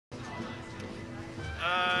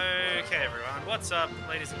Okay everyone, what's up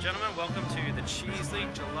ladies and gentlemen, welcome to the Cheese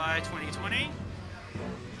League July 2020.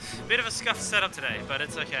 Bit of a scuffed setup today, but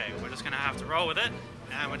it's okay. We're just going to have to roll with it,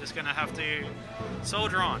 and we're just going to have to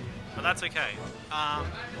soldier on, but that's okay.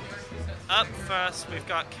 Up first we've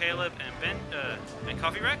got Caleb and Ben and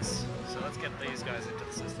Coffee Rex, so let's get these guys into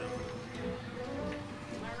the system.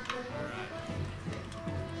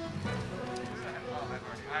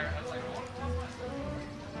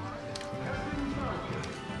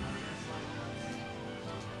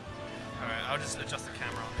 Alright, I'll just adjust the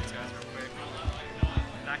camera on these guys real quick.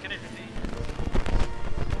 Back in it.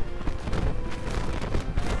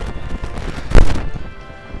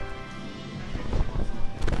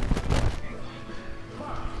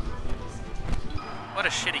 What a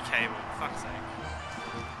shitty cable, for fuck's sake.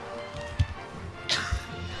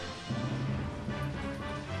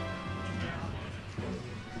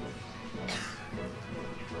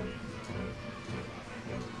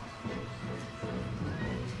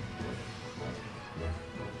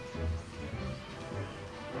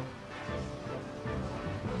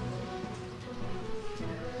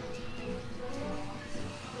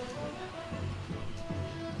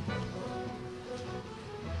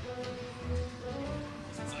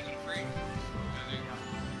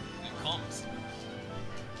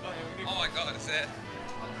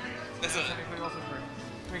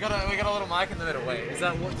 We got a little mic in the middle. Wait, is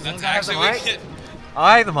that what? That's actually wicked.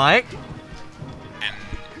 I have the mic. And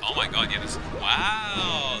oh my god, yeah, this.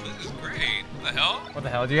 Wow, this is great. What the hell? What the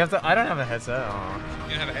hell? Do you have to? I don't have a headset. Oh.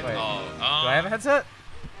 You don't have a headset. Wait. Oh, Do I have a headset?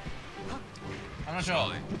 I'm not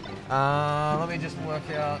sure. Let me just work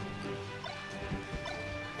out.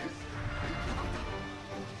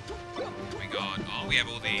 Oh my god. Oh, we have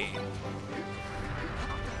all the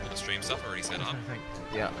stream stuff already set up.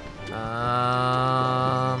 Yeah.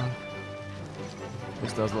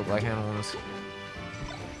 This does look like animals.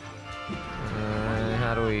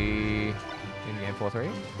 How do we in game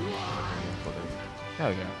 4-3? There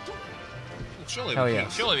we go. Well,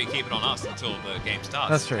 surely we keep it on us until the game starts.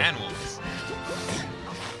 That's true. Animals.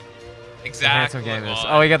 Exactly. Exactly.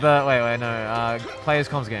 Oh, we get the wait, no. Players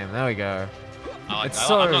comms game. There we go. I'm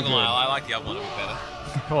so not gonna good. lie, I like the other one a bit better.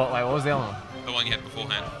 What was the other one? The one you had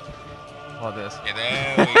beforehand. What, this? Yeah,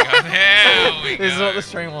 there we go. There we go. This is what the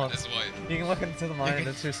stream wants. This is what. You can look into the mine and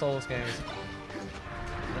the 2 Soulless games.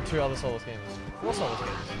 And 2 other Soulless games. 4 Soulless games.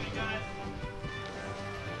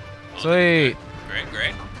 Oh, Sweet.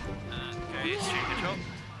 Great. Okay, stream control.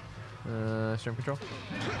 Stream control. Go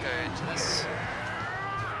into this.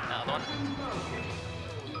 Another one.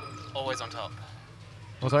 Always on top.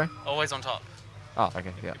 Oh, sorry? Always on top. Oh,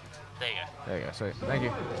 okay, yeah. There you go. There you go, sweet. Thank you.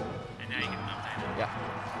 And now you can update it. Yeah.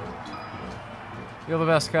 You're the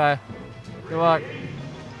best, Kai. Good luck.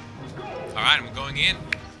 Alright, I'm going in.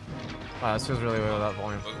 Wow, this feels really weird with that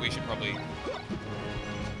volume. But we should probably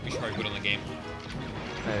put on the game.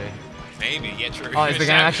 Hey. Maybe, yeah, true. Oh, is the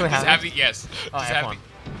game actually happening? Yes. Oh, just F1.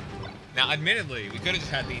 Now, admittedly, we could have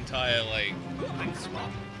just had the entire, like... Click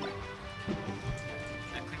swap.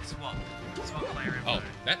 Click swap. Swap player info. Oh,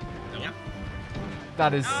 that? No. Yep.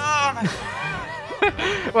 That is... Oh, my...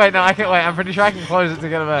 Wait, no, I can't wait. I'm pretty sure I can close it to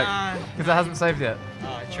get it back. Because it hasn't saved yet.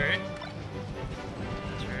 Oh, true.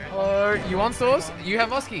 Hello, you want stores? You have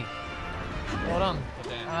Muskie. Well done.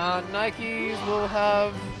 Nikes will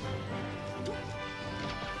have...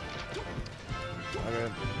 I'm going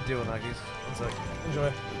to deal with Nikes. One sec.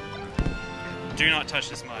 Enjoy. Do not touch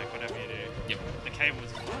this mic, whatever you do. Yep. The cable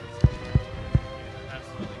is fine.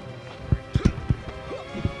 Absolutely.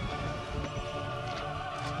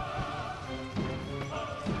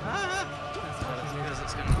 Because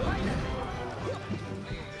it's going to look.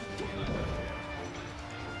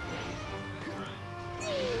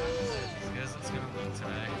 Because it's going to look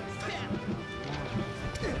today.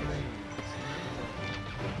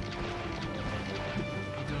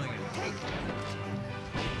 Doing it.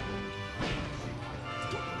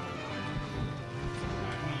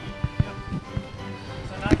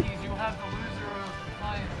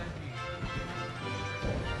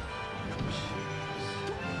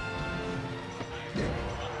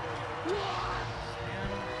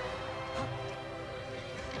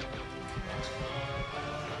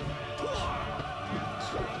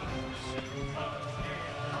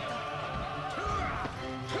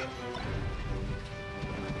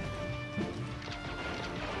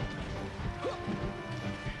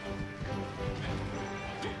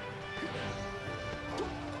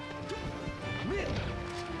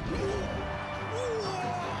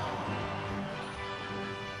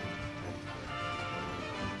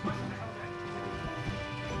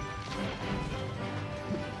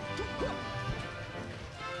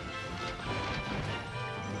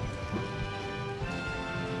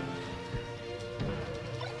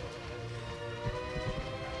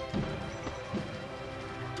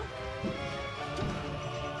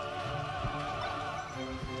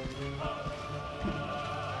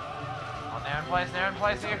 Oh, they're in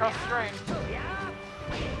place, see across the screen.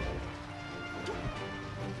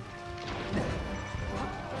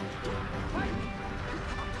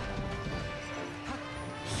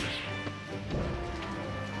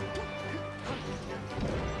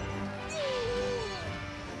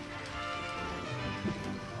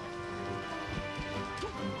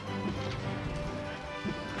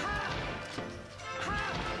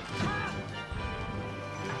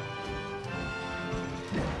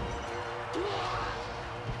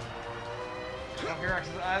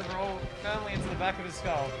 His eyes roll firmly into the back of his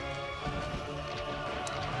skull.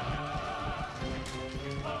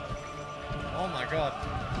 Oh my god.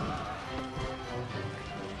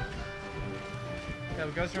 Okay,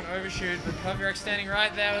 we go through an overshoot, but Kovirak standing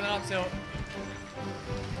right there with an up tilt.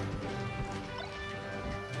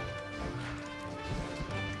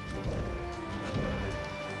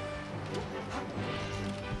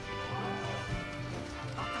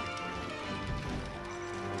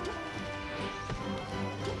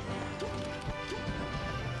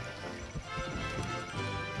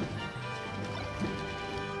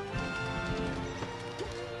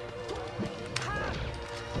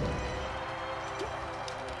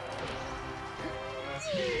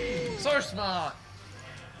 So smart!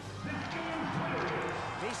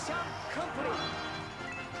 Mission complete.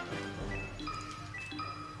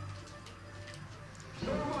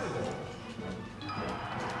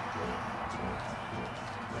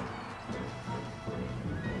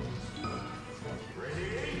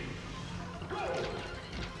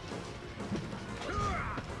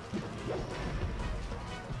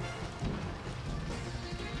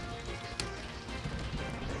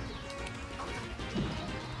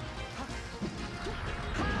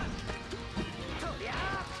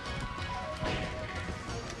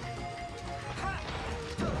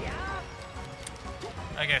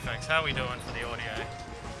 Okay folks, how are we doing for the audio?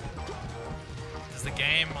 Does the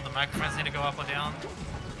game or the microphones need to go up or down?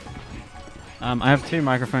 I have two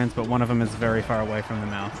microphones, but one of them is very far away from the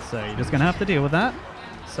mouth, so you're just going to have to deal with that.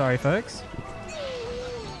 Sorry, folks.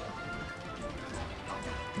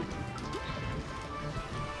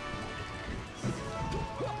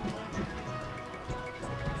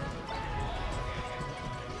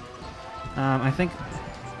 I think...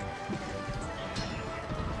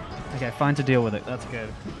 Okay, fine to deal with it. That's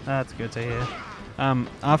good. That's good to hear.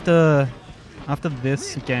 After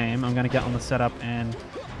this game, I'm going to get on the setup and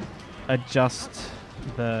adjust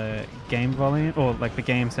the game volume, or like the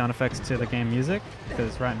game sound effects to the game music,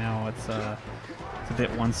 because right now it's a bit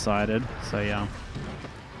one-sided. So yeah.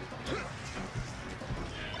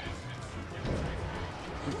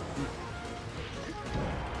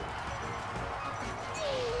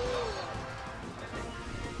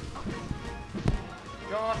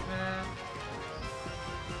 God, man.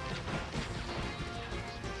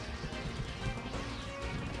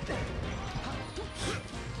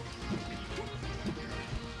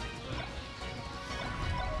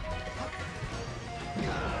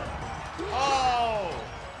 Oh!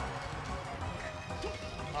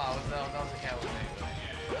 Oh, that was a careless thing.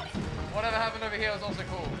 Whatever happened over here was also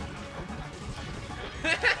cool.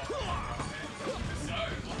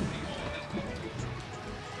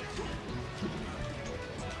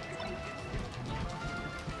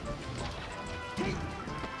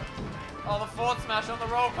 Oh, the forward smash on the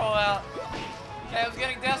roll call out. Okay, I was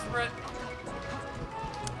getting desperate.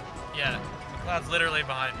 Yeah, the cloud's literally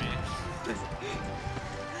behind me.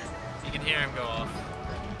 You can hear him go off.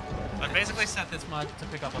 I've basically set this mic to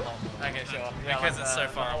pick up a lot more. Okay, sure. Because it's so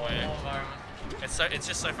far away. Moment. It's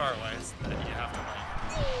just so far away that you have to like,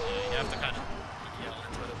 you have to kind of yell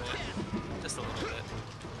into it a bit, just a little bit.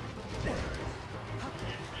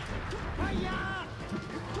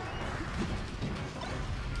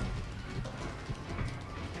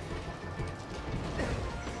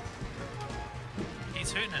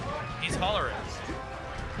 He's hooting it. He's hollering.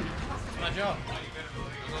 It's my job.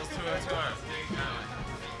 It was 2-0-2-0.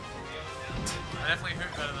 I definitely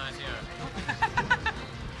hoot better than I do.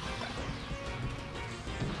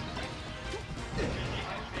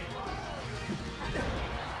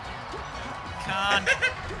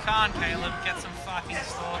 Can't, Caleb, get some fucking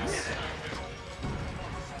thoughts.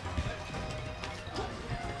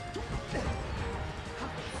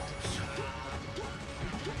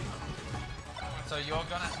 So you're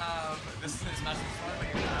gonna have this is match point, but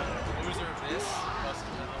you're gonna have the loser of this versus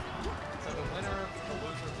the winner. So the winner of the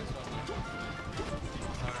loser of this versus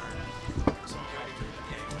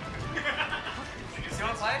you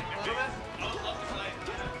wanna play a little bit?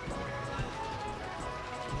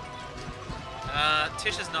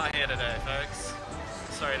 Tish is not here today, folks.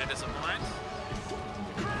 Sorry to disappoint.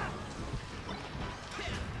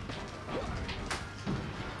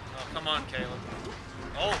 on, Caleb.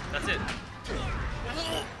 Oh, that's it.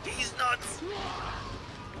 Oh, he's nuts.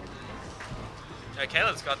 No,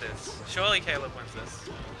 Caleb's got this. Surely Caleb wins this.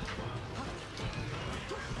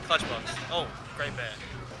 Clutch box. Oh, great bear.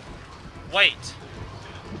 Wait.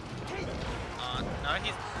 No,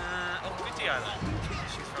 he's. Oh, good DI though.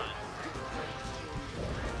 She's fine.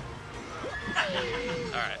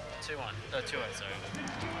 Alright, 2-1. 2-0, sorry.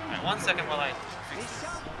 Alright, 1 second while I fix this.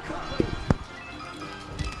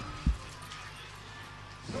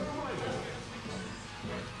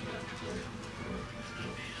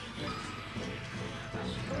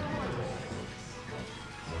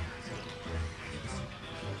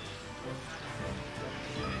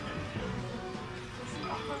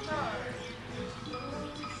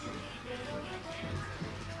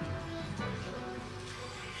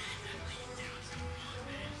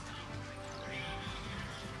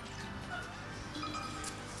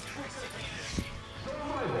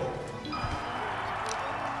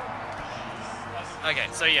 Okay,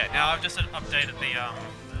 so yeah, now I've just updated the,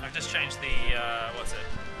 I've just changed the, what's it?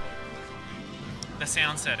 The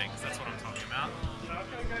sound settings, that's what I'm talking about.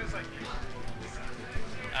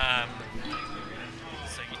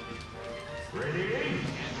 So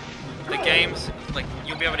the games, like,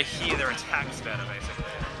 you'll be able to hear their attacks better, basically.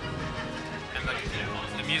 And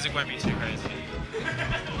the music won't be too crazy when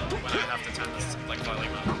I have to turn this, like,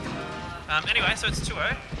 volume up. Anyway, so it's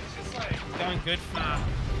 2-0. Going good for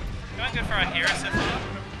our hero so far.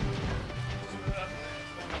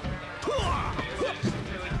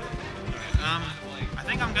 I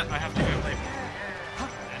think I have to go play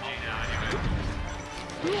Angie now anyway.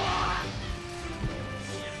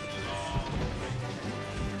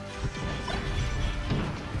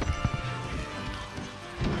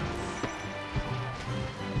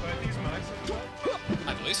 I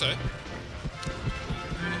believe so. I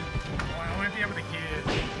won't be able to hear.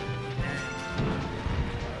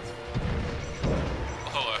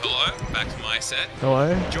 Hello, back to my set.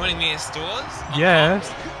 Hello. Joining me as stores. Yeah.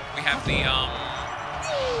 We have the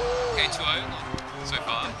K2O so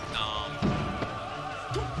far.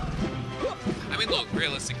 I mean, look,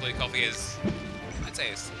 realistically, Coffee is, I'd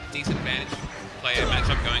say, a decent bench player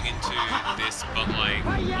matchup going into this, but like,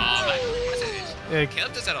 Yeah.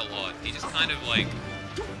 Caleb does that a lot. He just kind of like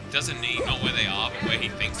doesn't need not where they are, but where he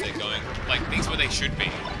thinks they're going, like thinks where they should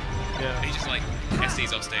be. Yeah. And he just like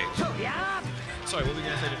SDs off stage. Sorry, what were you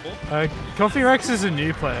going to say before? Coffee Rex is a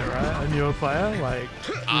new player, right? A newer player. Like,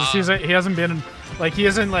 he hasn't been, like, he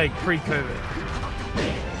isn't like pre-COVID.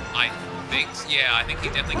 I think he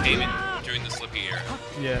definitely came in during the Slippy era.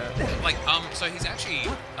 Yeah. Like, so he's actually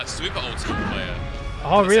a super old school player.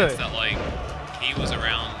 Oh, in the really? sense that, like, he was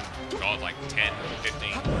around, God, like 10,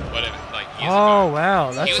 15, whatever, like, years ago. Oh,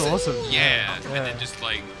 wow. That's He was awesome. Yeah, and then just,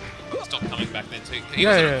 like, stopped coming back then, too. He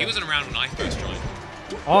wasn't around when I first joined.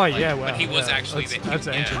 Oh, Like, yeah, wow. But he was actually that's, there. That's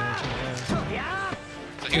yeah. ancient, yeah.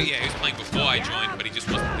 So he was playing before I joined, but he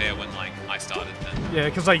just wasn't there when, like, I started then. Yeah,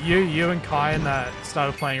 because, like, you and Kai and that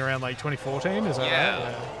started playing around, like, 2014, is that Yeah.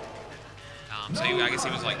 right? So I guess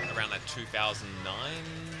he was, like, around that 2009,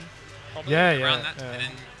 probably? Yeah, around yeah, that. yeah. And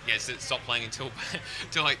then, stopped playing until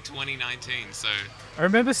like, 2019, so... I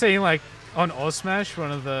remember seeing, like, on Ozsmash,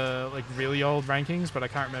 one of the, like, really old rankings, but I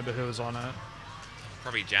can't remember who was on it.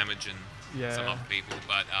 Probably Jamage and some other people.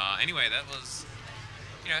 But anyway, that was,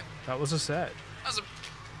 That was a set. that was a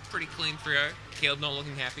pretty clean trio. Caleb not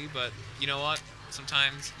looking happy, but you know what?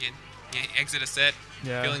 Sometimes you exit a set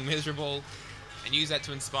Yeah. feeling miserable and use that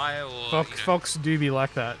to inspire or, Fox do be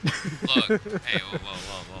like that. Look, hey,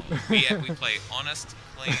 whoa. We play honest,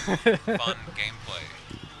 clean, fun gameplay.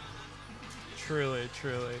 Truly.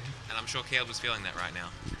 And I'm sure Caleb was feeling that right now.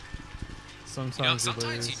 Sometimes you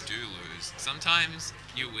Sometimes you lose. do lose. Sometimes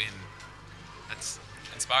you win. That's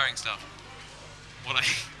inspiring stuff.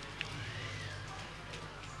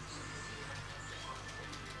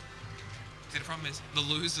 See, the problem is the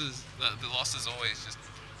losers, the losses always just,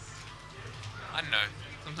 I don't know.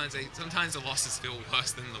 Sometimes the losses feel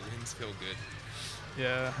worse than the wins feel good.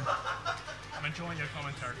 Yeah. I'm enjoying your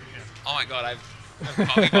commentary here. Oh my god, I've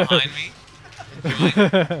coffee behind me.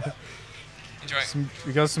 Enjoy.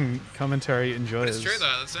 We got some commentary enjoyers. It's true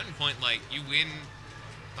though. At a certain point, like you win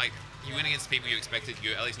against people you expected.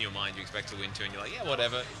 You at least in your mind you expect to win to, and you're like, yeah,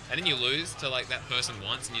 whatever. And then you lose to like that person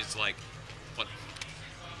once, and you're just like, what?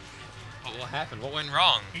 What happened? What went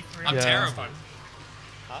wrong? I'm Yeah. terrible.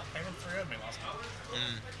 Huh? Cameron 3-0'd me last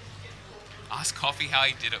night. Ask Coffee how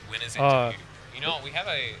he did at Winners interview. You know, we have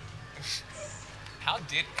a. How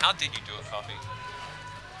did you do it, Coffee?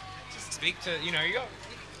 Just speak to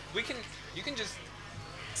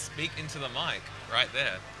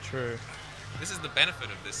True. this is the benefit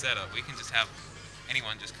of this setup. We can just have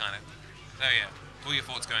anyone just kind of. Oh yeah. What are your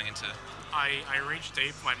thoughts going into? I reached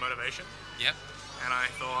deep my motivation, Yep. and I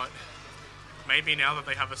thought maybe now that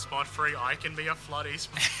they have a spot free, I can be a flood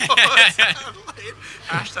esports athlete.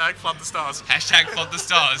 Hashtag flood the stars. Hashtag flood the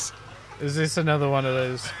stars. Is this another one of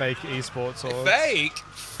those fake esports or Fake.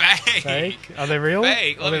 fake? Are they real?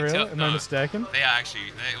 Fake. Are Let they me real? tell- Am I no. mistaken? They are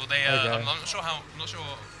actually. They. Okay. I'm not sure how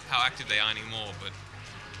active they are anymore, but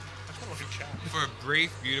I just want to look at chat. for a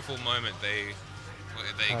brief, beautiful moment, they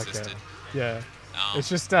existed. Yeah. Um, It's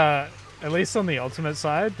just at least on the ultimate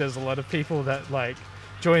side, there's a lot of people that like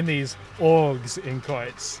join these orgs in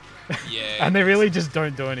quotes, Yeah. and they really just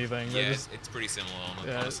don't do anything. They're Yeah, just, it's pretty similar,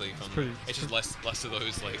 Yeah, honestly. it's From, pretty- it's just less of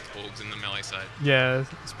those like orgs in the melee side. yeah,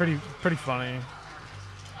 it's pretty funny.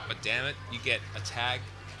 But damn it, you get a tag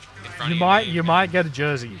in front You of you might get a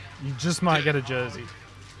jersey. You just might get a jersey.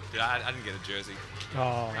 Dude, I didn't get a jersey.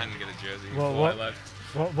 Oh, I didn't get a jersey Well, before what- I left.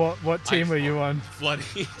 what team are you on? Bloody.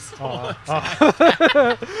 Oh,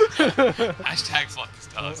 Hashtag fuck the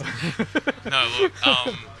stars. No, look.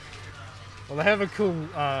 Well, they have a cool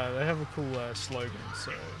slogan.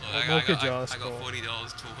 So what could you ask I got for?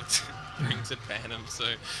 $40 towards drinks at Phantom, so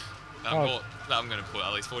Oh. I'm going to put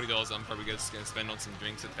at least $40. I'm probably going to spend on some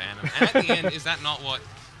drinks at Phantom. And at the end, is that not what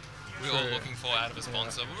we're all True. looking for out of a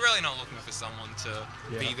sponsor? We're really not looking for someone to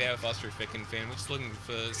be Yeah. there with us through thick and thin. We're just looking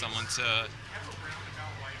for someone to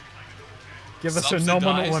Give us a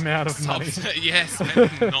nominal subsidize- amount of money. Yes, a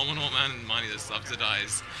nominal amount of money to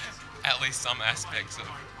subsidize at least some aspects of.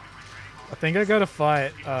 I think I got to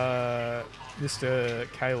fight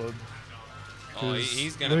Mr. Caleb, Oh, who's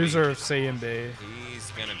he's gonna loser be. of C and B.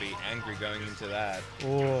 He's gonna be angry going into that.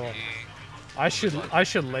 Oh, He- I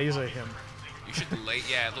should laser him. You should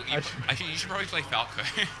yeah. Look, I you should probably play Falco.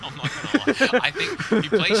 I'm not gonna lie. I think if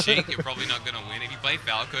you play Sheik, you're probably not gonna win. If you play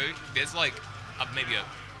Falco, there's like maybe a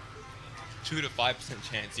 2 to 5%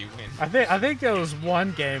 chance you win. I think there was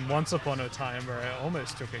one game once upon a time where I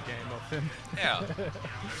almost took a game off him. Yeah.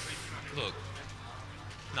 Look.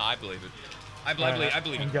 No, I believe it. I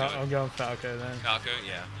believe you can do I'm it. going Falco then. Falco,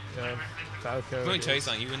 yeah. Yeah, Falco. Let me it tell you is.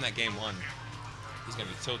 something. You win that game 1, he's gonna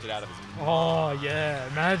be tilted out of his mind. Oh yeah,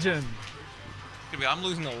 imagine. Could be, I'm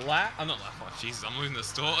losing the I'm not like, oh Jesus, I'm losing the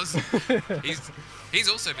stores. he's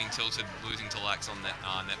also been tilted losing to Lax on net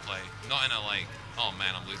play. Not in a like, oh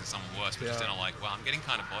man, I'm losing someone worse, but just in Yeah. a like, well, I'm getting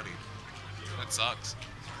kind of bodied. That sucks.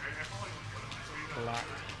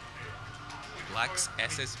 Lax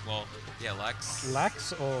Lax.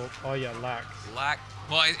 Lax or oh yeah, Lax. Lax.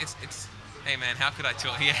 Well, it's. Hey man, how could I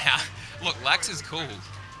tell? Yeah, look, Lax is cool.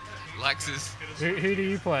 Lax is. Who do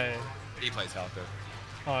you play? He plays Falco.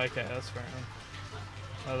 Oh okay, that's fair enough.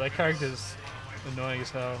 Oh, that character's annoying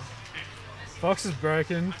as hell. Fox is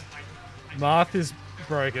broken. Marth is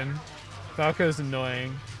broken. Falco's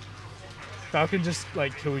annoying. Falcon just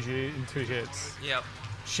like kills you in 2 hits. Yep.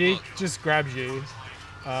 Sheik Look. just grabs you.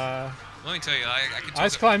 Let me tell you, I could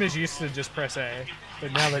Ice talk. climbers used to just press A,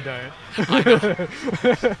 but now they don't.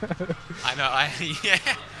 I know. Yeah.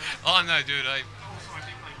 Oh no, dude.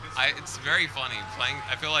 It's very funny playing.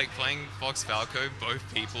 I feel like playing Fox Falco. Both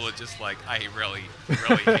people are just like, I really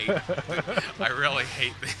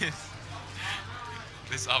hate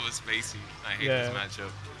this other spacey. I hate this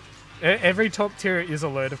matchup. Every top tier is a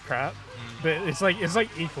load of crap, but it's like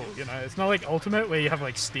equal, you know. It's not like Ultimate where you have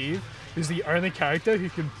like Steve, who's the only character who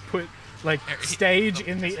can put like stage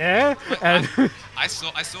in the air, and I saw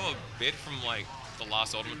a bit from like the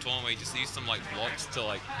last Ultimate tournament where he just used some like blocks to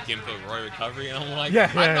like gimp a Roy recovery, and I'm like, Yeah.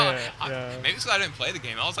 maybe it's because I didn't play the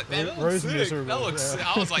game. I was like, damn, that Roy's looks sick. miserable, That looks.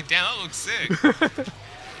 yeah. I was like, damn, that looks sick.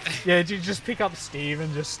 yeah, you just pick up Steve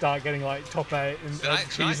and just start getting like top 8 in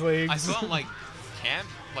cheese leagues. I saw him like camp,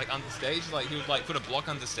 like under stage, like he would like put a block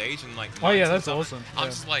under stage and like. Oh, yeah, mines and that's stuff. awesome, I'm yeah.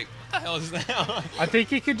 just like, what the hell is that? I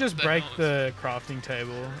think you could just What the break hell the crafting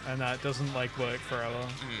table, and that doesn't like work forever.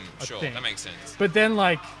 I Sure, think. that makes sense. But then,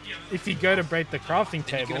 like, if you go to break the crafting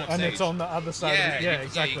Then you table can and it's upstage. on the other side, of it,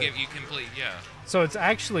 exactly. You complete, yeah. So it's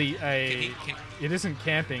actually Can it isn't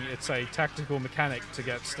camping; it's a tactical mechanic to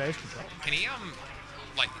get stage control. Can he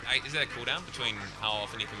like, is there a cooldown between how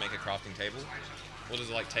often you can make a crafting table, or does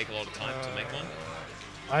it like take a lot of time to make one?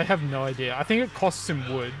 I have no idea. I think it costs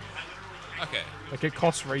him wood. Okay, Like it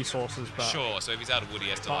costs resources, but sure. So if he's out of wood, he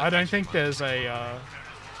has to. but Like, I don't actually think there's a.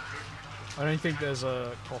 I don't think there's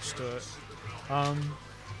a cost to it.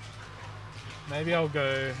 Maybe I'll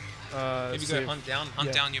go. Maybe see go if- hunt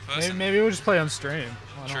down your Maybe, person. maybe we'll just play on stream.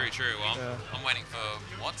 Why not? True. Well, Yeah. I'm waiting for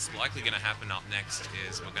what's likely going to happen up next.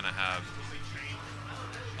 Is we're going to have.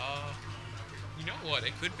 You know what?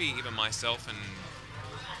 It could be even myself and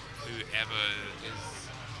whoever is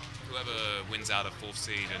whoever wins out of 4th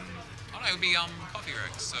seed, and oh no, it would be Coffee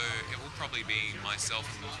Rex. So it will probably be myself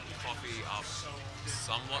and Coffee up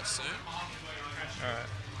somewhat soon. All right.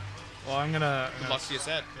 Well, I'm gonna. Good luck to your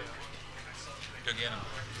set. Go get him.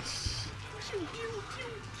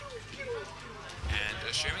 And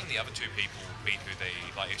assuming the other two people beat who they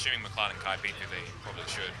like, assuming McLeod and Kai beat who they probably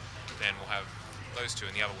should, then we'll have those two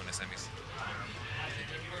in the other winner semis.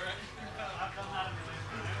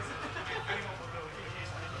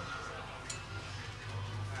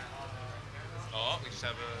 Oh, we just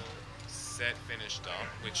have a set finished up,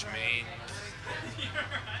 which means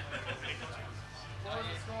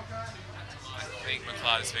I think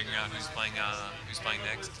McLeod is figuring out who's playing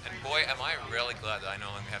next. And boy, am I really glad that I no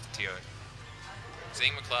longer have to TO.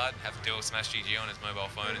 Seeing McLeod have to deal with Smash GG on his mobile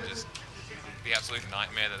phone and just the absolute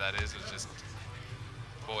nightmare that is was just,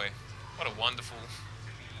 boy, what a wonderful,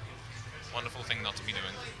 wonderful thing not to be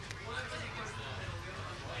doing.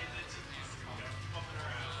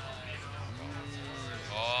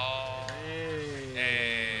 Oh,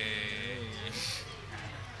 hey.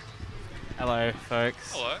 Hello,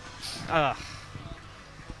 folks. Hello.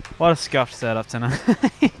 What a scuffed setup tonight.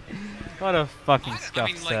 What a fucking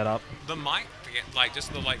scuffed setup. The mic, like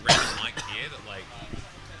just the random mic here that like.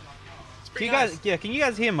 Can you guys, can you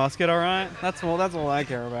guys hear Musket all right? That's all I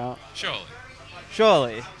care about. Surely.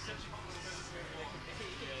 Surely.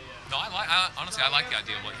 No, honestly, I like the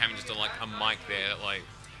idea of like having just a mic there that like.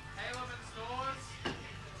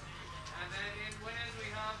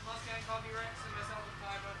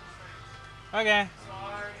 Okay.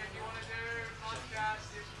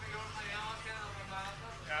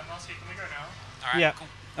 Yeah, Muskie, can we go now? All right. Yeah. Cool.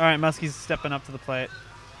 All right, Muskie's stepping up to the plate.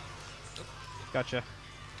 Gotcha.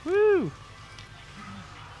 Woo!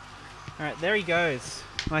 All right, there he goes.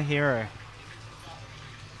 My hero.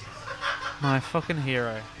 My fucking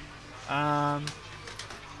hero. God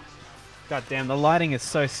damn, the lighting is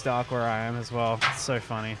so stark where I am as well. It's so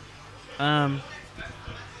funny.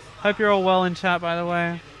 Hope you're all well in chat, by the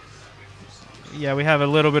way. Yeah, we have a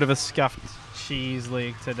little bit of a scuffed cheese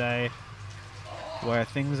league today, where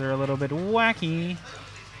things are a little bit wacky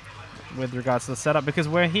with regards to the setup, because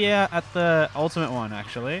we're here at the ultimate one,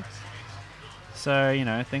 actually. So, you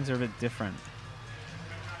know, things are a bit different.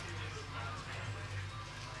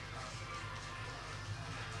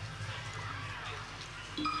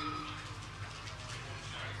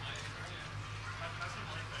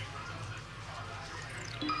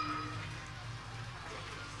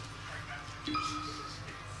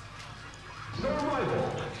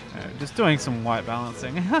 Just doing some white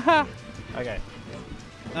balancing. Okay.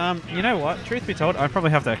 You know what? Truth be told, I probably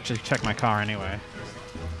have to actually check my car anyway.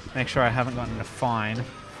 Make sure I haven't gotten a fine.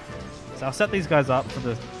 So I'll set these guys up for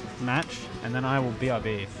the match, and then I will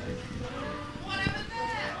BRB.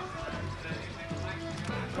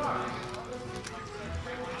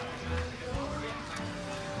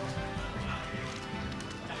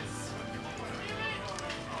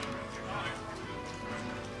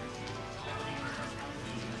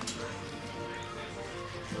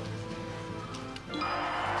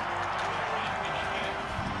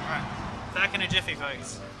 Back in a jiffy,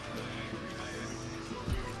 folks.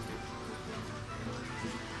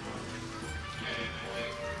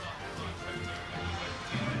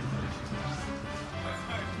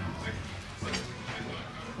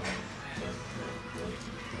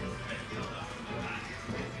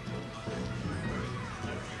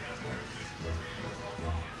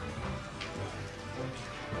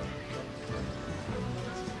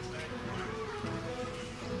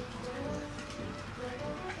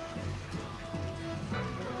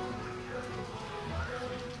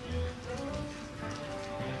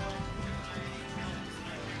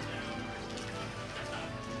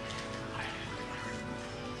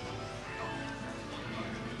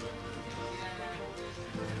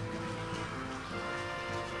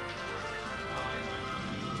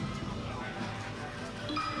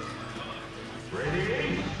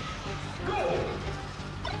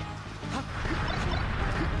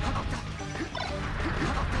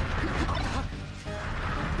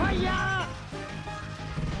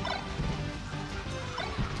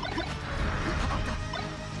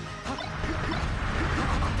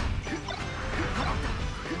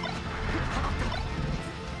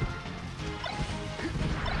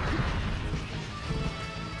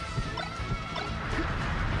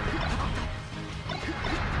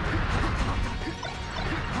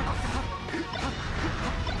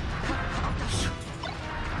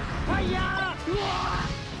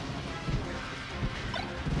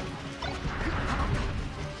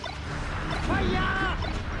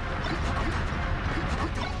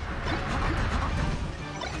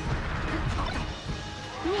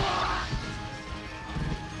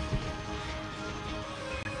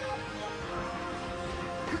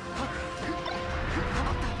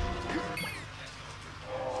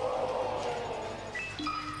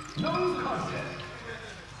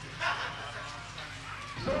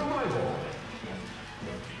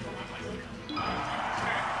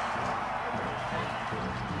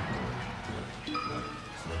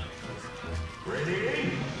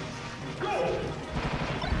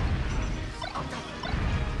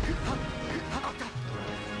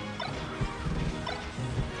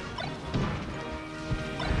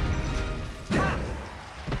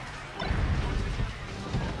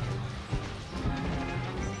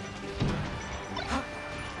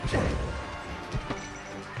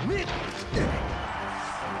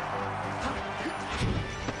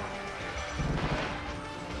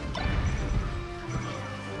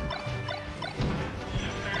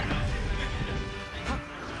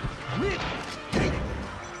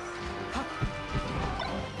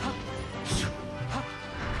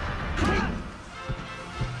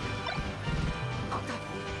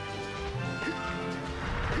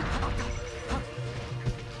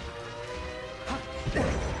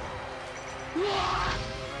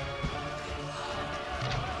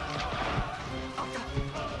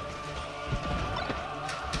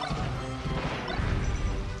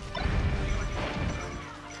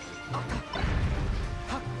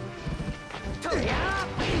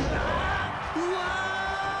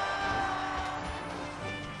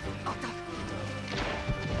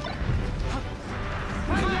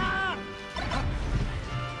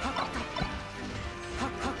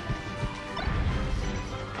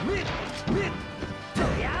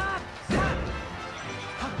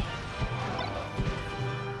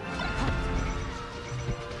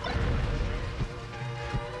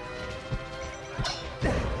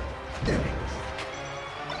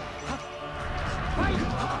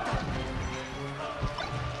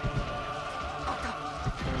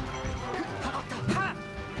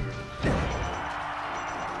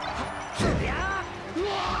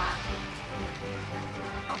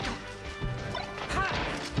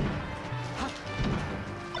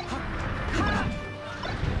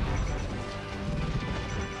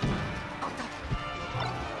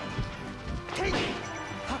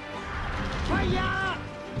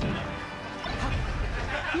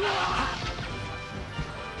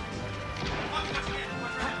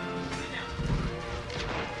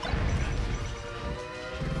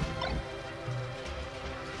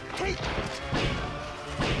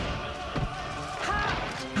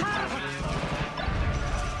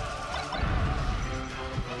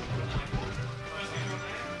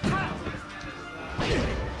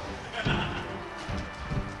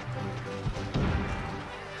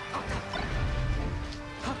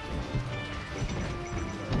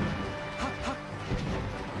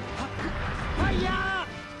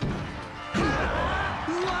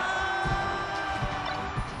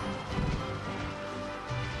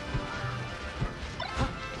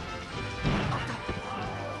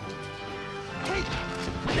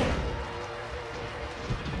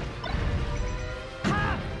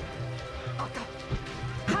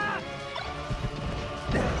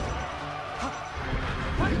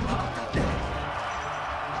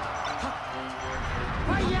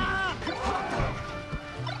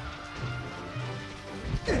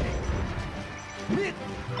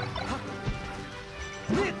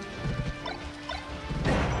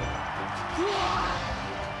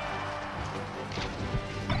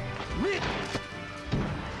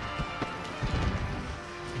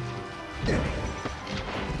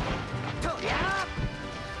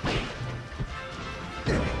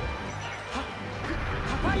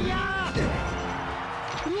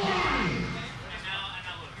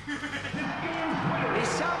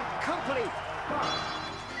 Mission complete.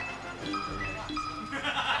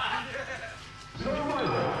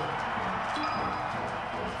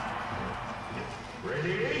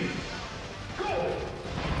 Ready? Go!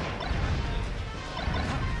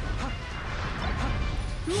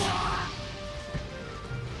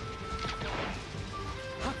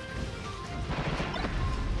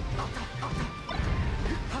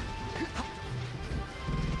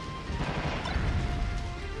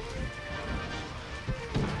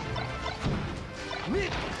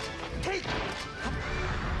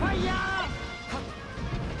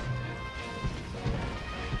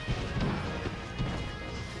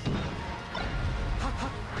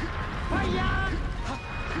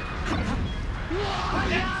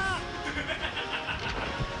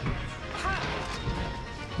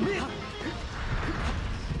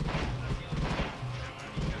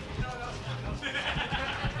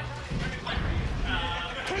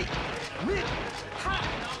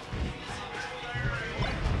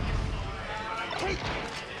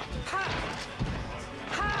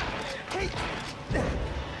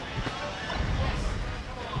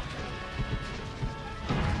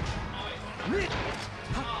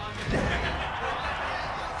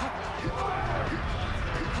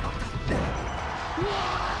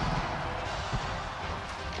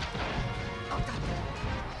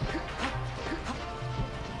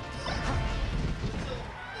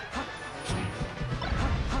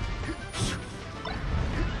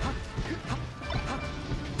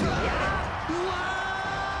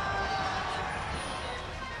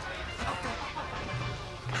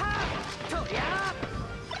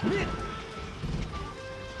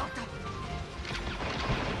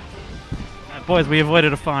 Boys, we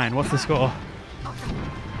avoided a fine. What's the score?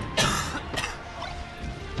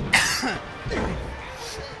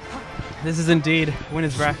 This is indeed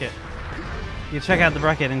winner's bracket. You check out the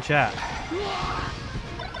bracket in chat.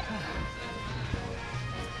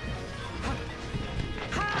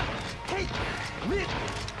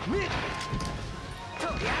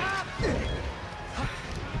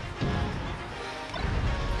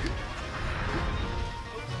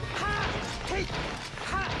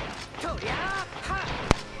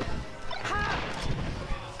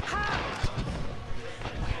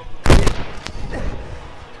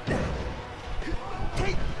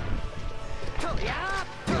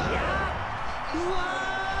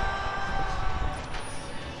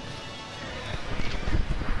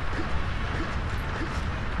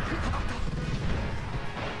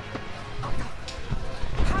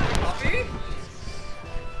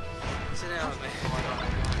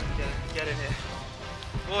 Get in here.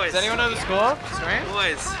 Boys. Does anyone know the score? Screen?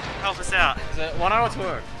 Boys, help us out. Is it 1-0 or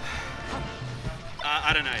 2-0?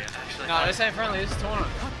 I don't know yet, actually. No, this ain't friendly. This is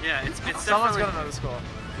tournament. Yeah, it's Someone's definitely... got to know the score.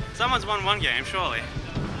 Someone's won one game, surely.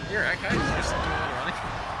 You're okay. Just doing a little running.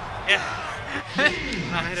 Yeah.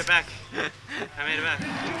 I made it back. I made it back.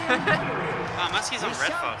 Oh, Muskie's on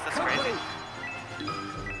Red Fox. That's crazy.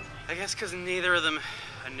 I guess because neither of them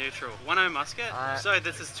are neutral. 1-0 Musket? So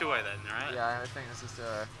this is 2-0 then, right? Yeah, I think this is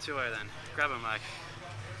 2-0 then. Grab him, Mike.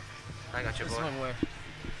 I got you, boy.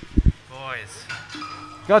 Boys.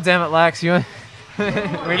 God damn it, Lax. You we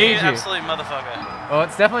need you. Absolute motherfucker. Well,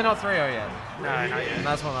 it's definitely not 3-0 yet. No, not yet. And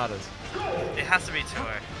that's what matters. It has to be 2-0.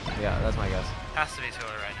 Yeah, that's my guess. Has to be 2-0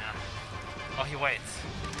 right now. Oh, he waits.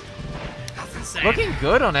 That's insane. Looking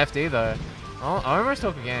good on FD though. I almost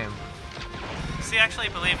took a game. Does he actually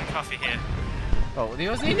believe in coffee here? Oh, you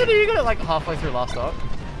got it like halfway through last stop.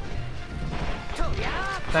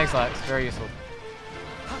 Thanks, Lax. Very useful.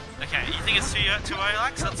 Okay, you think it's 2-0,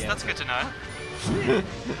 Alex? That's good to know.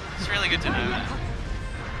 It's really good to know.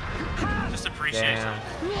 Just appreciate it.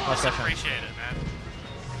 Just appreciate it, man.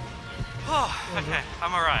 Oh, okay,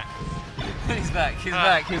 I'm alright. He's back. He's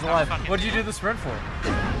back. He's alive. What did you do the sprint for?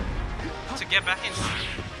 To get back in time.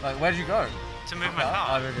 Like, where'd you go? To move my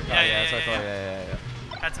car. Oh, move your car. Yeah.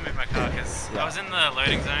 I had to move my car because I was in the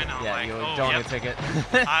loading zone. I'm like, you were oh, drawing yep. a ticket.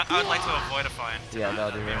 I would like to avoid a fine. Yeah, that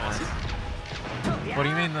would be very nice. What do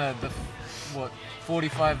you mean the what,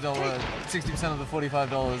 $45, 60% of the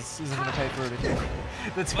 $45 isn't going to pay for it if you,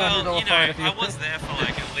 the $200 well, you fine know, if you... I was there for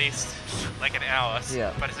like at least like an hour,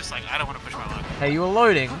 but it's just like, I don't want to push my luck. Hey, you were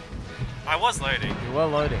loading. I was loading. You were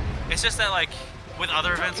loading. It's just that like, with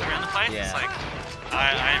other events around the place, it's like,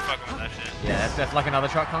 I ain't fucking with that shit. Yeah, if like another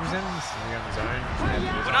truck comes in, you're in the zone.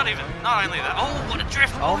 Well, not only that. Oh, what a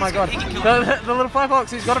drift! Oh my god. The little fly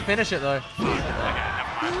box, he's got to finish it though. Okay, never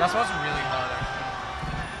mind. That's what's really hard.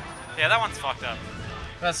 Yeah, that one's fucked up.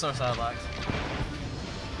 That's so sad, Lax.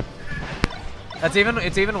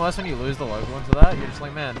 It's even worse when you lose the local into that. You're just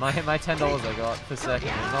like, man, my $10 I got for second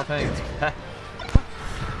is not paying its back.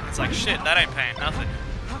 It's like, shit, that ain't paying nothing.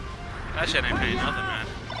 That shit ain't paying nothing, man.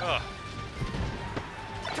 Oh.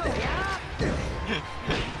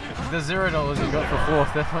 The $0 you got for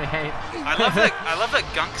fourth definitely ain't. I love that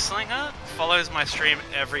Gunkslinger follows my stream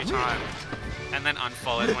every time, and then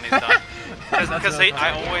unfollows when he's done. Because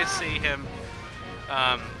I always see him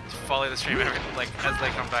follow the stream as they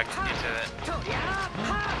come back into it.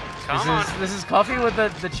 Come on. This is Coffee with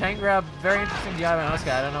the chain grab. Very interesting DI by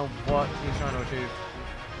Oscar. I don't know what he's trying to achieve.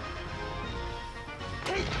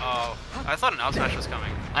 Oh, I thought an up smash was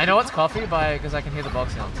coming. I know it's Coffee because I can hear the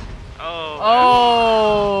box sounds. Oh.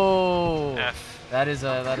 F. That is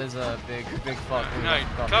a big fuck. No,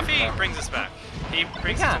 Coffee brings us back. He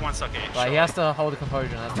brings us to one stock each. Like, he has to hold the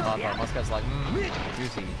composure, and that's the hard part. Moscow's like,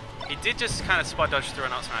 juicy. He did just kind of spot dodge through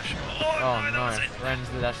an up smash. Oh no, Ren's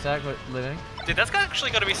the dash attack, but living. Dude, that's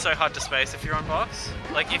actually got to be so hard to space if you're on box.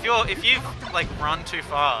 Like, if you've like run too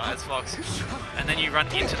far as Fox, and then you run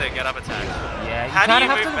into their get up attack. Yeah, you kind of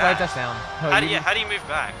have to wave dash down. How do you move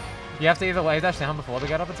back? You have to either wave dash down before the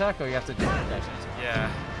get up attack, or you have to dash down. Yeah,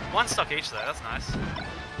 one stock each though. That's nice.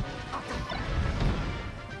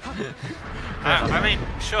 I mean,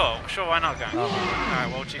 sure, why not go? Alright,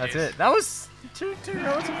 well, GG's. That's it. That was two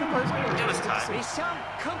relatively close games. It was tight.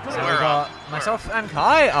 So we got myself and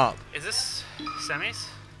Kai up. Is this semis?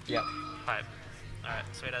 Yep. Hype. Alright,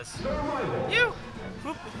 sweet as. You!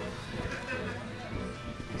 Whoop.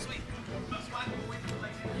 Sweet.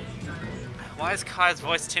 Why is Kai's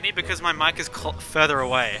voice tinny? Because my mic is further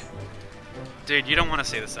away. Dude, you don't want to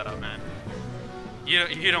see the setup, man.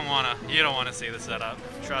 You don't wanna see the setup.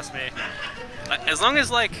 Trust me. As long as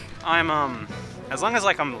like I'm As long as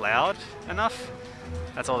like I'm loud enough,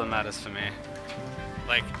 that's all that matters for me.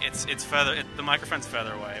 Like it's further, the microphone's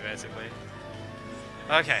further away basically.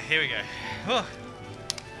 Okay, here we go. Whew.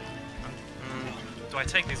 Do I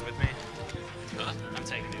take these with me? Huh? I'm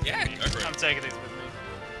taking these. Yeah, with me. go for it. I'm taking these with me.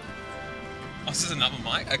 Oh, this is another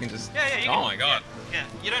mic? I can just... Yeah, you Oh can, my god. Yeah,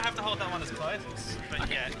 you don't have to hold that one as close, but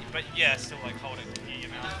Okay. yeah, still like hold it near your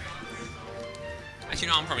mouth. Actually,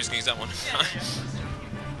 no, I'm probably just gonna use that one.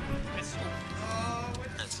 It's,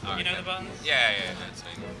 That's, you know the buttons? Yeah, that's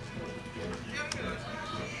fine.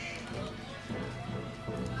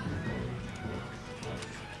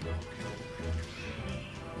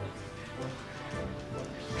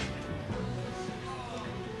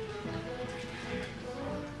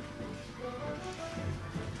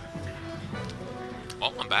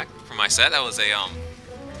 Well, I'm back from my set. That was a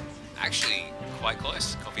actually quite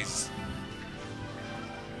close. Coffee's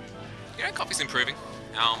improving.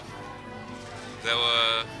 There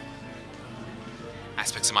were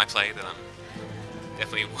aspects of my play that I'm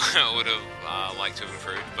definitely would have liked to have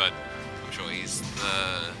improved, but I'm sure he's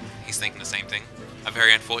thinking the same thing. A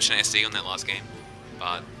very unfortunate SD on that last game,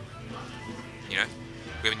 but you know,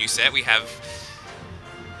 we have a new set. We have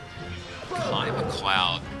kind of a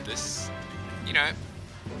cloud. This, you know,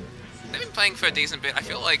 they've been playing for a decent bit. I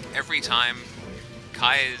feel like every time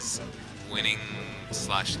Kai is winning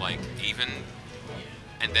 / like even,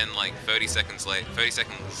 and then like 30 seconds later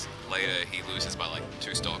he loses by like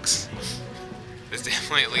 2 stocks. There's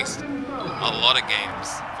definitely at least a lot of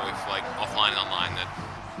games, both like offline and online, that,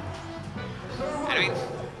 I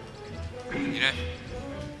mean, you know,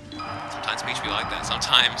 sometimes Peach be like that.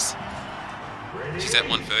 Sometimes she's at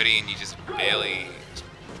 130 and you just barely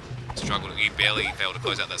you barely fail to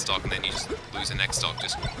close out that stock, and then you just lose the next stock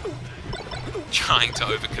just trying to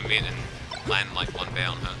overcommit and land like one bear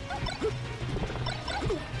on her.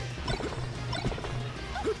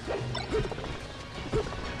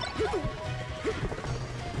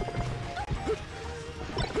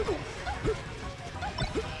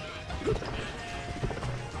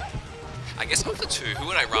 I guess of the two, who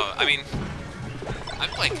would I rather? I mean,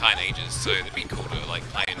 I've played Kai in ages, so it'd be cool to like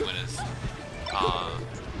play in winners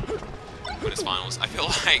finals. I feel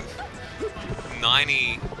like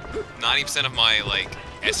 90% of my like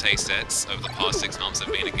SA sets over the past 6 months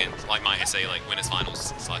have been against, like my SA like winners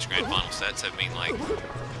finals / grand final sets have been like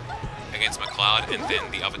against McLeod, and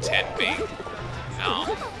then the other 10 being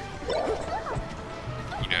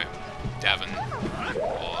you know, Davin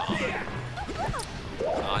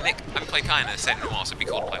or Nick. I haven't played Kai in a set in a while, so it'd be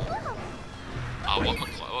cool to play one.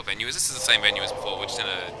 What venue is this? This is the same venue as before, we're just in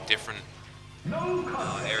a different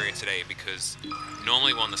area today because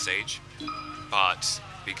normally we're on the stage, but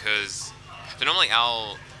because so normally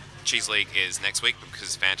our Cheese League is next week, but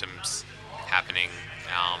because Phantom's happening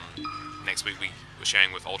next week, we were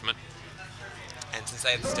sharing with Ultimate, and since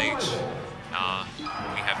they have the stage,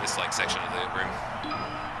 we have this like section of the room.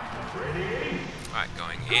 Alright,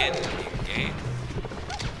 going in game.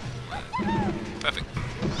 Perfect.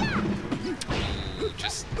 Ooh,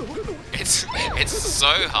 just it's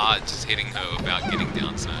so hard just hitting her without getting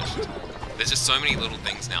down smashed. There's just so many little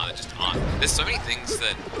things now that just aren't. There's so many things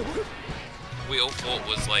that we all thought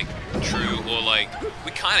was like true, or like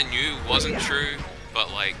we kind of knew wasn't true,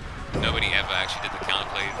 but like nobody ever actually did the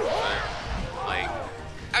counterplay. Like,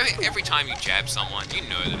 I mean, every time you jab someone, you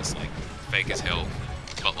know that it's like fake as hell,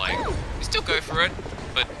 but like you still go for it.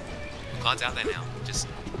 But Cloud's out there now, just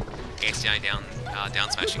SDI down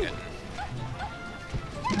smashing it.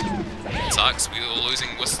 It sucks.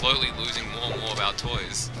 We're slowly losing more and more of our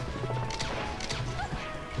toys.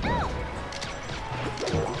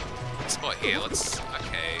 Spot here,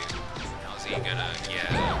 okay, how's he gonna,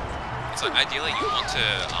 yeah. It's like, ideally you want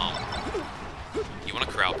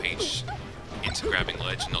to corral Peach into grabbing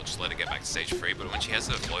ledge and not just let her get back to stage 3, but when she has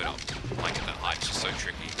her float up, like at that height, it's just so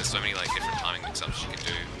tricky. There's so many like different timing mix-ups she can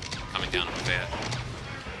do coming down on the fair.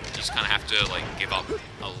 You just kind of have to like give up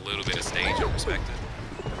a little bit of stage and respect it.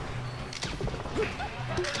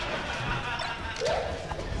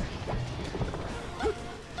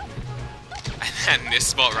 And this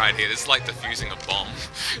spot right here, this is like defusing a bomb.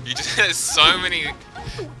 You just, there's so many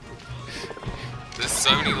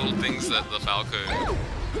little things that the Falco,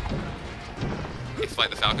 if like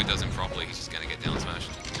the Falco does him properly, he's just gonna get down smashed.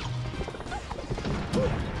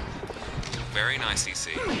 Very nice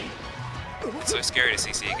CC. It's so scary to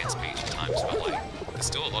CC against Peach at times, but like, there's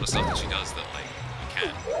still a lot of stuff that she does that like, you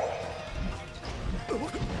can.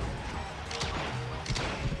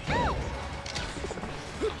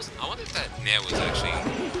 I wonder if that nair was actually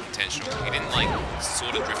intentional. He didn't like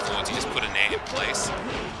sort of drift forwards, he just put a nair in place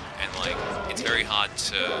and like, it's very hard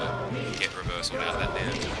to get reversal out of that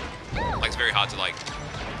Nair. Like, it's very hard to, like...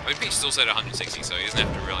 I mean, Peach still set at 160, so he doesn't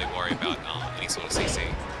have to really worry about any sort of CC.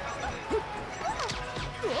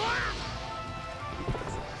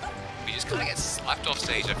 He just kind of gets slapped off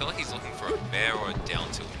stage. I feel like he's looking for a bair or a down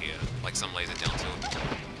tilt here. Like some laser down tilt.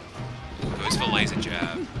 Goes for laser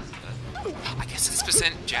jab. I guess this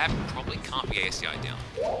percent jab probably can't be ASCI down.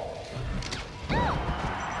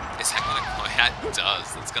 Is that gonna... Oh, yeah, it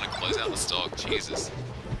does. That's gonna close out the stock. Jesus.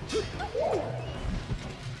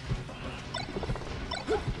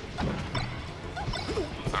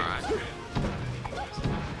 Alright.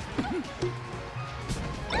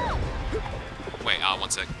 Wait, one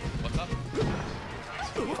sec. What's up?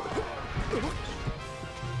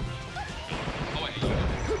 Oh, wait, are you...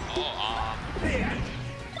 Oh,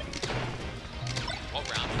 what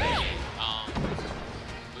round?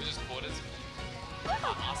 Losers quarters?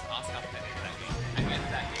 Ask up that game. I get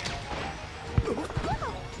that game.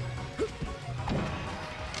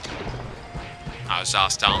 I was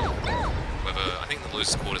asked whether, I think the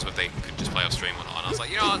losers quarters, whether they could just play off stream or not. And I was like,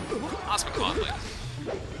 you know what? Ask McCartney.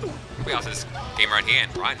 We'll be after this game right here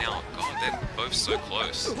and right now. God, they're both so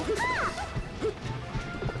close.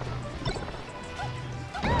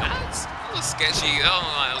 That's a little sketchy. Oh,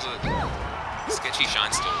 that was a sketchy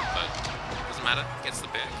shine stall, but doesn't matter. Gets the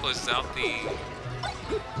bair, closes out the...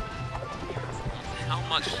 How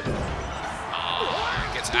much?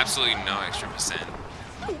 Oh, gets absolutely no extra percent.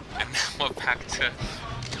 And now we're back to...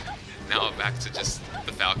 Now we're back to just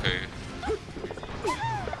the Falco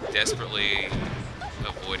desperately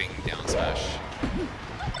avoiding down smash.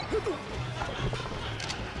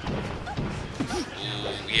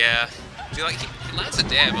 Ooh, yeah. See, like, he lands a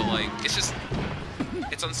dare, but, like, it's just...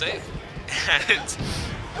 It's unsafe. And...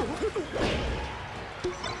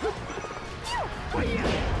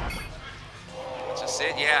 That's just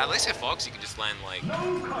it. Yeah, at least at Fox, you can just land, like,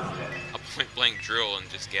 a point-blank drill and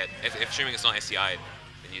just get... If assuming it's not SCI'd,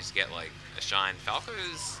 then you just get, like, a shine.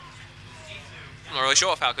 Falco's... I'm not really sure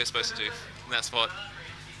what Falco's supposed to do in that spot.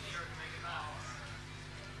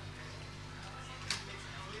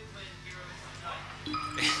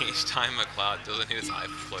 Each time McLeod doesn't hit his eye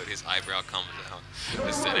float, his eyebrow comes out.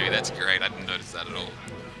 This enemy, that's great. I didn't notice that at all.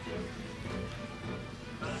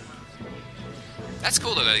 That's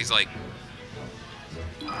cool though that he's like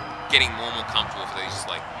getting more and more comfortable for that he's just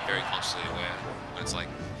like very consciously aware when it's like,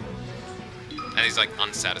 and he's like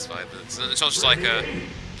unsatisfied. But it's not just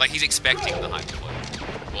like he's expecting the high float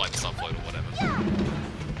or like the sub float or whatever.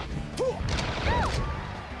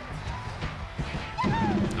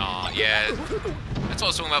 Oh yeah. That's what I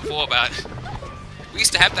was talking about before, about we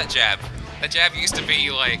used to have that jab. That jab used to be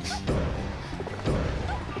like,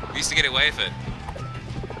 we used to get away with it.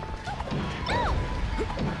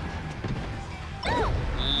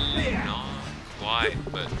 Ooh, not quite,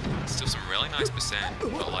 but still some really nice percent.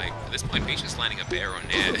 But like, at this point, Peach is landing a bair on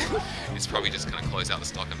Nair. It's probably just gonna close out the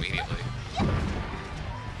stock immediately.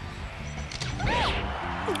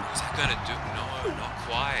 What's that gonna do? No, not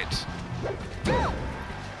quite.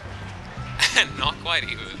 And not quite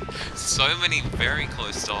even. So many very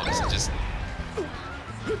close stocks and just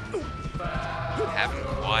haven't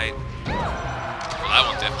quite. Well, that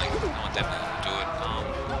one definitely will do it.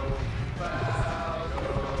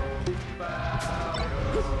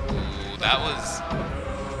 Ooh, that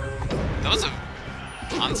was a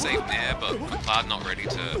unsafe Nair, but McLeod not ready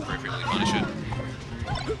to appropriately punish it.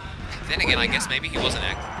 Then again, I guess maybe he wasn't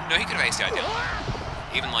no, he could have ACI down.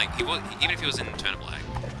 Even like even if he was in turnip lag.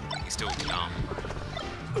 Still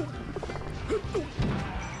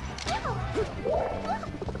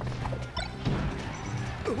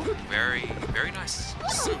very nice,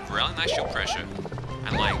 some really nice shield pressure,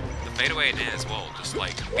 and like the fadeaway Nair as well, just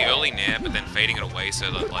like the early Nair but then fading it away so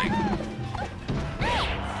that like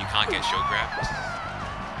you can't get shield grabbed.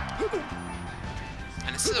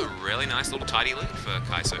 And this is a really nice little tidy lead for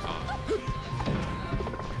Kai so far.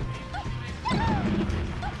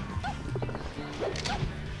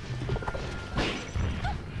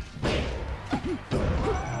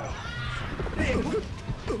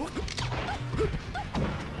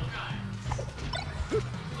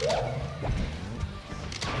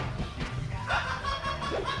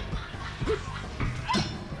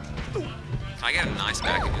 I get a nice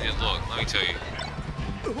back in there. Look, let me tell you.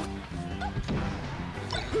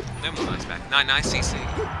 No more nice back. No, nice CC.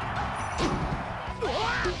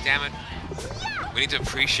 Damn it. We need to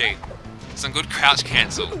appreciate some good crouch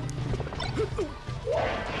cancel.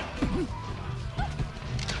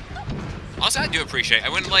 Also, I do appreciate.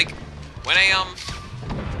 When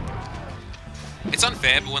it's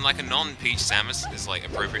unfair, but when like a non-Peach Samus is like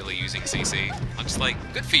appropriately using CC, I'm just like,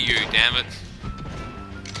 good for you, damn it.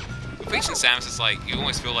 With Peach and Samus, it's like, you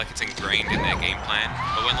almost feel like it's ingrained in their game plan,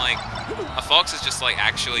 but when like a Fox is just like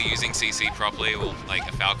actually using CC properly, or like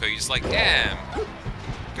a Falco, you're just like, damn,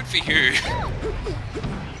 good for you.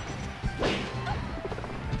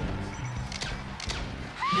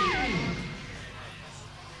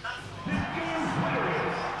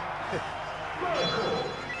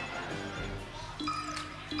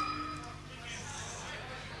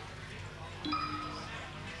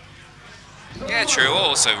 Yeah, true.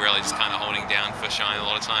 Also, really just kind of holding down for Shine a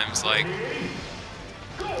lot of times. Like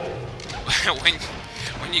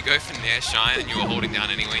when you go for Nair Shine and you were holding down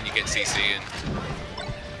anyway, and you get CC, and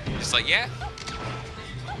you're just like, yeah.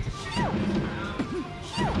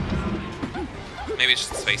 Maybe it's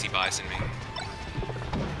just the spacey bias in me.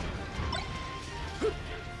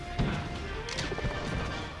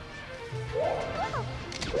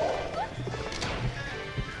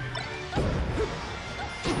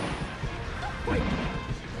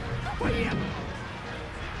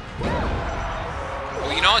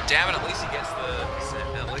 Well, you know what? Damn it! At least he gets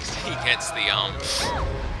the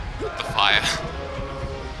fire.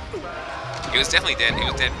 He was definitely dead. He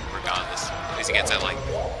was dead regardless. At least he gets at like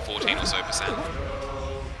 14 or so %.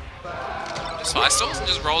 Just fire stalls and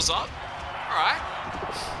just rolls up. All right.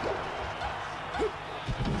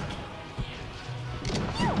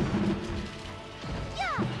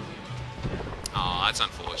 Oh, that's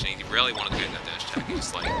unfortunate. He really wanted to get that dash attack. He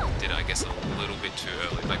just like did, I guess, a little bit too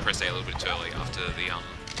early. Like pressed A a little bit too early after the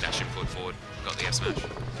dash input forward. Got the F smash.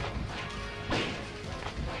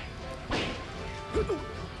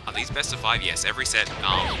 Are these best of 5? Yes, every set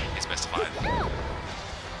is best of 5.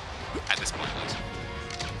 At this point, at least.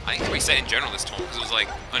 I think every set in general this tournament, because it was like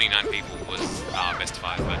only 9 people, was best of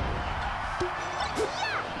 5. But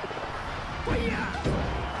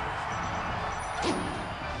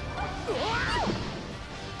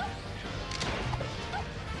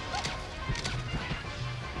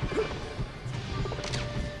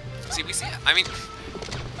see, we see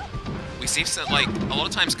that like a lot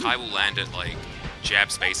of times Kai will land at like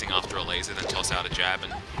jab spacing after a laser, then toss out a jab,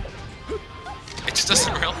 and it just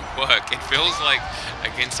doesn't really work. It feels like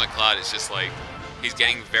against McLeod, it's just like he's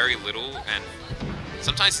getting very little, and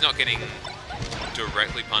sometimes he's not getting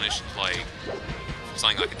directly punished like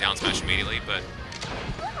something like a down smash immediately, but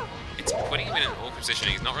it's putting him in an awkward position.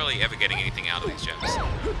 He's not really ever getting anything out of these jabs.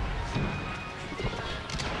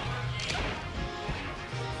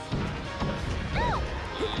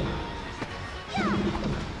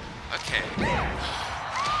 Okay.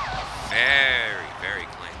 Very, very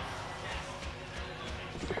clean.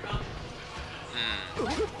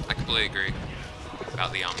 I completely agree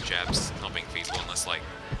about the jabs not being feasible unless like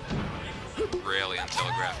really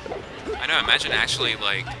untelegraphed. I know, imagine actually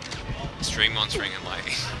like stream monitoring and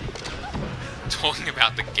like talking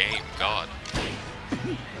about the game, god.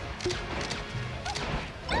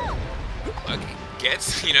 Okay,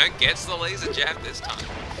 gets the laser jab this time.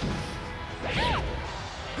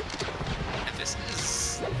 And this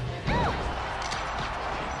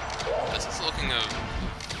is looking a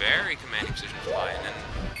very commanding position to fly, and then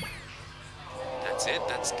that's it.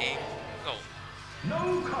 That's game goal.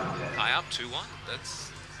 No contest. Tie up 2-1.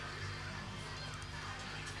 That's.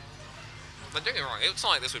 But don't get me wrong. It's not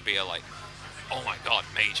like this would be a like, oh my god,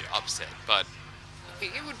 major upset. But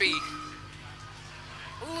it would be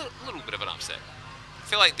a little bit of an upset. I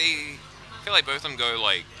feel like both of them go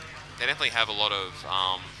like. They definitely have a lot of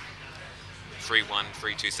 3-1,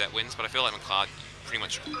 3-2 set wins, but I feel like McLeod pretty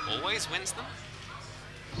much always wins them.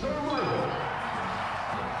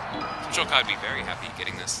 I'm sure Kai would be very happy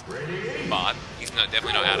getting this, but he's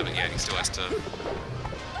definitely not out of it yet. He still has to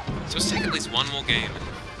take at least one more game.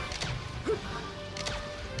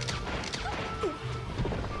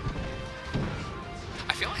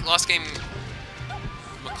 I feel like last game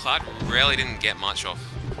McLeod really didn't get much off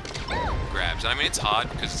grabs. I mean, it's hard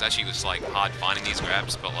because it's actually just like hard finding these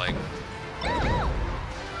grabs, but like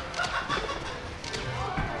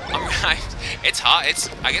it's hard.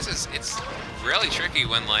 I guess it's really tricky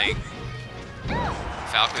when like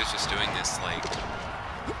Falco's just doing this like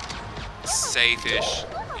safe-ish,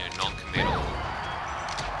 non-committal,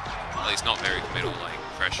 at least not very committal, like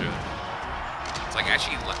pressure. It's like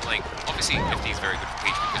actually like obviously 50 is very good for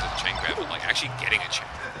Peach because of the chain grab, but like actually getting a chain,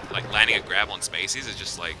 like landing a grab on spaces is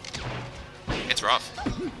just like it's rough.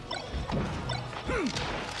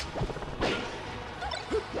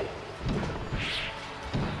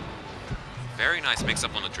 Very nice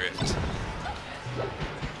mix-up on the drift.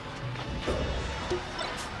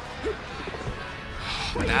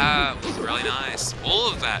 That was really nice. All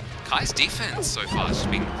of that Kai's defense so far has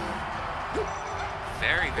been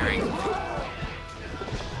very, very good.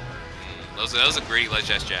 That was a greedy ledge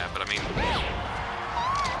dash jab, but I mean,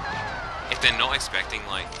 if they're not expecting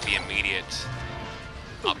like the immediate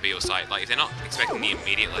up B or side, like if they're not expecting the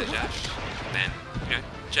immediate ledge dash, then you know,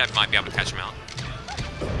 jab might be able to catch them out.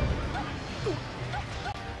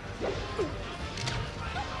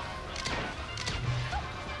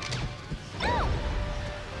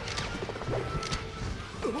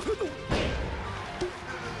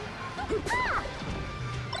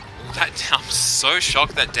 I'm so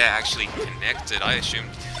shocked that Dare actually connected. I assumed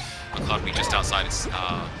McLeod would be just outside his,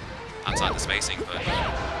 outside the spacing, but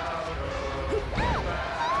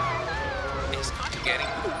he's kind of getting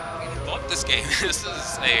bought this game. This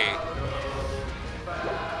is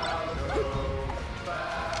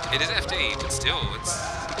it is FD, but still, it's.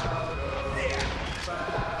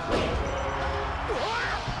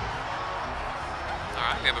 All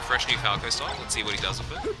right, we have a fresh new Falco style. Let's see what he does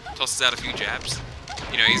with it. Tosses out a few jabs.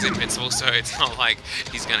 You know, he's invincible, so it's not like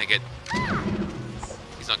he's not gonna get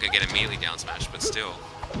immediately down smash, but still.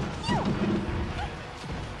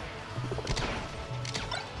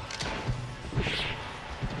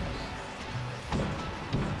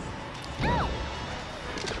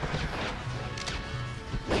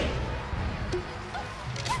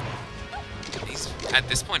 At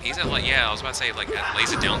this point, he's at like, yeah, I was about to say like at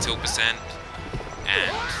laser down tilt %,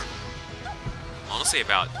 and honestly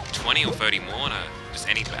about 20 or 30 more to just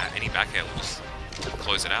any back air will just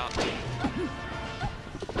close it out.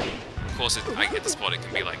 Of course, at the spot it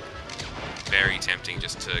can be like very tempting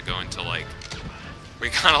just to go into like, we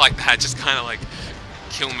kind of like that, just kind of like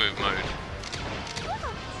kill move mode.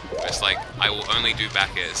 It's like, I will only do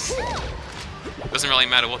back airs. Doesn't really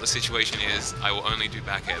matter what the situation is, I will only do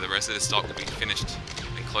back air. The rest of the stock will be finished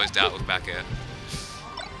and closed out with back air.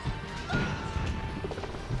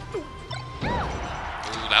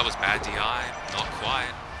 Ooh, that was bad DI. Not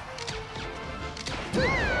quite.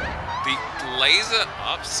 The laser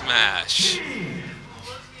up smash.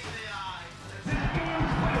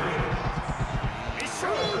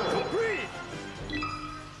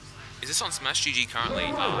 Is this on Smash GG currently?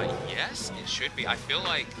 Yes, it should be. I feel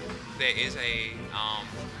like there is a,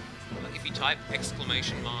 like if you type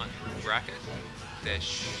 !bracket, it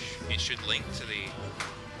should link to the,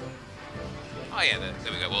 oh yeah, there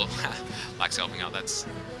we go. Well, Lax helping out, that's,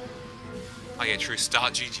 oh yeah, true,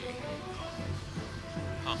 start GG.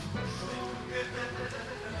 Huh.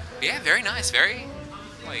 Yeah, very nice, very,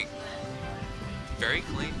 like, very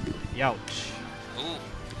clean. Youch. Ooh.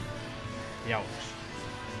 Youch.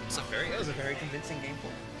 That was a very convincing game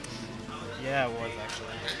for. Yeah, it was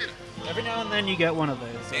actually. Every now and then you get one of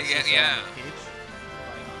those. Yeah. Peach.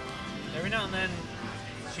 Like, every now and then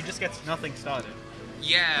she just gets nothing started.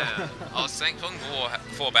 Yeah, I was talking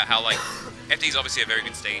before about how like FD is obviously a very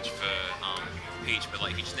good stage for Peach, but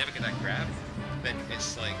like if you just never get that grab, then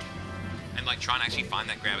it's like, and like trying to actually find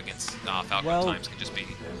that grab against Falcon times can just be.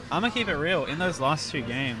 I'm gonna keep it real. In those last two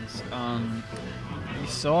games, you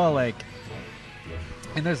saw like.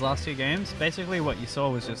 In those last two games, basically what you saw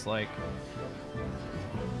was just like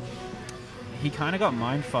he kind of got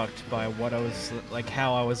mind fucked by what I was like,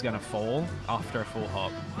 how I was gonna fall after a full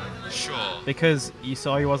hop. Sure. Because you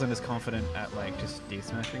saw he wasn't as confident at like just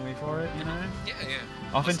D-smashing me for it, you know? Yeah.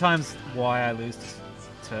 Oftentimes, why I lose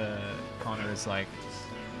to Connor is like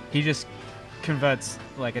he just converts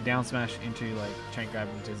like a down smash into like chain grab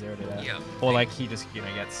into 0 to death. Yeah. Or like he just, you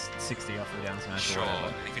know, gets 60 off the down smash. Sure. Or whatever.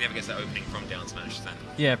 And if he never gets that opening from down smash, then.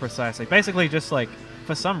 Yeah, precisely. Basically, just like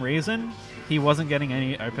for some reason, he wasn't getting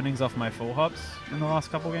any openings off my full hops in the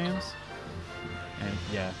last couple games. And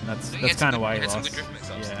yeah, that's kind of why he lost. Some good drift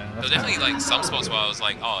mix-ups. Yeah, there were definitely like some spots where I was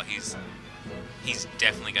like, oh, he's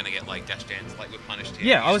definitely gonna get like dash dance like with punished here.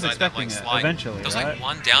 Yeah, I was expecting it eventually. There was like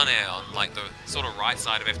one down air on like the sort of right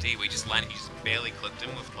side of FD where he just landed, he just barely clipped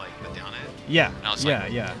him with like the down air. Yeah, and I was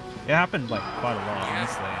like, yeah. It happened like quite a lot,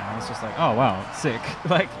 honestly. And I was just like, oh wow, sick.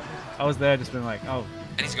 Like, I was there just being like, oh.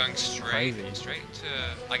 And he's going straight to,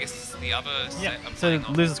 I guess, the other set. Yeah, so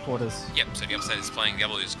losers quarters. Yep, so the other set is playing the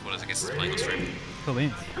other losers quarters. I guess it's playing on stream.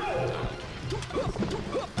 Colleen.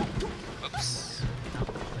 Oops.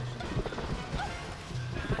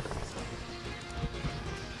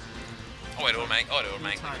 Oh, it automatic.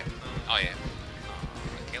 Oh, yeah.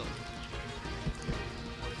 Kill it.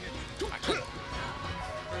 Actually.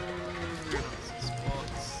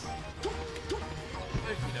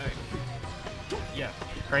 Yeah,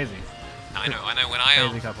 crazy. I know. When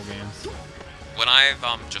crazy couple games. When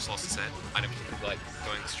I've just lost a set, I don't like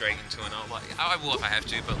going straight into an like I will if I have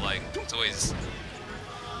to, but like it's always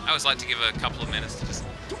I always like to give a couple of minutes to just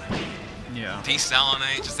Yeah.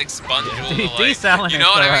 desalinate, just expunge all the like. Desalinate. You know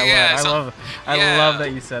what I mean? Yeah. I love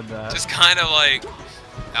that you said that. Just kind of like,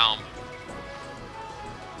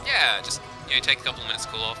 yeah, just take a couple minutes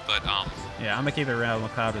to cool off, but Yeah, I'm gonna keep it real.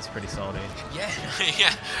 McLeod was pretty salty. yeah,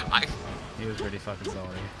 yeah. He was pretty fucking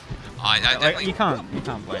salty. I Like, definitely. you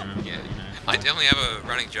can't blame him. Yeah, but, you know, I definitely have a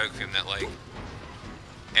running joke with him that like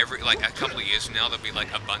a couple of years from now there'll be like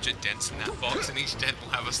a bunch of dents in that box, and each dent will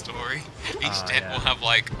have a story. Each dent yeah. will have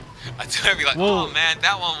like I'll be like, Well- oh man,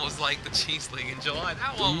 that one was like the Cheese League in July.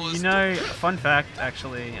 That one was. You know, fun fact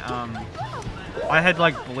actually, I had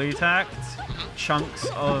like blue tacked chunks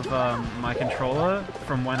of my controller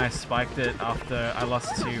from when I spiked it after I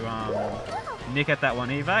lost to Nick at that one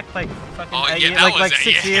evac, like fucking Oh, 8 yeah, years, that was like it,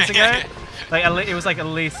 6 yeah. years ago. Like it was like at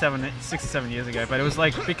least 6 or 7 years ago, but it was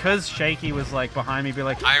like because Shaky was like behind me, be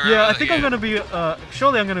like, I remember yeah, I that, think yeah. I'm gonna be,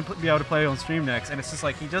 surely I'm gonna be able to play on stream next, and it's just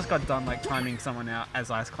like he just got done like timing someone out as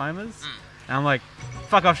ice climbers, and I'm like,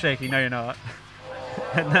 fuck off, Shaky, no you're not,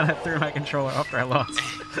 and then I threw my controller after I lost.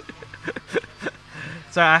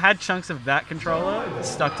 So I had chunks of that controller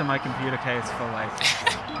stuck to my computer case for like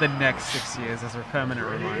the next 6 years as a permanent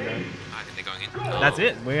reminder. I think they're going in. That's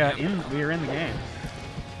it. We are in the game.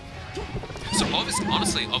 So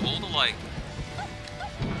honestly, of all the like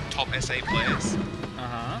top SA players,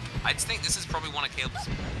 I just think this is probably one of Caleb's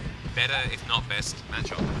better, if not best,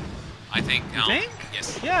 matchup. I think. You think?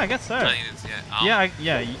 Yes. Yeah, I guess so. I think it is, yeah.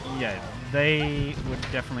 Yeah. They would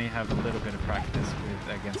definitely have a little bit of practice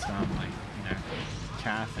against like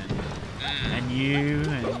Kath and you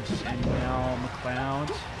and now McLeod.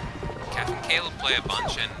 Kath and Caleb play a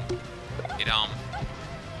bunch, and it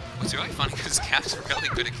it's really funny because Kath's really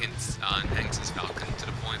good against Hanks' Falcon to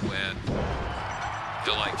the point where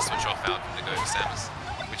he'll like switch off Falcon to go to Samus,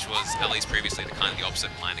 which was at least previously the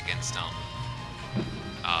opposite plan against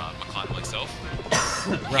McLeod and myself.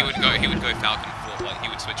 Right. He would go Falcon for like he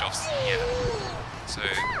would switch off. Yeah. So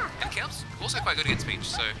and Caleb's also quite good against Peach,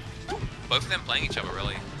 so both of them playing each other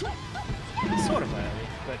really. Sort of early,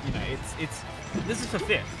 but you know, it's this is for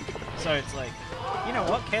 5th, so it's like, you know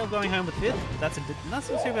what, Caleb going home with 5th, that's not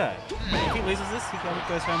too bad. If he loses this, he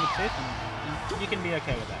goes home with 5th, and you can be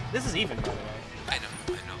okay with that. This is even, by the way. I know.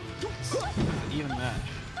 It's an even match.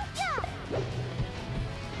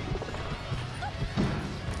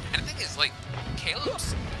 And the thing is, like,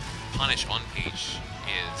 Caleb's punish on Peach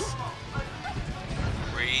is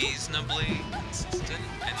reasonably consistent,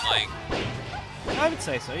 and like I would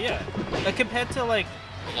say so, yeah. Compared to like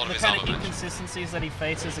a lot the of his kind other of matches. inconsistencies that he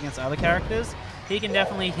faces against other characters, he can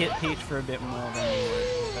definitely hit Peach for a bit more than you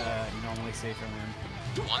would normally see from him.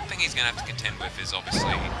 One thing he's going to have to contend with is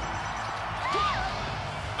obviously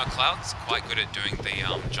McLeod's quite good at doing the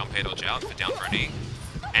jump head or out for down throw knee,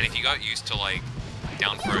 and if you got used to like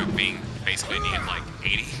down throw being basically near like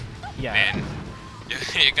 80, Yeah. then you're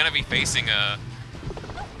going to be facing a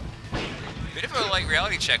bit of a like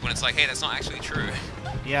reality check when it's like, hey, that's not actually true.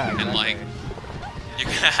 Yeah, exactly. And like, you're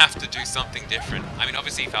going to have to do something different. I mean,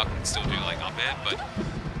 obviously Falcon can still do like up air, but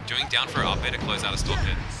doing down throw up air to close out a stock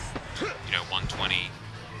at, 120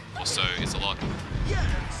 or so is a lot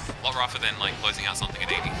rougher than like closing out something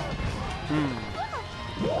at 80.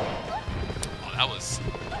 Oh,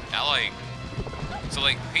 that like, so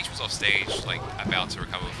like Peach was off stage, like about to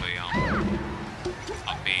recover for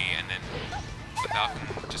up B, and then the Falcon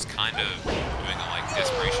just kind of doing a like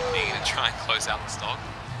desperation knee to try and close out the stock,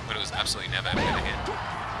 but it was absolutely never ever gonna hit.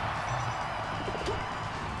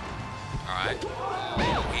 Alright.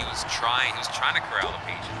 He was trying to corral the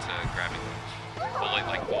Peach into grabbing or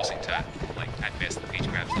like forcing to like at best the Peach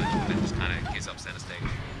grabs it and then just kinda gives up center stage.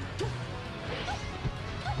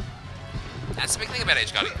 That's the big thing about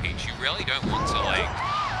edge guarding Peach. You really don't want to like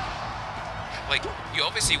you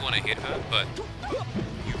obviously want to hit her, but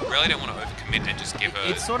you really don't want to overcommit and just give her.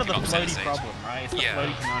 It's sort of the give up center floaty stage. problem, right? It's the Yeah.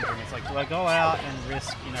 floaty conundrum. It's like, do I go out and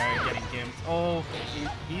risk, getting gimped? Oh,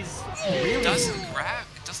 he's really... It doesn't grab.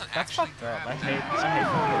 It doesn't That's actually fucked up. grab. I hate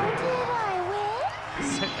Falcon.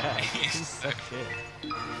 He's so bad. He's so shit.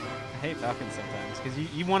 I hate Falcon sometimes, because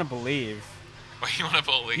you want to believe. Well, you want to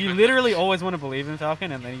believe You it. literally always want to believe in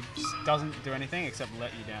Falcon, and then he just doesn't do anything except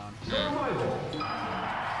let you down. It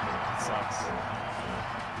sucks.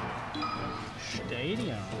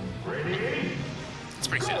 Stadium. It's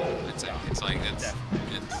pretty sad. It's like it's.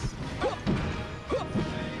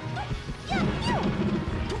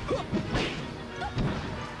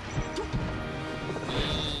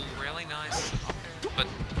 Ooh, really nice. But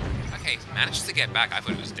okay, he manages to get back. I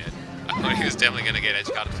thought he was dead. I thought he was definitely going to get edge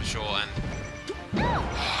guarded for sure. And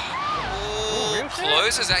real shit?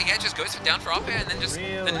 closes that. Yeah, just goes for down for up air and then just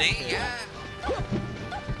Real the knee. shit. Yeah.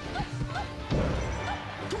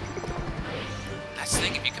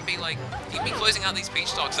 be like, you can be closing out these peach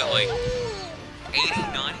stocks at like 80,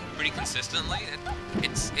 90 pretty consistently.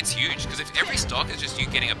 It's huge, because if every stock is just you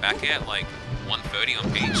getting a back air at like 130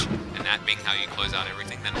 on peach, and that being how you close out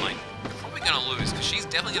everything, then like you're probably gonna lose, because she's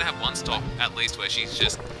definitely gonna have one stock at least where she's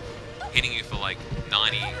just hitting you for like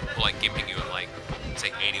 90, or like gimping you at like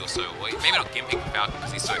say 80 or so. Or maybe not gimping Falcon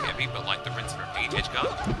because he's so heavy, but like the rinse and repeat edge guard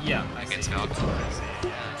against Falcon.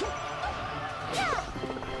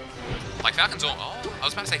 Like Falcon's all, I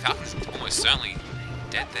was about to say Falcon's almost certainly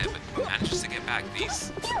dead there, but manages to get back.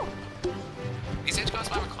 These edge guards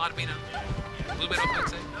by McLeod have been a little bit off, I'd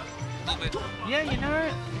say. A little bit. Yeah, you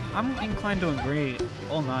know, I'm inclined to agree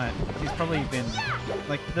all night. He's probably been,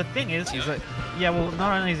 like, the thing is that, yeah, well,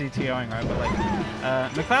 not only is he TOing, right, but like,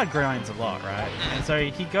 McLeod grinds a lot, right? And so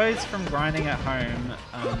he goes from grinding at home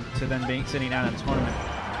to then sitting down in a tournament.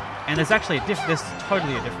 And there's actually there's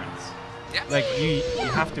totally a difference. Yeah. Like you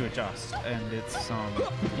have to adjust, and it's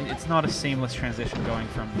not a seamless transition going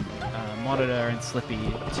from monitor and slippy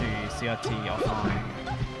to CRT offline.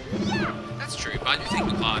 That's true, but I do think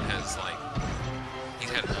McLeod has like he's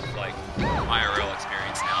had enough like IRL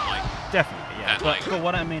experience now, like definitely, yeah. that, like, but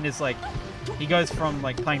what I mean is like he goes from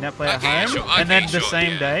like playing that play at home, sure, and then the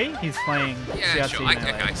same day he's playing CRT. Sure.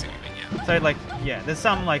 I see what you mean, yeah. So like there's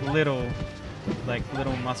some like little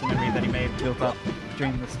muscle memory that he may have built up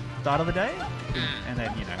during the start of the day, and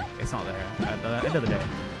then it's not there at the end of the day.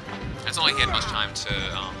 It's not like he had much time to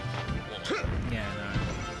warm up. Yeah,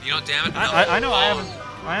 no. You know, damn it. I know I haven't.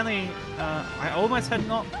 I almost had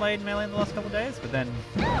not played Melee in the last couple of days, but then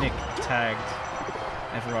Nick tagged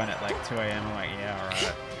everyone at like 2 AM. I'm like, yeah,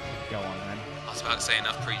 alright, go on then. I was about to say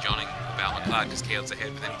enough pre-joning about McLeod because Caleb's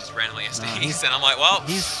ahead, but then he just randomly SDs, and I'm like, well.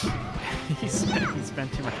 He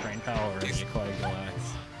spent too much brain power already. Quite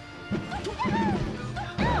relaxed.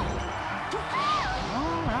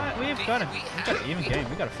 Alright, we've got an even game.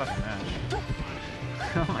 We've got a fucking match.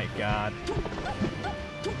 Oh my god.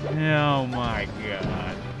 Oh my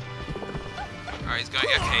god. Alright, he's going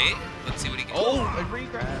okay. Let's see what he can do. Oh, a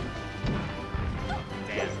re-grab.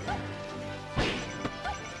 Damn.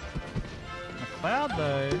 McLeod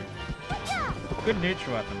though. Good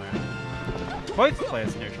neutral at the moment. Both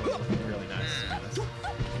players' neutral is looking really nice.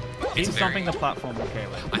 He's stomping the platform with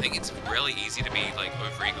Caleb. I think it's really easy to be like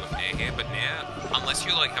over eager with Nair here, but Nair, unless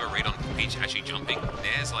you like have a read on Peach actually jumping,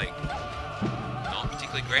 Nair's like not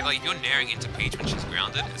particularly great. Like if you're Nairing into Peach when she's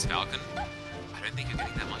grounded as Falcon, I don't think you're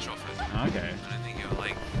getting that much off her. Okay. I don't think you're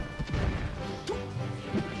like.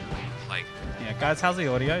 Yeah, guys, how's the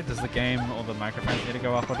audio? Does the game or the microphones need to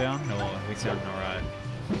go up or down, or are we sounding alright?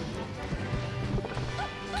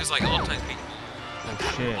 Because like a lot of times people. Oh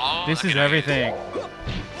shit! This is everything.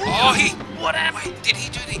 Oh, what happened? Wait, did he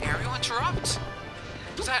do the aerial interrupt?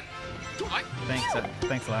 Was that? Like?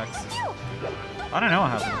 Thanks, Lax. I don't know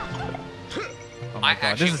what happened. Oh my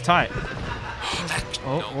god, this is tight.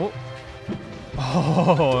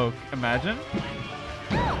 Oh, imagine.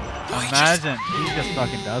 Imagine he just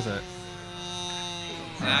fucking does it.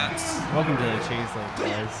 Welcome to the cheese league,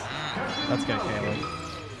 guys. Let's go, Caleb.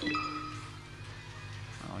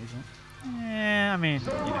 Oh, he's not. Yeah, I mean, he's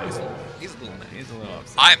a little mad. He's a little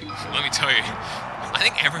upset. Let me tell you, I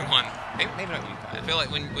think everyone, maybe not you, I feel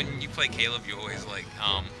like when you play Caleb, you always like,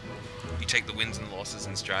 you take the wins and losses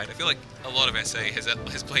in stride. I feel like a lot of SA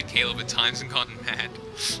has played Caleb at times and gotten mad.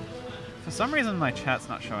 For some reason, my chat's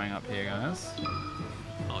not showing up here, guys.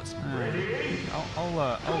 Oh, it's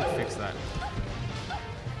I'll fix that.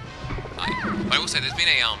 But I will say, there's been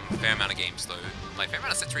a fair amount of games though, like fair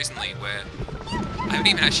amount of sets recently where I haven't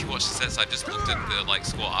even actually watched the sets. I've just looked at the like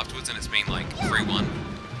score afterwards, and it's been like 3-1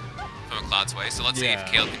 for McLeod's way. So let's see if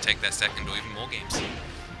Caleb can take that second or even more games.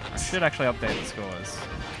 I should actually update the scores.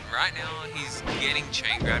 Right now, he's getting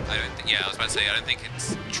chain grabbed. I don't think. Yeah, I was about to say I don't think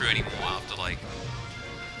it's true anymore after like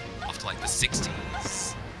the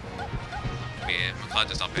 60s. Yeah, McLeod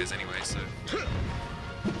just up airs anyway, so.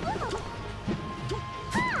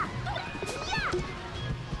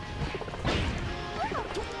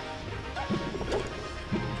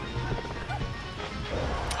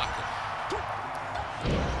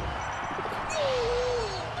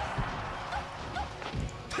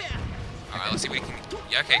 Let's see what he can.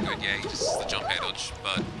 Yeah, okay, good. Yeah, he just the jump air dodge,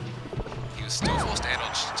 but he was still forced to air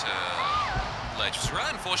dodge to ledge. Which was really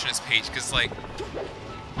unfortunate as Peach, because like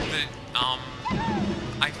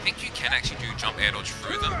I think you can actually do jump air dodge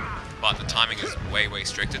through them, but the timing is way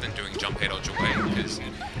stricter than doing jump air dodge away, because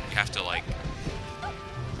you have to like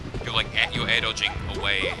you're air dodging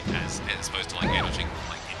away as opposed to like air dodging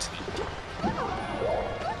like into them.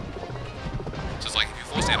 So it's like if you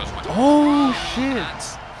force air dodge, oh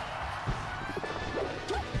shit!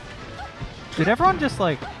 Did everyone just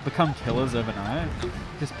like become killers overnight?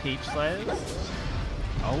 Just Peach Slayers?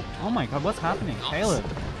 Oh my god, what's happening? Nice. Caleb.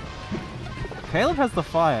 Caleb has the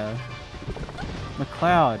fire.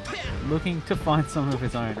 McLeod looking to find some of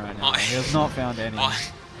his own right now. Oh. He has not found any.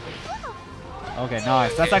 Oh, Okay,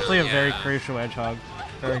 nice. That's actually a very Yeah. crucial edge hug.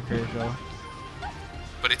 Very crucial.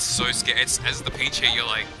 but it's so scary. It's, as the Peach here,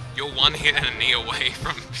 you're one hit and a knee away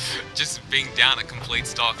from just being down at complete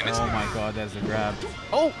stock, and it's Oh my god, there's a grab.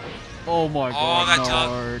 Oh! Oh my god,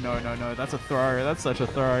 that no, that's a throw. That's such a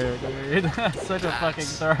throw, dude. That's such a fucking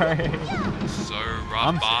throw. so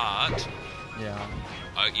rough, but Yeah.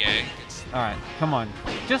 oh yeah, it's, Alright, come on.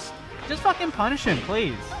 Just fucking punish him,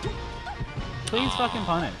 please. Please fucking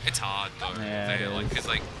punish. it's hard though. Yeah, there, it like, is. cause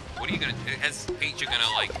like, what are you gonna? As Peach, you're gonna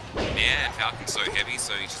like, yeah, and Falcon's so heavy,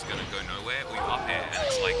 so he's just gonna go nowhere, or you up air, and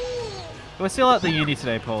it's like, We're still at the uni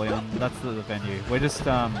today, Paulion. That's the venue. We're just,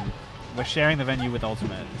 we're sharing the venue with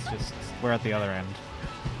Ultimate. It's just, we're at the other end.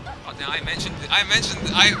 oh, now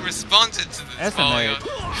I responded to this. SMH.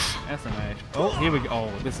 Oh, SMH. Oh, here we go.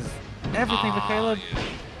 Oh, this is everything for Caleb. Yeah.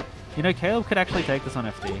 You know, Caleb could actually take this on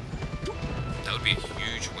FD. That would be a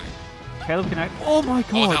huge win. Caleb can act. Oh my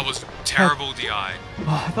god! Oh, that was terrible DI.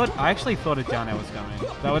 Oh, I actually thought a down air was coming.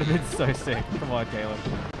 That would have been so sick. Come on, Caleb.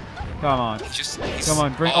 Come on. He's, Come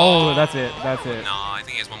on, bring. Oh, that's it. That's it. No, I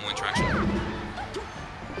think he has one more interaction.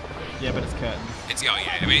 Yeah, but it's curtains. It's yeah.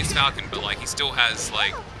 I mean, it's Falcon, but like he still has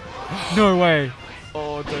like. No way.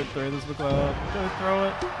 Oh, don't throw this, McLeod. Don't throw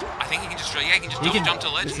it. I think he can just he can just double jump to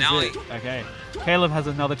ledge. This is Now it. Okay. Caleb has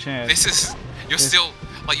another chance. this is you're still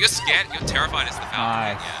like you're scared. You're terrified as the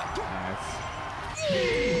Falcon. Nice. Yeah.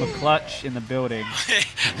 Nice. McClutch in the building.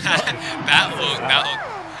 that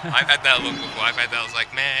look. I've had that look before. I've had that. I was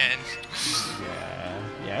like, man.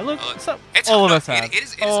 Yeah. Look, so, It's all of hard- us have. it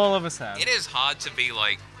is- all of us have. It is hard to be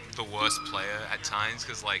like the worst player at times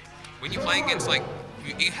because like when you're playing against like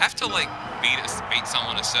you have to like beat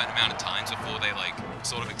someone a certain amount of times before they like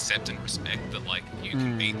sort of accept and respect that like you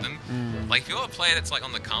can beat them. Like if you're a player that's like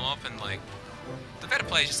on the come up and like the better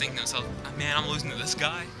players just thinking to themselves, oh, man, I'm losing to this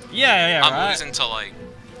guy. Yeah, I'm right. losing to like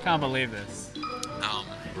Can't believe this. All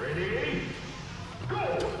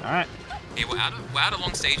right. yeah, we're out of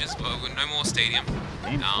long stages, but we're no more stadium.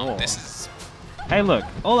 Game 4. This is Hey, look.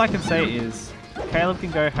 All I can say is Caleb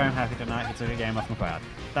can go home happy tonight. He took a game off McLeod.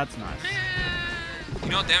 That's nice. you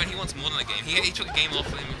know what, damn it, he wants more than a game. He took a game off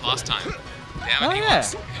him last time. Damn it, Oh, yeah.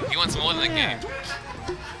 he wants more than a Yeah. game.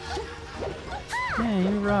 Yeah,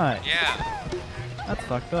 you're right. Yeah. That's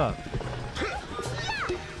fucked up.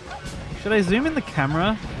 Should I zoom in the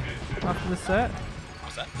camera after the set?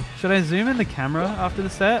 What's that? Should I zoom in the camera after the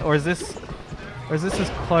set, or is this as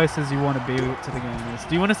close as you want to be to the game?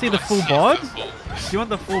 Do you want to see the full bod? Do you want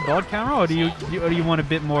the full bod camera, or do you want a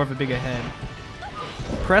bit more of a bigger head?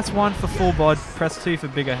 Press 1 for full bod. Press 2 for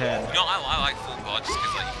bigger head. You know, I like full bod just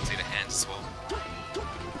because like you can see the hands as well.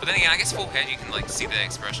 But then again, I guess full head you can like see the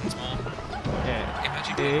expressions more. Yeah.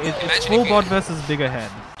 Imagine, It's imagine full if bod versus bigger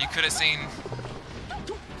head. you could have seen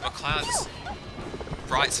McLeod's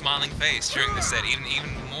bright smiling face during the set, even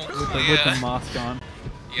more clear. With the mask on.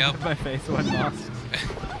 Yep. My face went masked.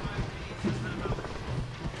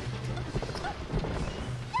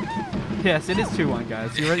 Yes, it is 2-1,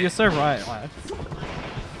 guys. You're so right, Lex.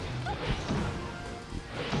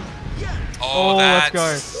 Oh, let's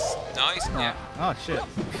that's go. nice. Oh, Yeah. oh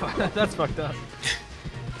shit. That's fucked up.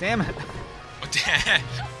 Damn it. Oh, damn.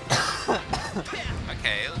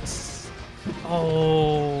 Okay, let's.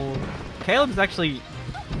 Oh. Caleb's actually...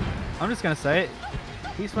 I'm just going to say it.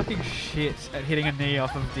 He's fucking shit at hitting a knee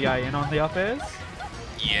off of DIN on the up airs.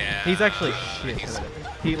 Yeah. He's actually shit he's- at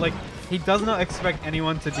it. He does not expect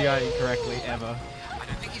anyone to DI correctly, ever. I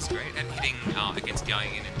don't think he's great at hitting against DI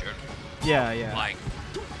in general. Yeah. Like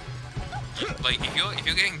if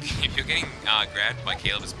you're getting grabbed by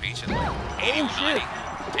Caleb's Peach at like 80 or 90,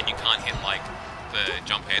 and you can't hit like the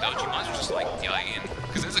jump air dodge, you might as well just like DI in,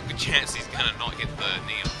 because there's a good chance he's gonna not hit the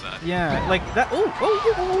knee off that. Yeah, like that.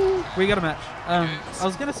 Oh, we got a match. I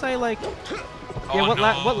was gonna say like, yeah,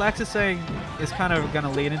 what Lax is saying is kind of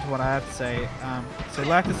gonna lead into what I have to say. So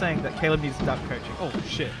Lax is saying that Caleb needs duck coaching. Oh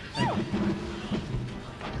shit! Hang on.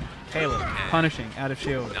 Caleb punishing out of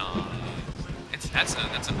shield. No,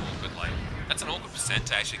 that's an awkward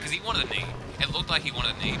percent actually, because he wanted a knee. It looked like he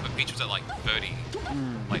wanted a knee, but Peach was at like 30,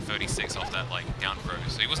 like 36 off that like down throw,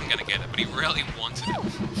 so he wasn't gonna get it, but he really wanted it.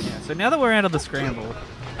 Yeah. So now that we're out of the scramble,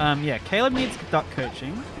 yeah, Caleb needs duck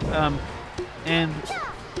coaching. And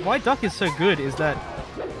why duck is so good is that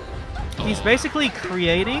he's basically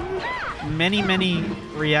creating many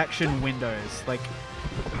reaction windows. Like,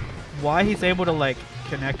 why he's able to like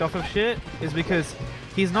connect off of shit is because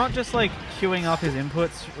he's not just like queuing up his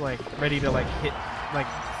inputs, like ready to like hit, like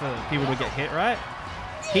for people to get hit, right?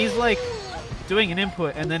 He's like doing an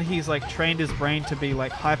input, and then he's like trained his brain to be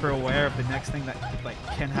like hyper aware of the next thing that like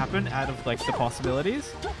can happen out of like the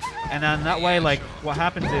possibilities, and then that way like what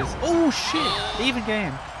happens is, oh shit, even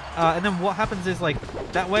game. And then what happens is like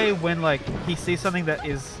that way when like he sees something that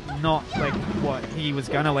is not like what he was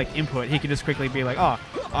gonna like input, he can just quickly be like, oh,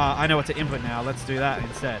 I know what to input now, let's do that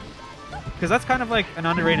instead. Because that's kind of like an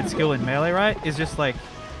underrated skill in Melee, right? Is just like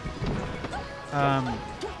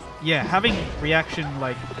yeah, having reaction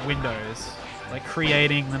like windows, like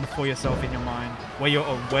creating them for yourself in your mind where you're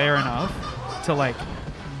aware enough to like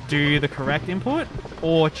do the correct input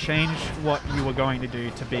or change what you were going to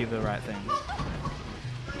do to be the right thing.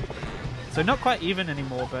 So not quite even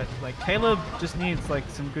anymore, but like Caleb just needs like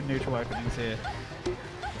some good neutral openings here.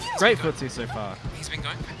 Great footsie so far. He's been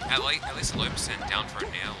going at least a low percent down for a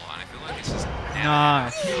nail, and I feel like it's just down.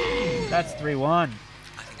 Nice. That's 3-1.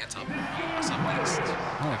 I think that's up. What's up next?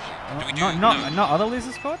 Oh, Do we do not other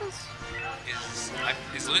losers quarters?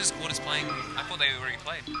 Is losers quarters playing? I thought they already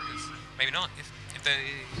played. Maybe not. If they.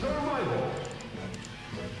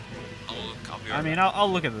 I mean, I'll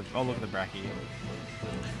look at the bracket.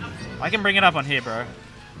 I can bring it up on here, bro.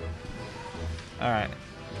 All right.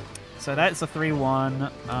 So that's a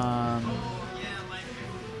 3-1.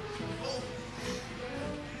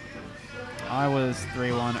 I was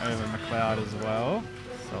 3-1 over McLeod as well,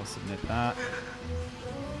 so I'll submit that.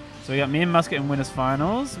 So we got me and Musket in winners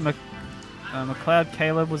finals. McLeod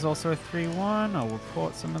Caleb was also a 3-1. I'll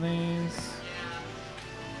report some of these.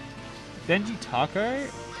 Benji Taco.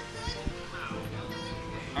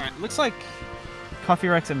 All right, looks like Coffee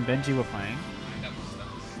Rex and Benji were playing.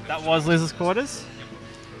 That was losers quarters.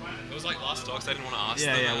 It was like last talks. I didn't want to ask.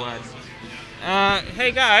 Yeah, word.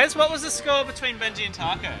 Hey guys, what was the score between Benji and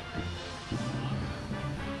Taco?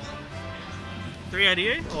 3 out of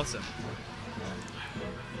you? Awesome.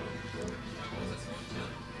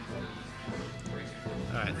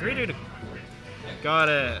 Alright, 3-2 to... Got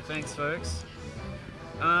it. Thanks, folks.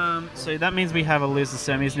 So that means we have a loser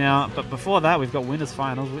semis now, but before that we've got winners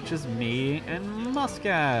finals, which is me and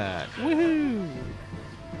Muscat. Woohoo!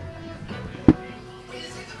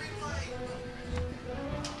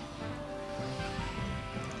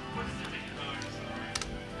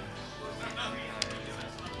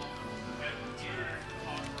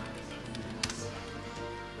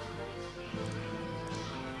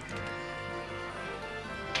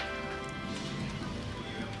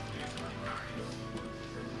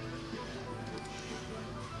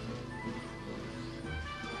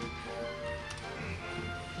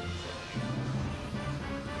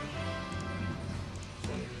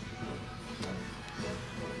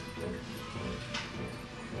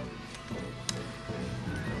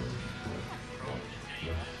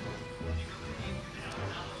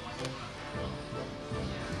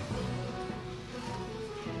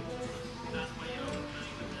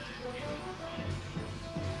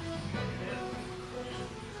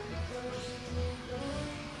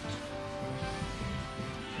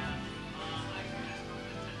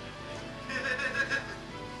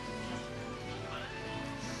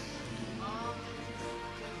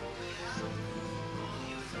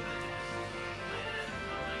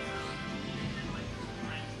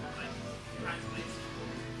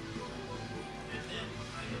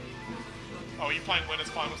 Oh, are you playing winners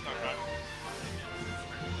finals now, right?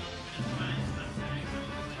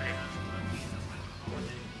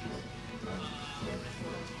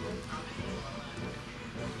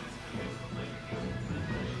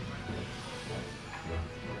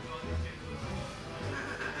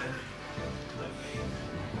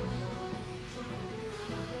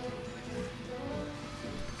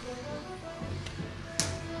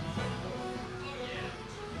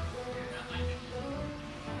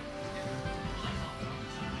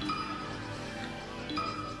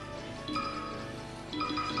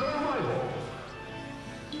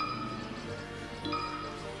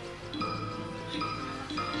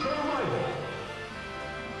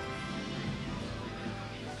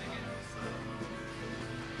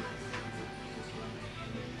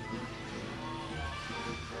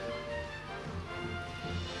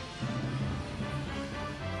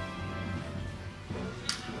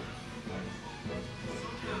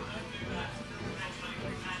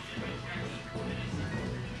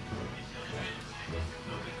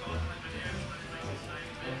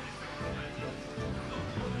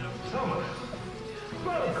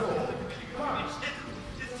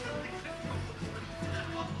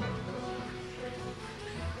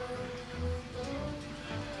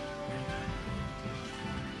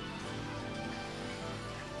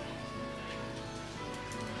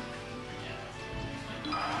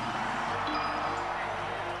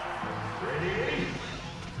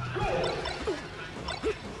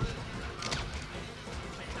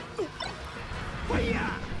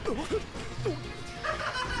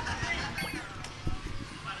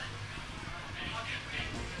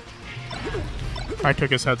 I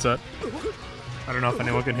took his headset. I don't know if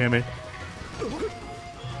anyone can hear me.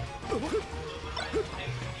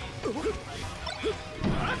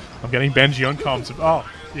 I'm getting Benji on comms. Oh,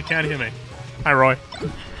 you can't hear me. Hi, Roy.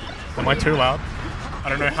 Am I too loud? I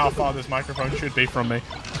don't know how far this microphone should be from me.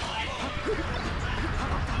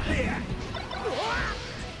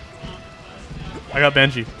 I got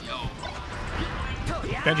Benji. Yo,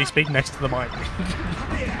 Benji, speak next to the mic.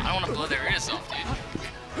 I don't want to blow their ears off, dude.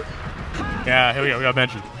 Yeah, here we go. We got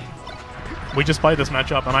Benji. We just played this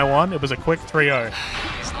matchup and I won. It was a quick 3-0.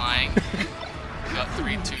 He's lying. We got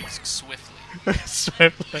 3-2 swiftly.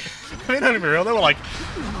 Swiftly. I mean, not even real. They were like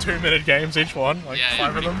 2-minute games each one. Like Yeah,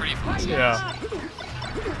 5 of them. pretty fast. Yeah.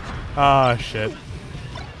 Ah, shit.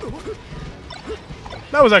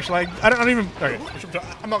 That was actually like, I don't even. Okay,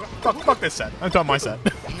 I'm not. Fuck this set. I'm done my set.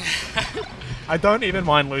 I don't even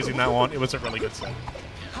mind losing that one. It was a really good set.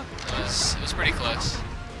 It was pretty close.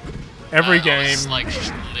 Every I game, was like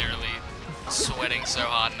literally sweating so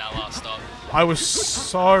hard in that last stop. I was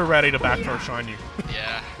so ready to back throw shine you.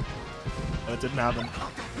 Yeah. But it didn't happen.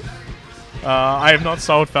 I have not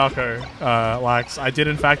sold Falco, Lax. I did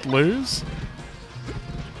in fact lose,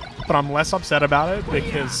 but I'm less upset about it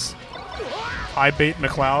because I beat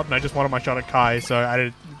McLeod and I just wanted my shot at Kai, so I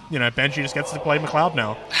did. You know, Benji just gets to play McLeod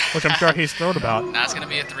now, which I'm sure he's thrilled about. Now it's gonna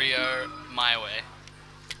be a 3-0 my way.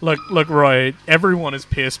 Look, Roy. Everyone is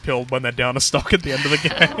pierce-pilled when they're down a stock at the end of the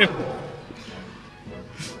game.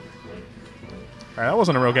 Alright, that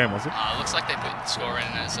wasn't a real game, was it? Looks like they put the score in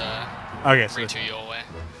as Okay, so 3-2 your way.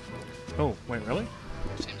 oh, wait, really?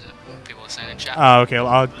 Seems that people are saying in chat. Oh, okay.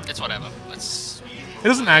 Well, It's whatever. Let's. it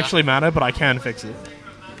doesn't actually matter, but I can fix it.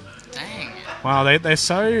 Dang. Wow, they're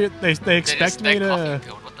so they expect me they're coffee to.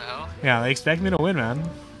 pilled. What the hell? Yeah, they expect me to win, man.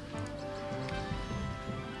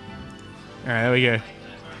 Alright, there we go.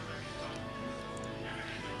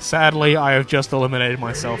 Sadly, I have just eliminated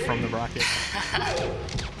myself from the bracket.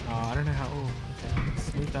 I don't know how. Oh, okay.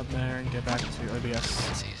 Let's leave that there and get back to OBS.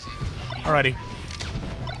 It's easy. Alrighty.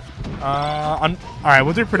 Alright,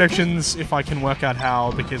 we'll do predictions if I can work out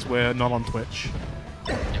how, because we're not on Twitch.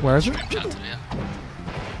 Yeah, Where is it? stream chat today,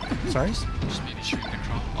 yeah. Sorry? Just maybe stream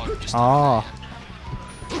control. Or just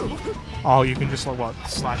Oh, you can just like what,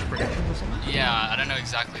 slash predictions or something? Yeah, I don't know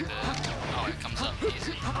exactly the. Oh, it comes up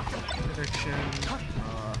easy. Prediction.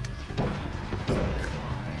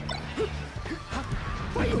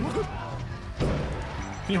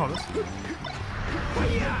 Can you hold this?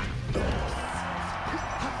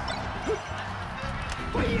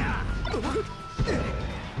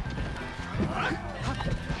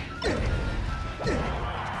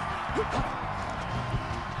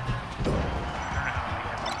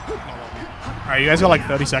 Alright, you guys got like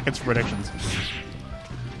 30 seconds for predictions.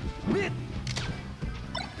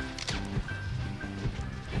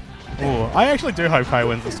 Ooh, I actually do hope Kai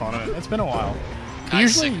wins this tournament. It's been a while.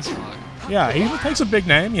 Kai's sick as fuck. Yeah, he usually takes a big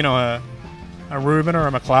name, you know, a Ruben or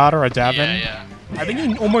a McLeod or a Davin. Yeah, I think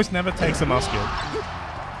he almost never takes a Musket.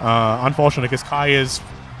 Unfortunately, because Kai is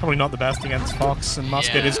probably not the best against Fox, and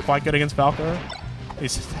Musket is quite good against Falco,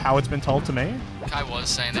 is how it's been told to me. Kai was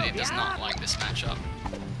saying that he does not like this matchup.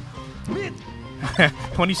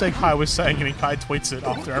 When you say Kai was saying, you mean Kai tweets it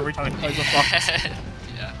after every time he plays a Fox.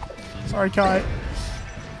 Yeah. Sorry, Kai.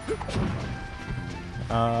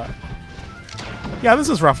 Yeah, this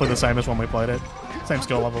is roughly the same as when we played it. Same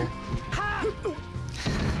skill level.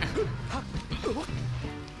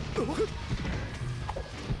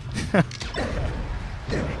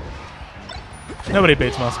 Nobody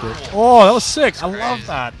beats Musket. Oh, that was sick. I love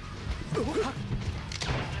that.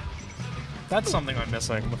 That's something I'm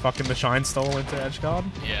missing. The Shine Stole into Edgeguard.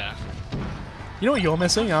 Yeah. You know what you're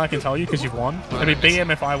missing? I can tell you because you've won. Maybe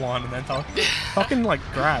BM if I won and then tell. Fucking like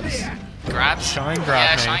grabs. Grabs? Shine grab.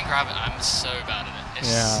 Yeah, me. shine grab. I'm so bad at it.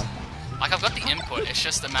 It's, Yeah. Like I've got the input. It's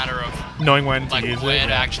just a matter of Knowing when to like use where it.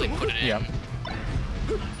 to actually put it in. Yeah.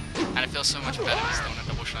 And it feels so much better just doing a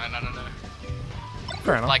double shine. I don't know.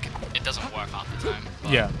 Fair enough. Like it doesn't work half the time.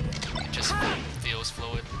 But Yeah. It just feels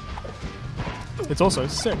fluid. It's also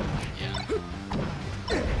sick. Yeah.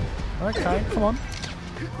 Okay, come on.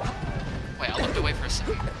 Wait, I looked away for a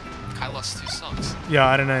second. Kai lost 2 socks. Yeah,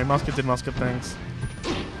 I don't know. Musket did Musket things.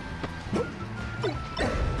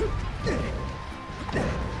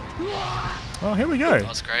 Well, here we go.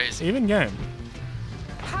 That's crazy. Even game.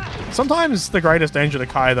 Sometimes the greatest danger to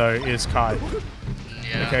Kai, though, is Kai.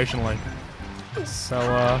 Yeah. Occasionally.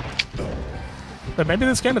 So, but maybe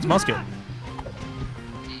this game it's Musket.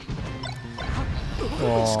 Just got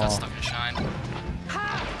Oh. stuck in shine.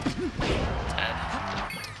 Dead.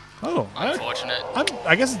 Oh, Unfortunate.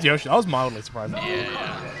 I guess it's Yoshi. I was mildly surprised.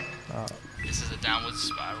 Yeah. This is a downward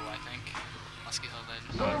spiral, I think. Musky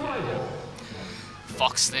Holiday.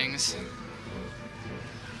 Fox things.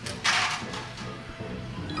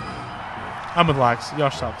 I'm with Lax.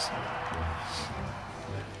 Yosh sucks.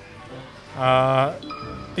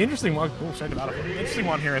 The interesting one, the interesting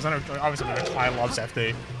one here is, I know obviously Kai loves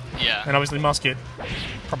FD, Yeah. and obviously Musket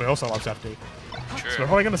probably also loves FD. True. So we're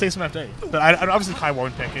probably going to see some FD. But obviously Kai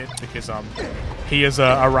won't pick it because he is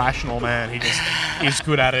a rational man. He's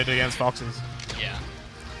good at it against foxes. Yeah.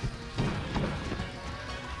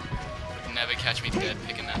 Never catch me dead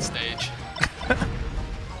picking that stage.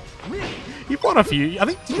 You've won a few. I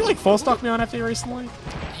think, did you like 4-stock me on FD recently?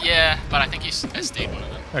 Yeah, but I think you SD'd one of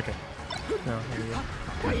them. Okay. No, here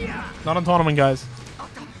we go. Not on tournament, guys.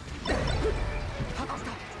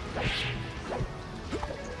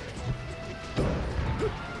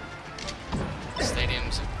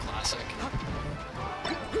 Stadium's a classic.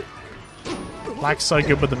 Black's so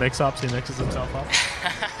good with the mix-ups, he mixes himself up.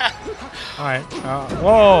 Alright.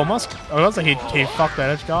 Whoa, Musk. I was like he fucked that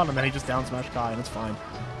edge guard and then he just down smashed Kai and it's fine.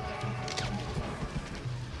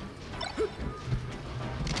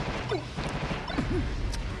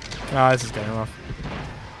 Ah, this is getting rough.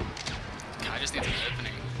 I just need an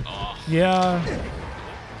opening. Oh. Yeah.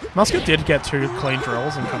 Musket did get 2 clean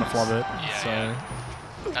drills and kind of flub it. Yeah, So.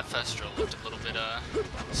 yeah. That first drill looked a little bit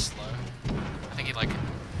slow. I think he like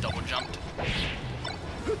double jumped.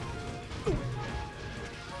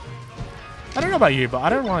 I don't know about you, but I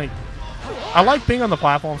don't like. I like being on the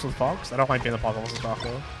platforms with Fox. I don't like being on the platforms with Fox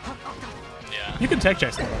though. Yeah. You can tech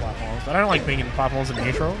chase on the platforms, but I don't like being in platforms in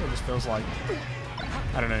neutral. It just feels like.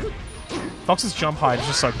 I don't know. Fox's jump height is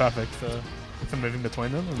just so perfect for moving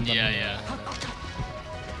between them. And Yeah, yeah.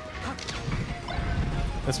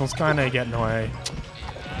 This one's kind of getting away.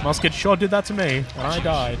 Musket sure did that to me, and I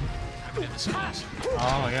died.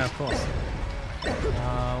 Oh, yeah, of course.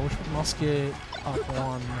 Which one? Musket up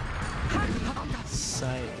 1.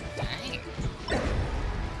 Save. Dang.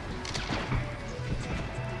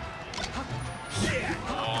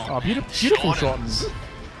 Oh, beautiful shortens.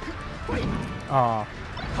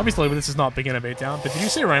 Obviously, this is not beginner beatdown, but did you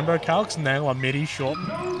see Rainbow Calx nail a midi shorten?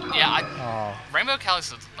 Yeah, Rainbow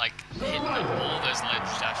Calix was like hitting all those ledge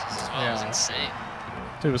dashes as well. It was insane.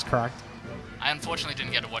 Dude was cracked. I unfortunately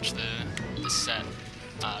didn't get to watch the set,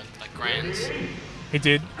 like grands. He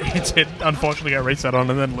did unfortunately get reset on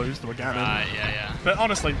and then lose to a Ganon. Yeah. But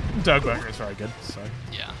honestly, Dirkberger is very good, so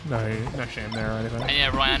Yeah. no shame there or anything. And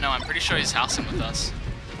yeah, Ryan, I know, I'm pretty sure he's housing with us.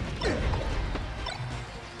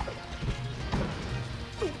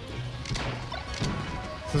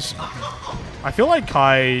 I feel like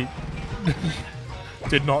Kai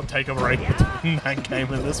did not take a break between that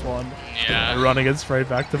game and this one. Yeah. Running it straight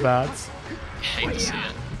back to bats. Hate to see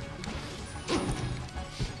it.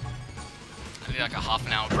 I need like a half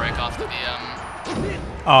an hour break after the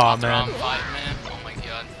after man. fight, man. Oh my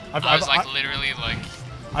god. I was like literally like.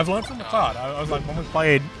 I've learned from the card. I was like, when we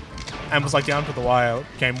played and was like down to the wire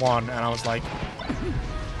game 1, and I was like,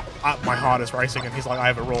 my heart is racing, and he's like, I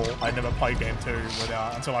have a rule. I never play game 2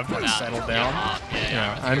 without until I've like settled down.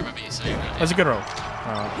 Yeah. I remember you saying that. That's a good rule.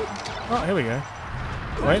 Oh, here we go.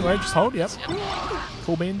 Wait, just hold. Yep.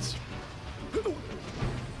 Cool beans.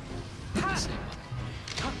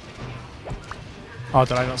 Oh,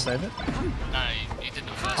 did I not save it? No, you did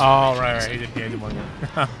the first one. Oh, right. He did game 1.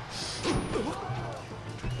 Yeah.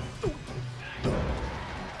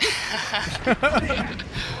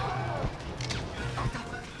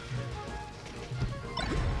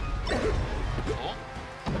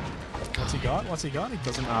 What's he got? He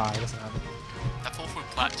doesn't. He doesn't have it. That 4-foot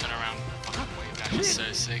plat turnaround fucking wave dash is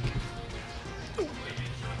so sick.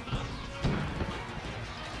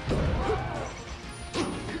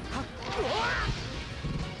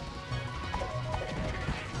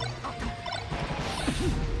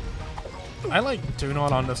 I like do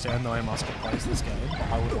not understand the way Musket plays this game, but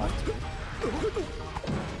I would like to.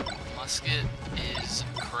 Musket is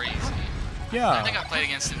crazy. Yeah. I don't think I've played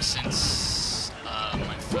against him since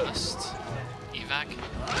my first evac.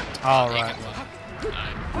 Oh, right.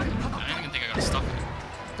 I don't even think I got a stock of him.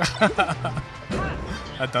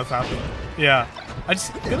 That does happen. Yeah. I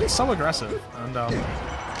just feel he's so aggressive, and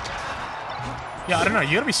yeah, I don't know.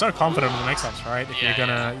 You gotta be so confident in the mix-ups, right? If you're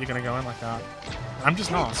gonna go in like that. I'm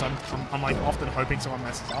just not. So I'm like often hoping someone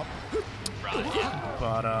messes up. Right. Yeah.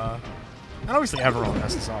 But and obviously everyone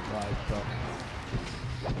messes up, right?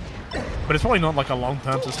 But it's probably not like a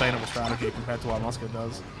long-term sustainable strategy compared to what Musket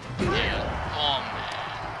does. Yeah. Oh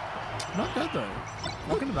man. Not good though.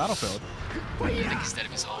 Welcome to Battlefield. I think he's dead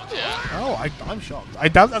of his old. Yeah. Oh, I'm shocked. I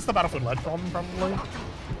doubt that's the Battlefield ledge problem, probably.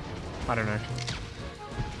 I don't know.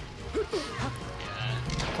 Yeah.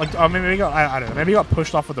 Like, maybe he got, I don't know, maybe he got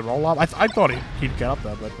pushed off with the roll up. I thought he'd get up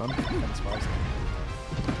there, but I'm kind of surprised.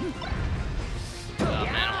 Oh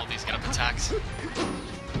man, all these get up attacks.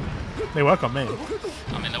 They work on me.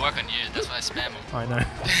 I mean, they work on you, that's why I spam them. I know.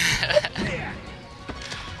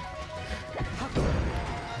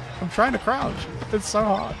 I'm trying to crouch. It's so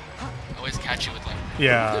hard. I always catch you with like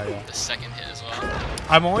Yeah. the second hit as well.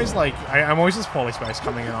 I'm always like, I'm always just poorly spaced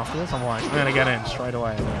coming in after this. I'm like, I'm gonna get in straight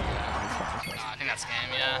away. And then, I think that's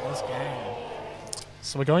game, yeah. let's go.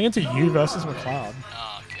 So we're going into you versus McLeod.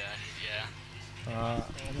 Oh, okay, yeah.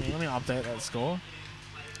 Let me update that score.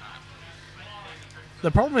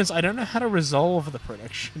 The problem is I don't know how to resolve the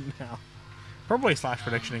prediction now. Probably /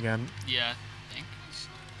 prediction again. Yeah, I think.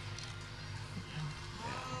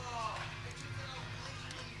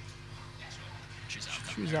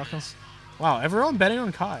 Choose outcomes. Wow, everyone betting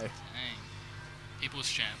on Kai. Dang. People's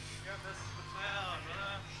champ.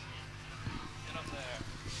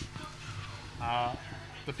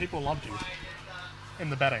 The people loved you in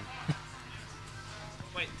the betting.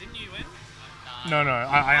 Wait, didn't you win? No,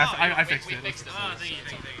 I fixed we it. fixed it. Oh, thank you.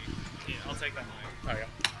 Yeah, I'll take that now. Oh yeah.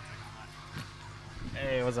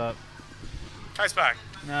 Hey, what's up? Kai's back.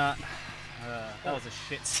 Nah, that was a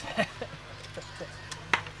shit set.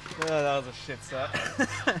 That was a shit set.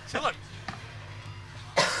 So look,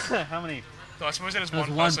 How many? so I suppose it is There's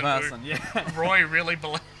one one person, person, who yeah. Roy really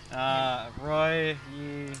believed. Roy,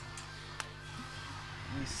 you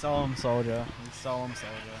solemn soldier. You solemn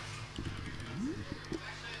soldier.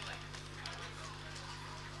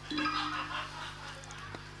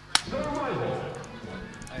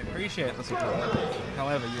 I appreciate the support.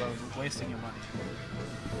 However, you are wasting your money.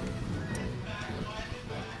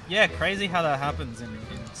 Yeah, crazy how that happens in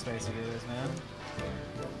Space Invaders, man.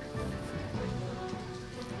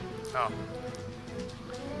 Oh.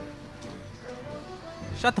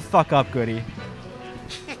 Shut the fuck up, Goody.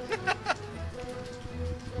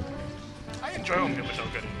 I enjoy when people tell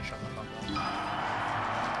good to shut the fuck up.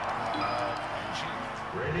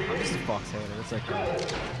 I'm just a Fox hater. It's okay.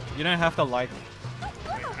 You don't have to like.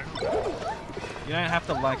 You don't have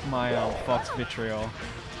to like my Fox vitriol.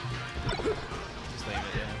 Just leave it,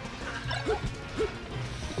 yeah.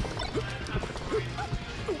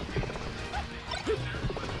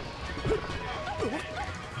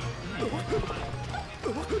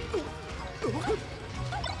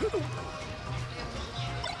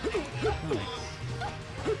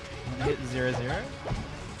 Hit 0-0.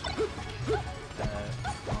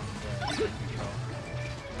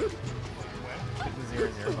 Hit the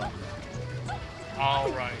 0-0 button. All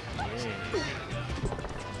right. Yeah.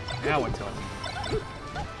 Now we're talking.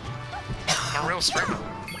 I'm a real streamer.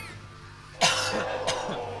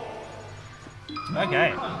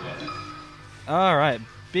 Okay. All right.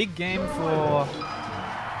 Big game for.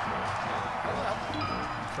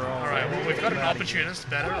 All right. Well, we've got an opportunist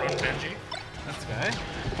better on Benji. Let's go.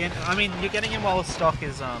 Again, I mean, you're getting him while the stock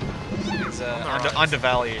is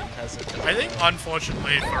undervalued. I think,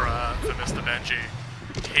 unfortunately for Mr. Benji,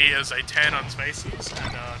 he is a 10 on spaces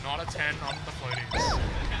and not a 10 on the floaties.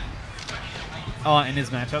 Oh, in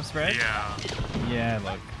his matchup spread? Yeah. Yeah,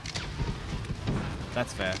 look.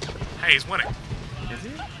 That's fair. Hey, he's winning. Is he?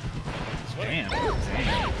 He's winning.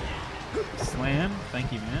 Damn. Slam.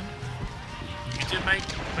 Thank you, man. You did make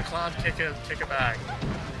the cloud kick a bag.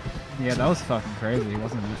 Yeah, that was fucking crazy,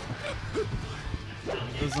 wasn't it?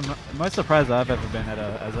 It was the most surprised I've ever been at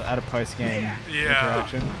a post game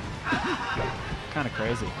interaction. Kind of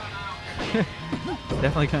crazy.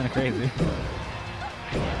 Definitely kind of crazy.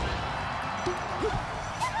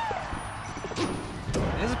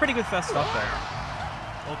 This is a pretty good first stop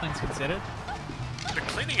though, all things considered. The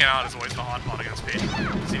cleaning it out is always the hard part against Pete,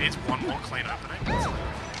 because he needs one more clean opening. It's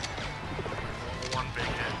like one big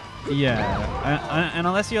hit. Yeah, and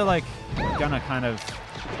unless you're like gonna kind of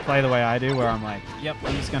play the way I do, where I'm like, yep,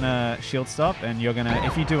 I'm just gonna shield stop, and you're gonna,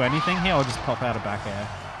 if you do anything here, I'll just pop out a back air.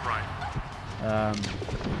 Right.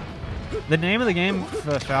 The name of the game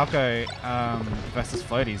for Falco versus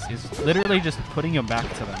floaties is literally just putting your back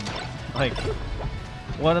to them. Like,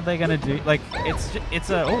 what are they gonna do? Like, it's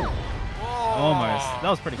a almost. That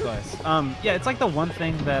was pretty close. Yeah, it's like the one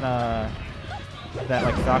thing that that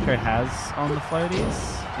like Falco has on the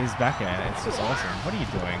floaties is back air. It's just awesome. What are you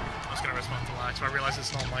doing? I was going to respond to Lax, but I realized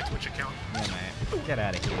it's not my Twitch account. Yeah, mate. Get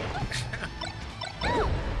out of here.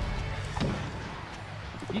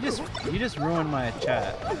 You just ruined my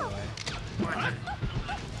chat, by the way. What?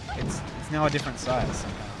 It's now a different size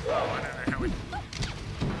somehow. Oh, I don't know how we...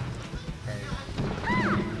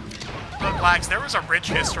 Look, Lax, there was a rich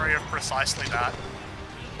history of precisely that.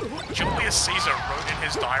 Julius Caesar wrote in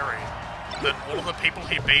his diary that all of the people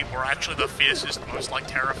he beat were actually the fiercest, most like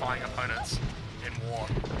terrifying opponents in war.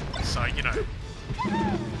 So, you know,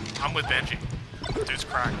 I'm with Benji. Dude's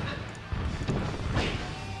crack.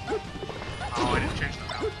 Oh, I didn't change the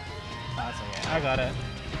route. Oh, that's okay. I got it.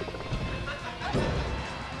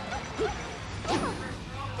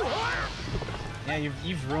 Yeah,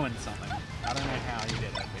 you've ruined something. I don't know how you did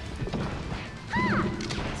it, but you did.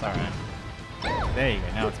 It's alright. There you go,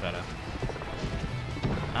 now it's better.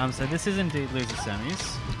 So this is indeed loser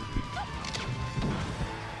semis.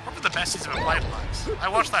 Probably the best he's ever played, Lex. I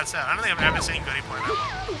watched that set. I don't think I've ever seen Goody play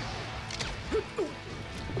that well.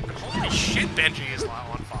 Holy shit, Benji is like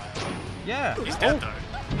on fire. Yeah. He's dead though.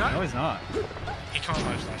 No, he's not. He can't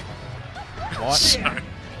low slash my What? So,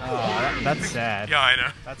 Oh, that's sad. yeah, I know.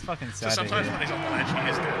 That's fucking So sad. sometimes when he's on the ledge, he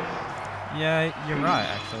is dead. Yeah, you're right,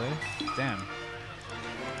 actually. Damn.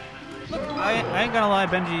 Look, I ain't gonna lie,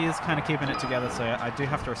 Benji is kind of keeping it together, so I do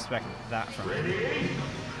have to respect that from him.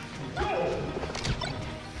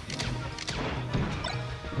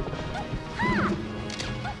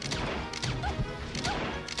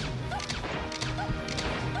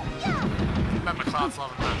 That McLeod's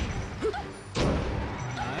loving that.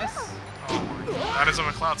 Nice. Oh my god. That is a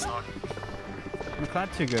McLeod stock.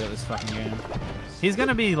 McLeod too good at this fucking game. He's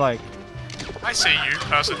gonna be like... I see you,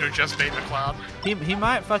 person who just beat McLeod. He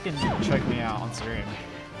might fucking choke me out on stream.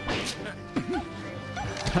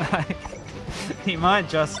 he might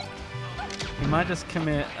just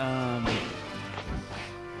commit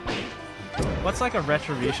what's like a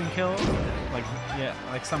retribution kill? Like yeah,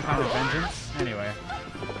 like some kind of vengeance. Anyway.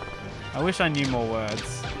 I wish I knew more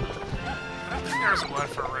words. I don't think there is a word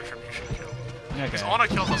for a retribution kill. His Okay. honor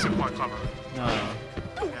kill doesn't quite cover it. No.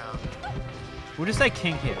 Yeah. We'll just say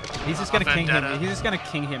king hit. He's just gonna king hit vendetta. me. He's just gonna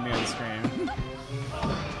king hit me on stream.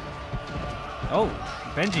 Oh,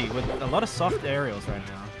 Benji with a lot of soft aerials right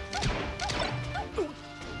now.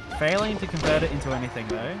 Failing to convert it into anything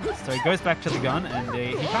though. So he goes back to the gun and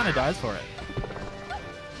he kind of dies for it.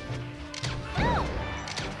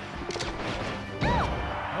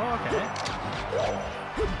 Oh, okay.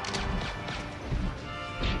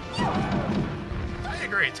 I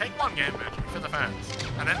agree. Take one game, Benji, for the fans.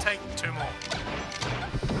 And then take 2 more.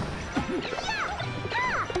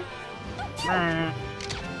 I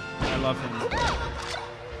love him.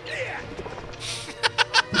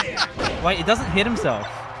 Wait, it doesn't hit himself.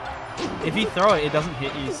 If you throw it, it doesn't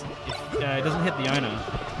hit you. It doesn't hit the owner.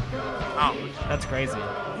 Oh. That's crazy.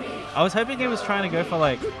 I was hoping he was trying to go for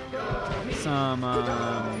like some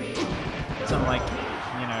like,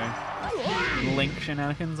 you know, Link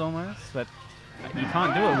shenanigans almost, but you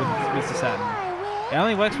can't do it with Mr. Saturn. It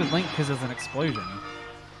only works with Link because there's an explosion.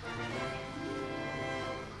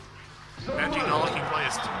 Benji not looking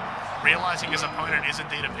pleased. Realizing his opponent is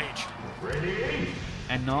indeed a peach.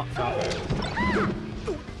 And not Falco.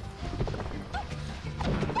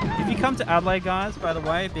 If you come to Adelaide, guys, by the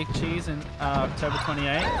way, Big Cheese in October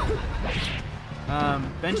 28th,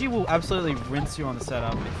 Benji will absolutely rinse you on the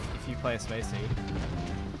setup if you play a Spacey.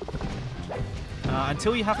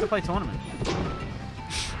 Until you have to play tournament.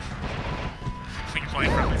 When you play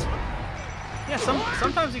friendlies. Yeah,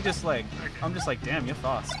 sometimes you just like, I'm just like, damn, you're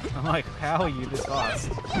fast. I'm like, how are you this fast?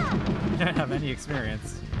 You don't have any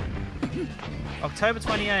experience. October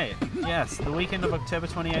 28th. Yes, the weekend of October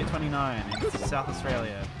 28, 29 in South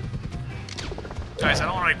Australia. Guys, I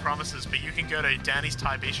don't want to make promises, but you can go to Danny's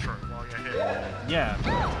Thai Bistro while you're here. Yeah,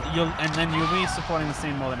 and then you'll be supporting the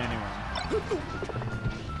scene more than anyone.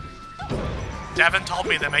 Davin told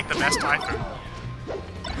me they make the best Thai food.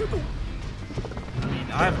 I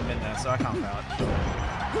mean, I haven't been there, so I can't vouch.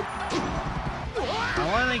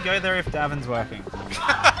 I'll only go there if Davin's working.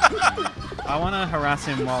 I want to harass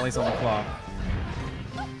him while he's on the clock.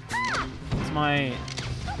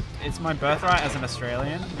 It's my birthright as an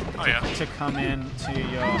Australian to come in to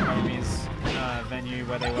your homie's venue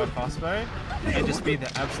where they work hospo and just be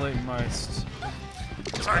the absolute most.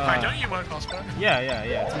 Sorry, Kai, don't you work hospo? Yeah.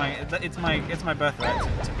 It's my birthright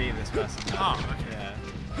to be this person. Oh, okay. Yeah.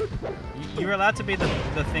 You're allowed to be the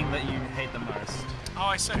thing that you hate the most. Oh,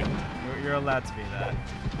 I see. You're allowed to be that.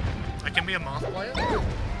 I can be a math player?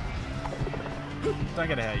 Don't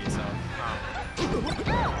get ahead of yourself.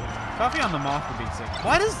 Oh. Coffee on the mark would be sick.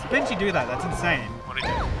 Why does Benji do that? That's insane. What do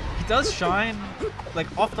you do? He does shine, like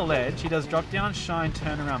off the ledge. He does drop down, shine,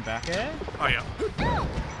 turn around, back air. Oh, yeah.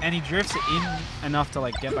 And he drifts it in enough to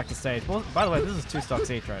like get back to stage. Well, by the way, this is 2 stocks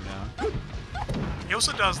each right now. He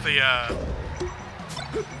also does the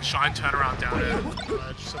shine turnaround down air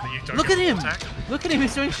so that you don't Look get at him! attack. Look at him!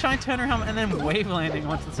 He's doing shine, turn around, and then wave landing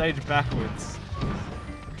onto the stage backwards.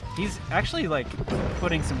 He's actually like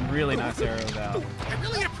putting some really nice aerials out. I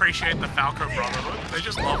really appreciate the Falco Brotherhood. They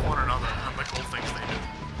just love one another and the cool things they do.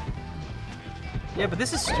 Yeah, but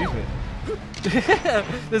this is stupid.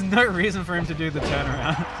 There's no reason for him to do the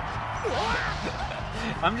turnaround.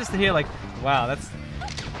 I'm just here like, wow, that's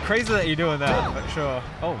crazy that you're doing that, but sure.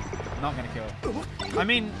 Oh, not gonna kill. I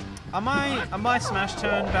mean, are my smash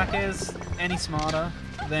turn back airs any smarter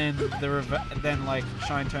than like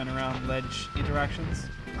shine turnaround ledge interactions?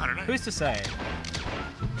 I don't know. Who's to say?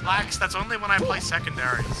 Lax, that's only when I play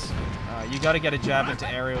secondaries. You got to get a jab into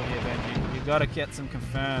aerial here, Benji. You got to get some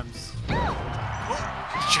confirms.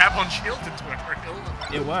 Jab on shield into aerial.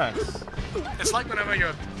 It works. It's like whenever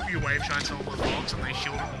you wave shine someone with logs and they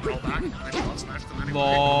shield and roll back and they shot smash them anyway.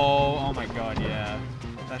 Lol. Oh my god, yeah.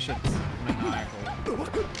 That shit's maniacal.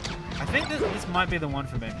 I think this might be the one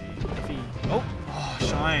for Benji. If he... Oh,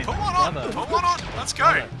 shine. Put one on! Brother. Put one on! Let's go!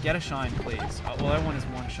 Brother, get a shine, please. All I want is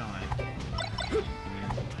one shine.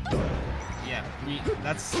 Yeah,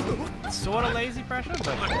 that's sort of lazy pressure,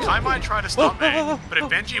 but... Look, Kai might try to stop me, but if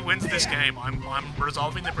Benji wins this game, I'm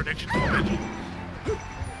resolving the prediction for Benji.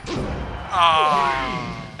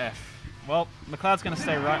 F. Well, McLeod's going to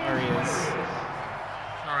stay right where he is.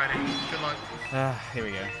 Alrighty, good luck. Here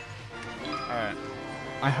we go. Alright.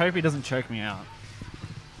 I hope he doesn't choke me out.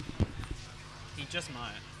 He just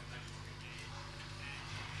might.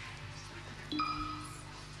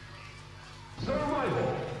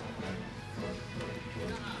 Survival.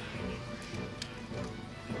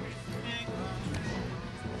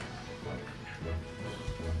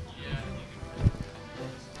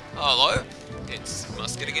 Hello, it's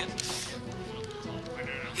Musket again.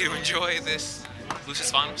 Here to enjoy this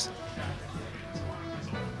Lucius Finals.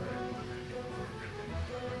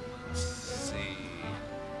 Let's see.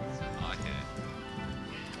 Okay.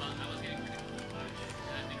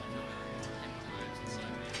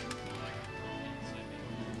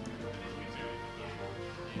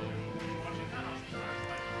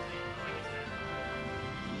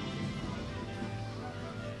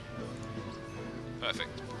 Perfect.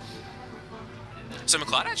 So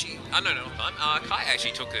McLeod actually, Kai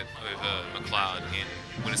actually took it over McLeod in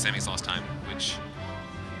winter semis last time, which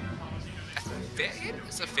it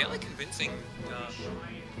was a fairly convincing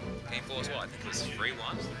game 4 as well. I think it was 3-1.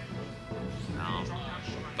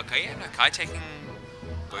 But Kai taking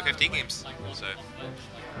both 15 games, so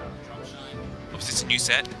obviously it's a new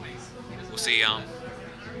set. We'll see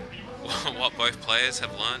what both players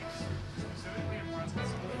have learned.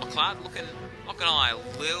 McLeod looking, not gonna lie, a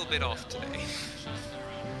little bit off today.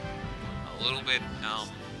 A little bit off.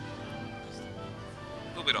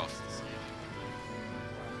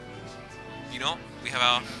 You know,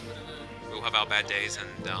 we'll have our bad days, and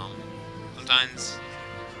sometimes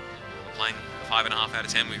we're playing 5.5 out of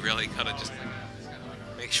 10. We really gotta just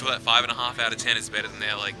make sure that 5.5 out of 10 is better than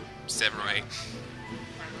their like 7 or 8.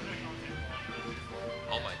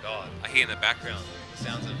 Oh my god! I hear in the background the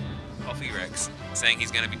sounds of Coffee Rex saying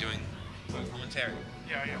he's gonna be doing commentary.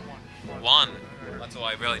 Yeah, One. That's all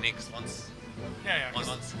I really need, because once. Yeah.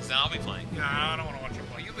 So I'll be playing. No, I don't want to watch you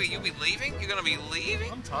play. You'll be leaving? You're gonna be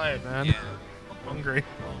leaving? I'm tired, man. Yeah. I'm hungry.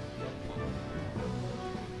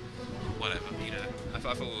 Whatever, you know. I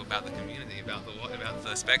feel about the community, about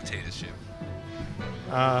the spectatorship.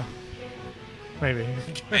 Maybe.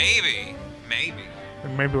 Maybe.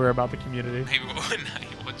 Maybe we're about the community. Maybe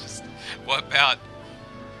we're just. What about?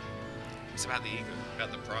 It's about the ego,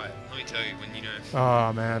 about the pride. Let me tell you, when you know.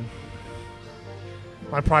 Oh man.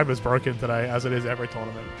 My pride was broken today, as it is every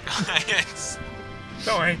tournament. Yes.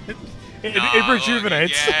 Don't worry. It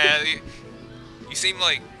rejuvenates. Look, yeah, you seem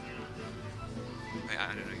like... I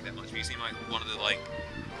don't know that much, but you seem like one of the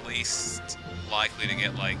least likely to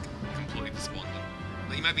get completely despondent.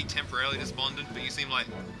 Like, you might be temporarily despondent, but you seem like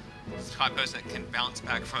the type of person that can bounce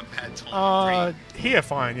back from a bad tournament. Here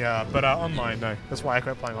fine, yeah, but online, no. That's why I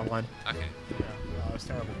quit playing online. Okay. Yeah, it was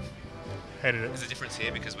terrible. Hated it. There's a difference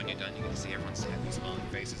here because when you're done, you get to see everyone's happy smiling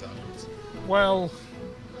faces afterwards. Well,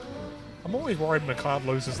 I'm always worried McLeod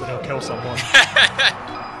loses that he'll kill someone.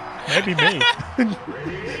 Maybe me.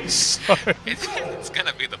 So. It's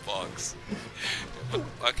gonna be the box.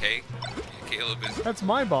 Okay, Caleb is. That's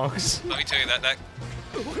my box. Let me tell you that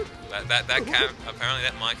apparently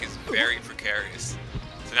that mic is very precarious.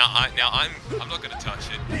 So now I'm not gonna touch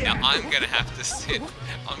it. Now I'm gonna have to sit.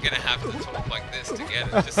 I'm gonna have to talk like this to get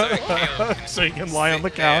it, just so Caleb can. So you can lie on the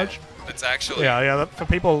couch. That's actually. Yeah. For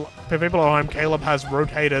people at home, Caleb has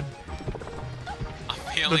rotated the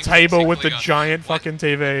feeling table with the particularly giant fucking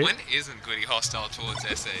TV. When isn't Goody hostile towards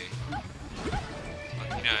SA?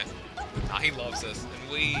 But, you know, he loves us, and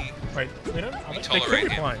we. Wait, we don't. We They tolerate could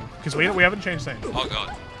be him. playing because we haven't changed things. Oh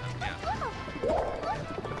god.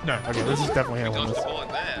 No, okay, this is definitely how We we win dodged this. the bullet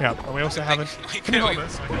there. Yeah, and we also haven't. Can you hold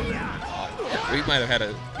this? Okay. We might have had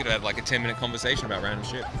like a 10-minute conversation about random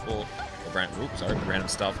shit before, or random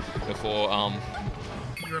stuff before.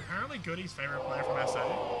 You're apparently Goody's favorite player from SA,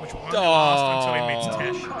 which won't last until he meets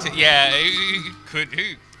Tish. Yeah, who could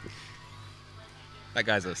who? That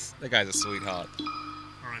guy's a sweetheart.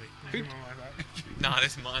 Alrighty. Who- Nah,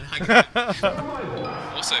 that's mine.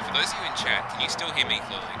 Also, for those of you in chat, can you still hear me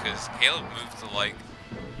clearly? Because Caleb moved the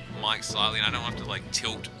mic slightly, and I don't have to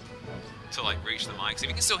tilt to reach the mic. So if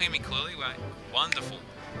you can still hear me clearly, right? Wonderful.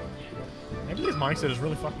 Maybe these mics are just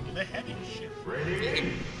really fucking good. They're heavy as shit.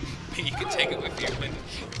 You can take it with you when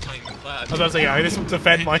playing the cloud. I was about to say, yeah, I just want to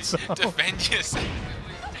defend myself. Defend yourself.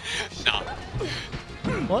 Nah,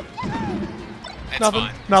 What? that's Nothing.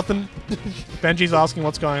 fine. Nothing. Benji's asking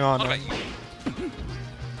what's going on. What about you?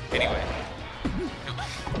 Anyway.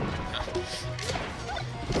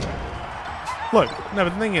 Look, no,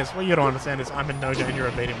 but the thing is, what you don't understand is I'm in no danger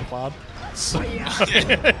of beating McLeod. So, When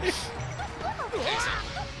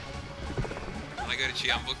I go to Chi,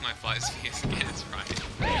 I'm booking my flights for years again. It's right.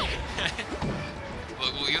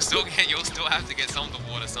 Look, well, you'll still have to get some of the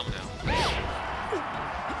water somehow.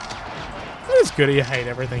 It is good. You hate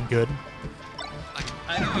everything good.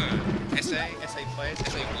 I know. SA players,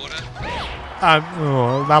 SA water.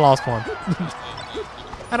 That last one.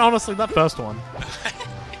 And honestly, that first one.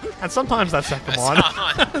 And sometimes that second one.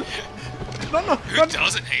 No, Who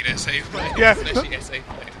doesn't hate SA players? Yeah. Especially SA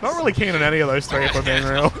players. Not really keen on any of those three, if we're being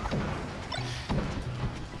real.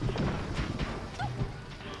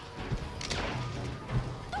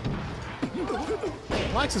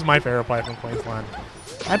 Max is my favourite player from Queensland.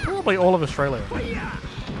 And probably all of Australia.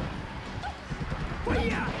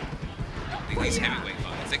 These heavyweight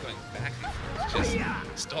fights, they're going back and forth,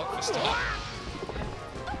 just stock for stock.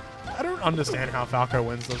 I don't understand how Falco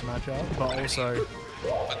wins this matchup, but also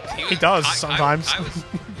But he does sometimes. I was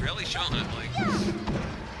really shocked. I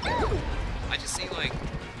just see Falco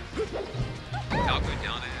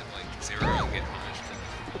down at 0 and get punished. And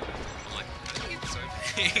I'm like, how did he get so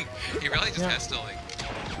big? He really just has to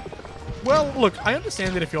Well, look, I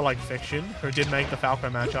understand that if you're like Fiction, who did make the Falco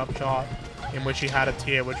matchup chart, in which he had a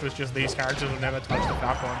tier which was just these characters will never touch the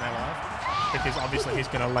Falco in their life, because obviously he's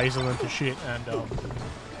gonna laser them to shit, and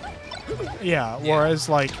yeah. Whereas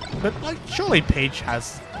but surely Peach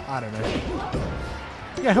has, I don't know.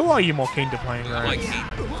 Yeah, who are you more keen to playing? more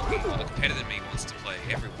competitive than me wants to play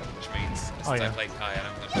everyone, which means since I played Kai, I don't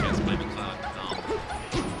have a chance to play McLeod.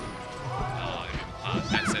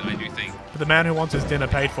 That said, I do think But the man who wants his dinner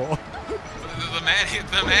paid for. the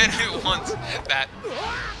man who wants that,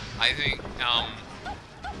 I think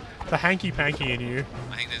The hanky-panky in you.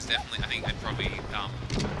 I think I'd probably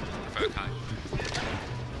prefer Kai.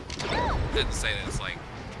 And to say that it's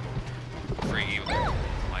free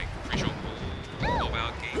short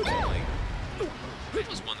mobile games, it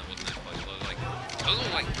was one that wasn't that close. Those were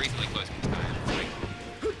reasonably close against Kai.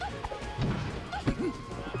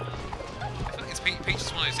 I feel like Peach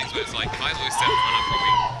is one of those things where it's if I lose 7-1, I'm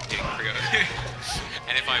probably getting Frio.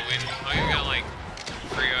 And if I win, I'm gonna go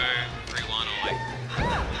 3-0, 3-1, or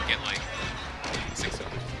get 6-0.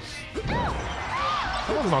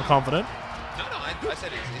 I was not confident. No, I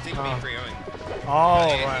said it's even me 3-0ing. Oh,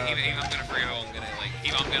 right. Even if I'm gonna 3-0, I'm gonna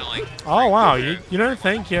Oh, wow. You don't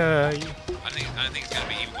think I don't think it's gonna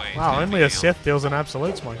be either way. It's Wow, gonna only be a Sith deals in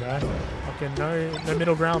absolutes, my guy. Fucking no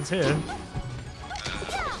middle grounds here.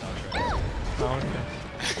 Oh,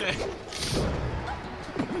 okay.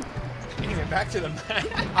 Anyway, back to the match.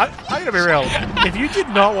 I'm gonna be real. If you did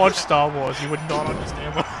not watch Star Wars, you would not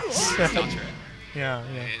understand what I said. Star Trek. Yeah.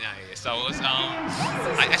 Star Wars.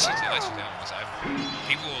 I actually don't watch.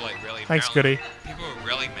 People were really. Thanks, Goody. People were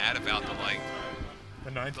really mad about the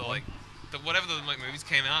The ninth one. whatever the movies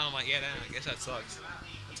came out. I'm like, yeah, damn, I guess that sucks.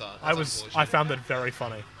 That's I unfortunate. found it very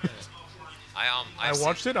funny. I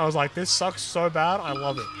watched it. I was like, this sucks so bad. I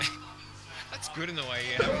love it. That's good in the way,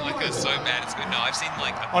 yeah. Having a so bad it's good. No, I've seen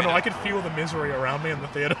Oh no, I could feel the misery around me in the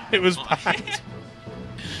theater. It was bad.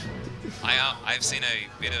 I've seen a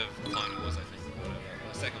bit of Clone Wars, I think. Whatever.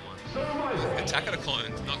 The second one. Attack of the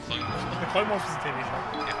Clones, not Clone Wars. The Clone Wars was a TV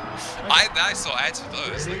show. Yeah. I saw ads for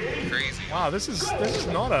those. Crazy. Wow, this is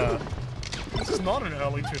not an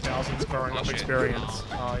early 2000s growing up shit. experience.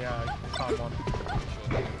 Oh yeah, it's hard one.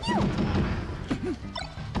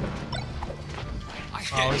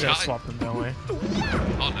 Oh, we're gonna swap them, don't we?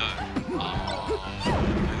 Oh no. Oh,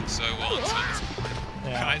 I'm so well on this point.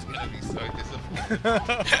 Yeah. Guy's gonna be so disappointed.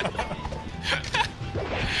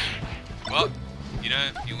 Well,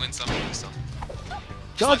 you win some, you lose some.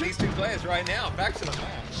 Just like these two players right now, back to the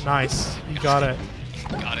match. Nice, you got it.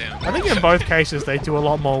 Got him. I think in both cases they do a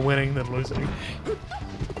lot more winning than losing.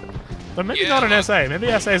 But maybe Yeah, not an well- SA. Maybe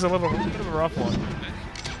SA is a bit of a rough one.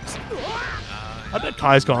 I bet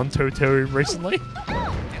Kai's gone 2-2 recently. No,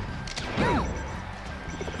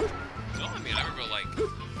 I mean, I remember like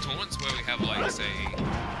tournaments where we have like, say,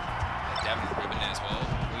 Davin and Ruben as well.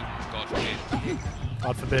 God forbid.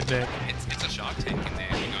 God forbid, Nick. It's a Shark Tank in there.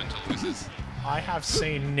 You go into losers. I have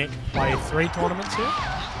seen Nick play 3 tournaments here,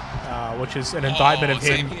 which is an indictment of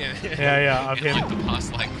same him. here. Yeah, of in him. like the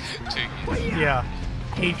past like 2 years. Yeah.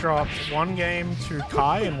 He dropped 1 game to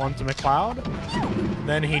Kai and 1 to McLeod.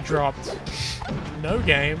 Then he dropped no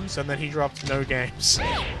games, and then he dropped no games.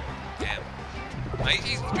 Damn. Like,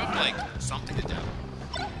 he's dropped like something to Davin.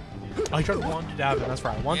 Oh, he dropped 1 to Davin, that's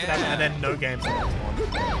right. 1 to Davin, and then no games the next one.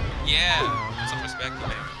 Yeah. Some respect for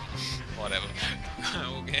him. Whatever.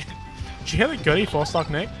 Okay. Did you hear that Goody 4-stock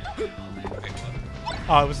Nick?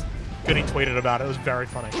 Oh, it was... Goody tweeted about it. It was very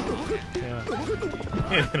funny.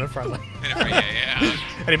 Yeah. In a friendly. Yeah.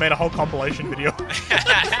 And he made a whole compilation video.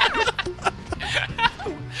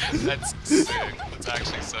 That's sick. That's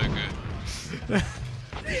actually so good.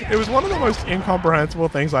 It was one of the most incomprehensible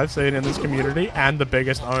things I've seen in this community, and the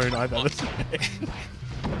biggest own I've ever seen.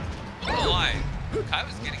 I'm not gonna lie. Kai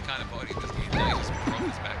was getting kind of bodied this game. Now he just brought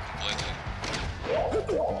his back completely.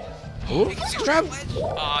 Ooh, He can see grab. the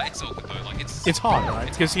ledge. It's all good though. Like It's hard, right?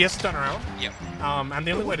 Because he has to turn around. Yep. And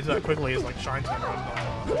the only way to do that quickly is like shine turn around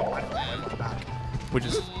my back. Which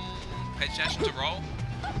is... Page dash to roll.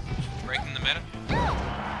 Breaking the meta.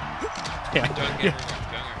 Yeah. Don't get me wrong.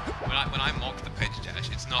 When I mock the page dash,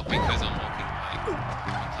 it's not because I'm mocking like what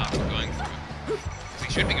Clark's going through. Because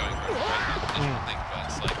he should be going through it right now. That's one thing, but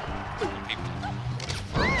it's like when people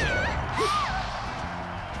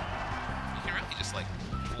you can really just like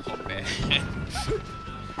full hop there.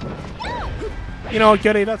 You know what,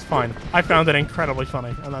 Goody? That's fine. I found it incredibly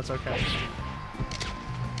funny, and that's okay.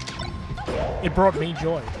 It brought me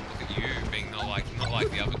joy. Look at you being not like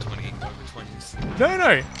the other 20 over 20s. No.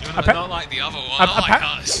 You're not like the other one, not like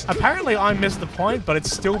us. Apparently, I missed the point, but it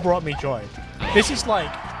still brought me joy. This is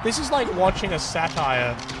like watching a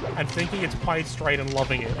satire and thinking it's played straight and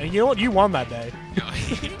loving it. And you know what? You won that day. No,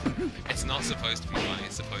 it's not supposed to be funny.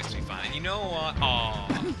 It's supposed to be fun. And you know what? Oh,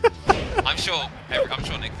 I'm sure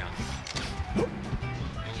Nick found it.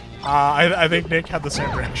 I think Nick had the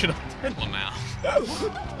same reaction. Lamau.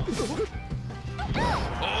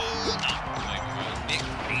 Nick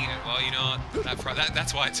beat it. Well, you know what?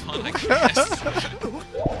 That's why it's fun, I guess.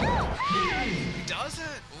 He does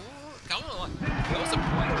it. Ooh, come on. There was a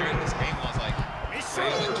point during this game where I was like, he was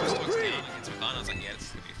like 2 stocks down against McLaren. I was like, yeah, this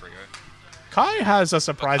is going to be a free go. Kai has a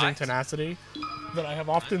surprising But tenacity that I have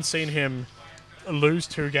often seen him lose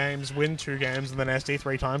 2 games, win 2 games, and then SD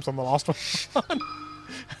 3 times on the last one.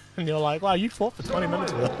 And you're like, wow, you fought for 20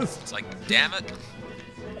 minutes with us. It's like, damn it.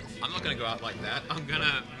 I'm not going to go out like that. I'm going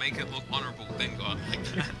to make it look honorable, then go out like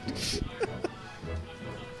that.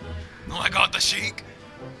 Oh my god, the Sheik!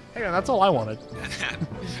 Hey, man, that's all I wanted.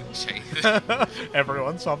 Sheik.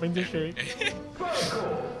 Everyone swapping to Sheik.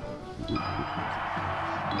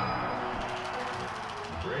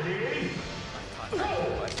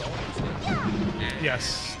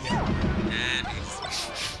 Yes. And he's...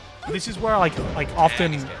 This is where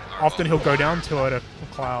often he'll go down to it at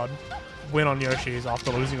Cloud, win on Yoshi's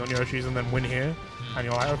after losing on Yoshi's, and then win here, and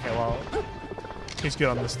you're like, okay, well, he's good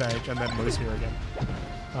on this stage, and then lose here again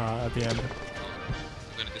at the end.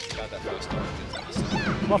 I'm going to disregard that first time.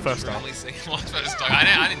 What first time? What first time?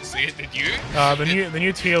 I didn't see it. Did you? The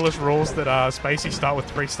new tier list rules that Spacey start with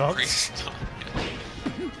 3 stocks. First time.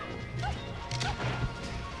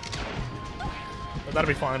 But that'll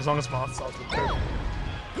be fine as long as Marth starts with 2.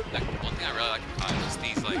 Like, one thing I really like about is just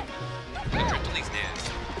these, like, the drift on these nairs.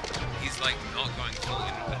 He's, like, not going full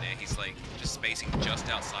into the nair. He's, like, just spacing just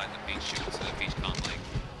outside the beach shoot so the beach can't, like,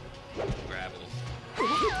 grab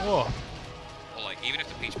Oh. or, like, even if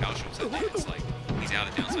the beach power shoots at there, it's, like, he's out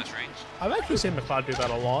of down slash range. I've actually seen McLeod do that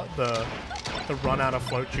a lot. The run out of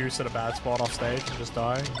float juice at a bad spot off stage and just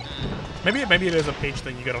die. Maybe it is a peach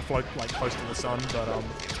thing. You got to float like close to the sun, but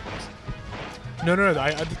No.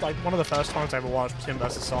 I did, like one of the first times I ever watched was him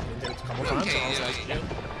versus Sock and did it a couple times. Okay, And I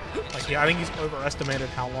was like, I think he's overestimated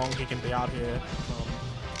how long he can be out here.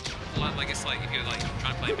 Well, like, it's like if you're like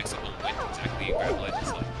trying to play a mix up on when exactly you grab ledge,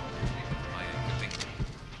 it's like, oh yeah, good thing.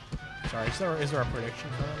 Sorry, is there a prediction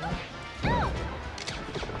for that?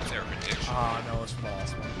 Is there a prediction? No, it's for the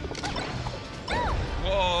last one.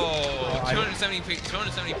 Whoa!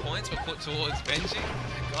 270 points were put towards Benji.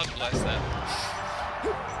 God bless that.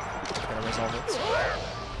 Gotta resolve it.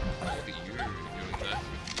 Look at you doing that.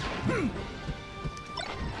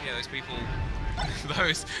 Yeah, those people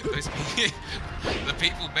those people, the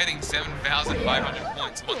people betting 7,500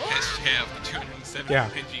 points want their share of the 270 Yeah.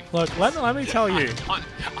 Benji points. Look, let me tell you.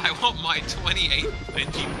 I want my 28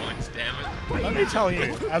 Benji points. Damn it. Let me tell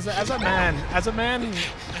you. As a man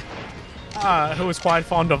who was quite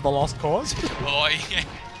fond of the Lost Cause. Oh yeah.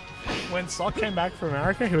 When Sock came back from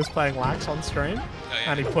America, he was playing Lax on stream, yeah.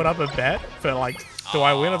 and he put up a bet for like, do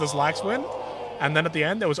I win or does Lax win? And then at the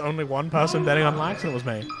end, there was only one person betting on Lax, and it was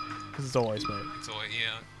me. Because it's always me. It's all,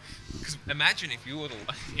 yeah. Because imagine if you were to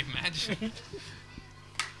imagine.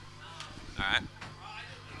 All right.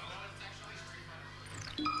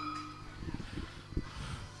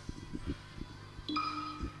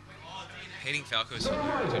 Hating Falco's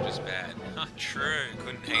are just bad. Not true.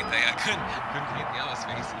 Couldn't hate couldn't hate the other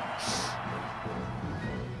species.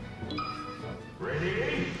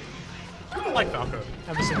 Ready? I don't like Falco,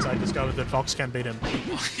 ever since I discovered that Fox can beat him.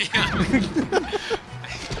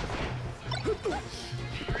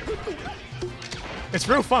 It's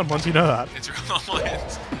real fun once you know that. It's real fun.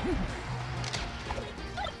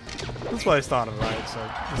 That's why I started, right? So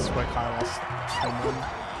this is where Kai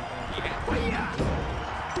lost.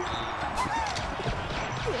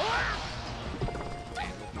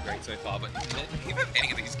 Great so far, but even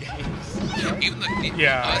any of these games, even the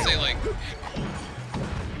Yeah. I would say like.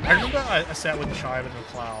 I remember a set with Chive and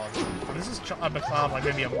McLeod. And this is McLeod like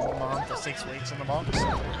maybe a month or 6 weeks in the box.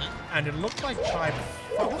 And it looked like Chive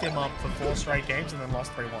fucked him up for 4 straight games and then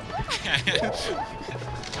lost 3-1.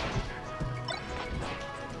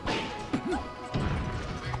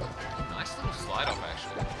 Nice little slide off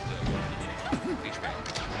actually. The beach bag.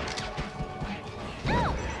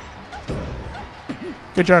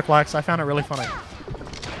 Good joke, Lex. I found it really funny.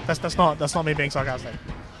 That's not me being sarcastic.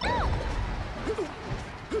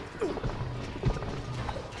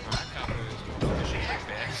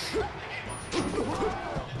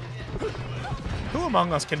 Who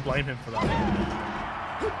among us can blame him for that?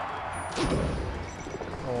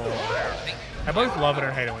 Oh. I both love it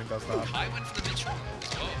and hate it when he does that. I went for the Mitchell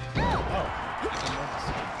as well. Oh.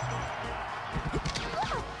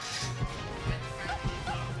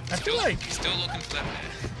 I feel like Still looking for that man.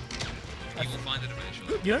 You will find it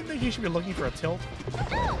eventually. you don't think you should be looking for a tilt,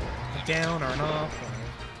 a down or an up.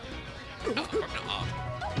 No, probably not up.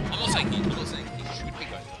 I'm not saying he should be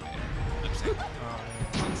going to the man. I'm saying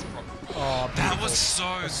it's probably. Oh, That was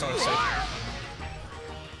so sick.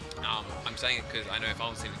 I'm saying it because I know if I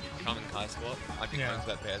was in come in Kai spot, I'd be going for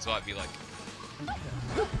that pair, so I'd be like,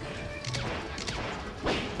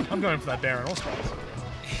 I'm going for that bear in all spots.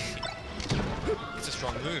 it's a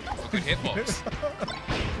strong move for good hitbox.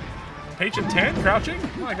 Peach and 10 crouching?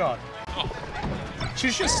 Oh my god. Oh,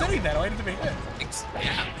 She's just sitting there waiting to be hit.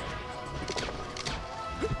 yeah.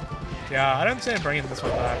 Yeah, I don't see him bringing this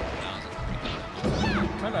one back. No,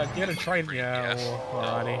 Kind of get a trade. Yeah, Yeah.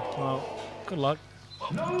 alrighty. Well, good luck.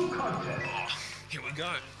 No contest. here we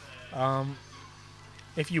go.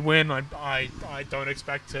 If you win, I don't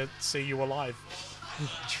expect to see you alive. You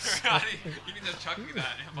can just chuck me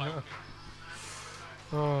that.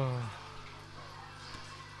 Oh,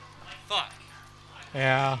 Fuck.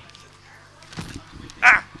 yeah.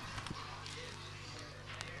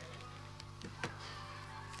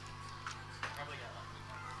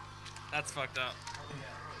 That's fucked up.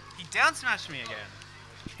 He down smashed me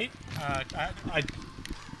again. I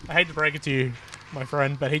hate to break it to you, my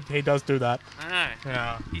friend, but he does do that. I know.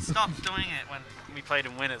 Yeah. He stopped doing it when we played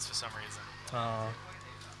in winners for some reason.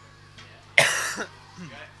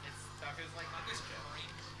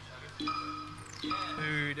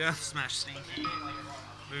 Boo, down smash stinky.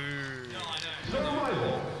 Boo.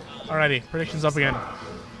 Alrighty, predictions up again.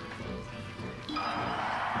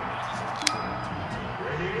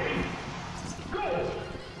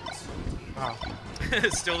 Wow.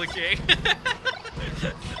 Still the king.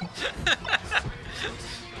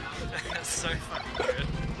 That's so fucking good.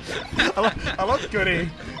 I love Goody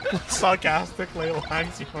sarcastically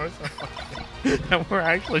langs yours, and we're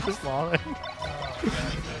actually just laughing.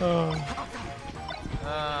 Oh.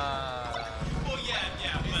 Well,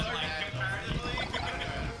 yeah, but like comparatively.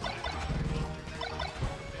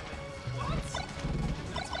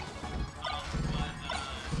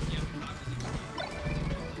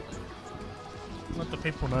 Let the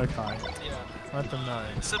people know, Kai. Yeah. Let them know.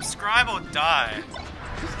 Subscribe or die.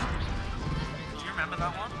 Do you remember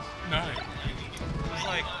that one? No. It was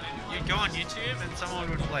like, you'd go on YouTube and someone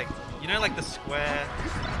would like, you know like the square,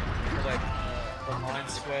 or like the line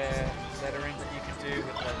square lettering that you could do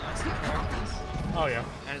with like nice characters? Oh yeah.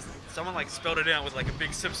 And someone like spelled it out with like a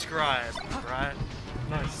big subscribe, right?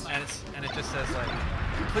 Nice. And it just says like,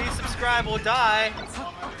 please subscribe or die.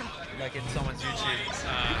 Like in someone's YouTube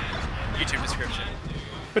YouTube description.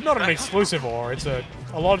 But not an exclusive or, it's a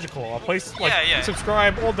logical, a place like Yeah.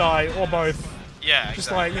 subscribe or die or both. Yeah, Just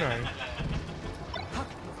exactly. like, you know.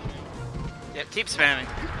 Yep, keep spamming.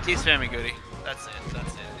 Keep spamming, Goody. That's it.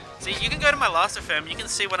 See, you can go to my Last FM, you can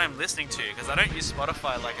see what I'm listening to, because I don't use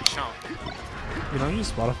Spotify like a chump. You don't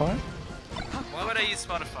use Spotify? Why would I use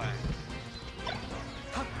Spotify?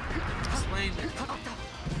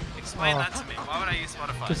 Explain that to me. Why would I use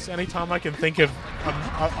Spotify? Just anytime I can think of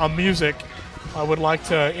a music I would like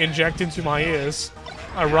to inject into my ears,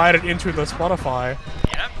 I write it into the Spotify,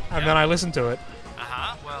 and then I listen to it.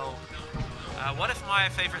 Well, what if my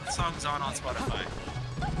favorite songs aren't on Spotify?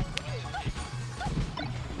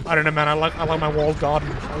 I don't know, man. I like my walled garden.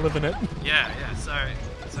 I live in it. Yeah. So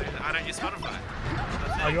I don't use Spotify.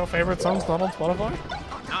 Are your favorite songs not on Spotify?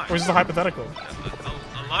 No. Or is this a hypothetical?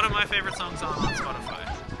 A lot of my favorite songs aren't on Spotify.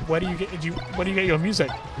 Where do you get your music?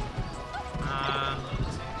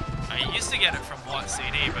 I used to get it from What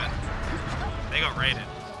CD, but they got raided.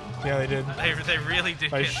 Yeah, they did. They really did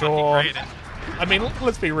They get sure- fucking raided. I mean,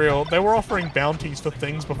 let's be real. They were offering bounties for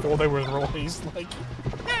things before they were released. Like,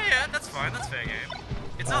 Yeah, that's fine. That's fair game.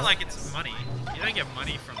 It's not like it's money. You don't get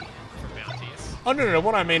money from bounties. oh no.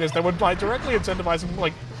 What I mean is they would by directly incentivizing.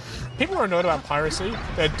 Like, people are annoyed about piracy.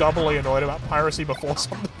 They're doubly annoyed about piracy before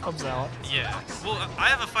something comes out. Yeah. Well, I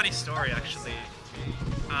have a funny story actually,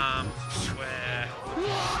 where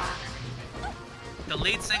the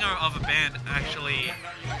lead singer of a band actually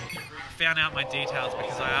found out my details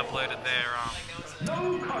because I uploaded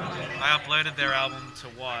their album to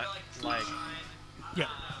what, like, Yeah.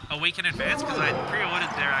 a week in advance because I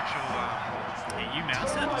pre-ordered their actual. Yeah, you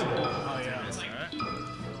mouse it. Oh yeah. That's alright.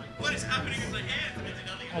 What is happening with my hand?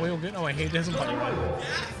 Are we all good? Oh wait, he doesn't play right. Yeah,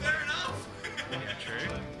 fair enough. Yeah, true.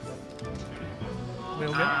 We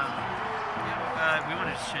all good? We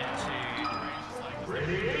wanted to change to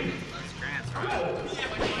Grants, right?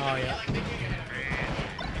 Oh yeah.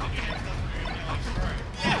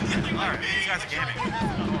 Alright, these guys are gaming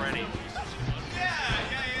already.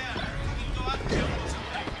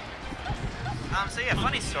 So yeah,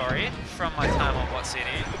 funny story from my time on What CD.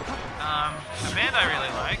 A band I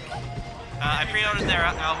really like. I pre-ordered their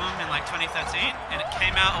album in like 2013, and it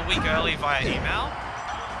came out a week early via email.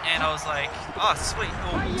 And I was like, oh sweet.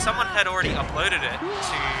 Well, someone had already uploaded it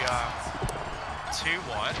to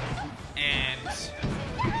What, and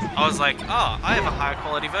I was like, oh, I have a higher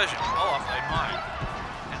quality version. I'll upload mine.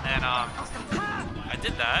 And then I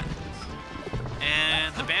did that,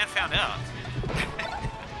 and the band found out.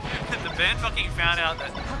 The band fucking found out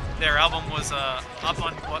that their album was up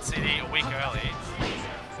on What CD a week early.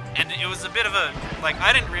 And it was a bit of a, like,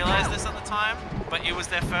 I didn't realize this at the time, but it was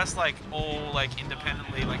their first, like, all, like,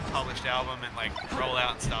 independently, like, published album and, like,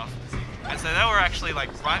 rollout and stuff. And so they were actually, like,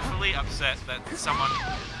 rightfully upset that someone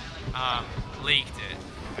leaked it,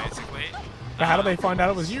 basically. But how did they find out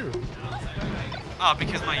it was you? Oh,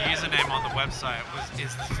 because my username on the website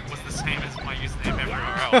was the same as my username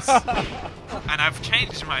everywhere else. And I've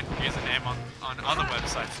changed my username on other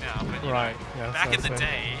websites now. But, Right. Yeah, back in the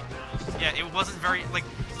day, yeah, it wasn't very, like,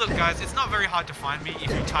 look guys, it's not very hard to find me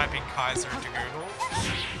if you type in Kaiza into Google.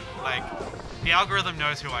 Like, the algorithm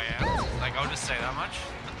knows who I am. Like, I'll just say that much.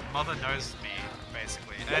 Mother knows me,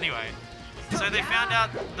 basically. Anyway, so they found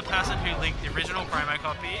out the person who linked the original promo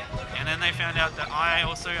copy, and then they found out that I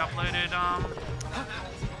also uploaded,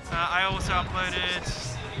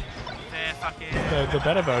 their fucking... The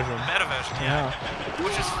better version. Better version, yeah.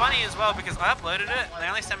 Which is funny as well because I uploaded it. They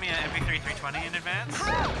only sent me an MP3 320 in advance,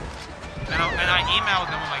 and I emailed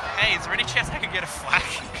them. I'm like, "Hey, is there any chance I could get a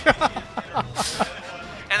FLAC?"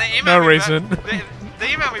 And they emailed No me reason. Back, they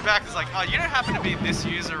emailed me back. It's like, "Oh, you don't happen to be this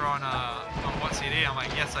user on What CD?" I'm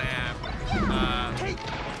like, "Yes, I am.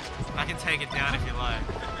 I can take it down if you like."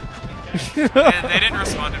 And they didn't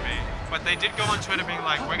respond to me, but they did go on Twitter being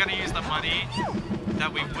like, "We're going to use the money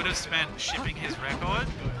that we would have spent shipping his record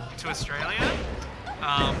to Australia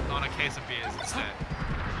on a case of beers instead."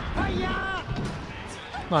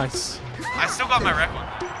 Nice. I still got my record.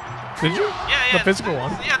 Did you? Yeah. The physical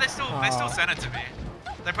one? Yeah, they still sent it to me.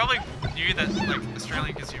 They probably knew that like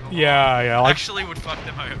Australian consumer law Yeah. Like, actually would fuck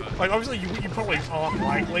them over. like obviously you probably aren't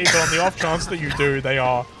likely, but on the off chance that you do, they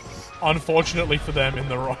are, unfortunately for them, in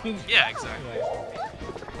the wrong. Yeah, exactly.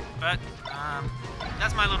 But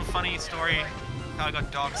that's my little funny story. How I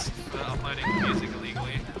got doxxed for uploading music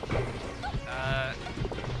illegally.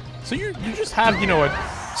 So you just have, you know, a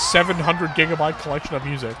 700 gigabyte collection of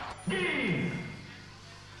music.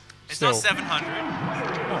 It's Still. not 700.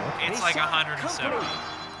 Oh. It's like 170.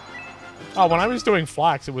 Oh, when I was doing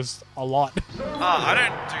Flax, it was a lot. I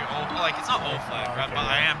don't do all, like, it's not all FLAC, right? But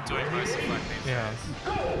I am doing most of FLAC these days.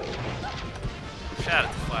 Yeah. Shout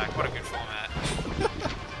out to Flack. What a good format.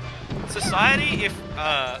 Society, if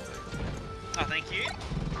oh, thank you.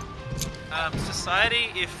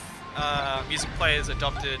 Society, if music players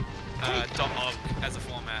adopted .org as a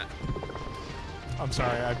format. I'm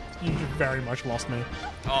sorry, you very much lost me.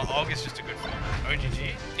 Oh, OGG is just a good format.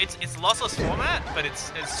 OGG. It's lossless format, but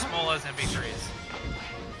it's as small as MP3s.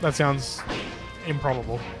 That sounds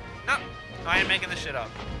improbable. No, I am making this shit up.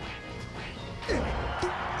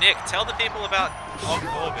 Nick, tell the people about OGG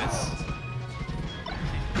Orbis.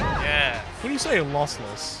 Yeah. When you say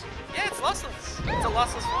lossless, Yeah, it's lossless. It's a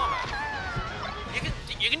lossless format.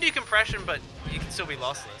 You can do compression, but you can still be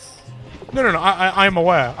lossless. no, I am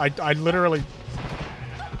aware. I literally,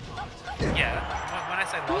 Yeah. When I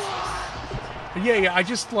say lossless. yeah, I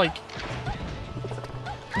just like,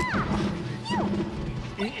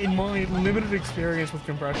 in my limited experience with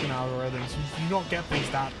compression algorithms, you do not get things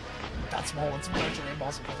that small. It's virtually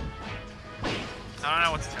impossible. I don't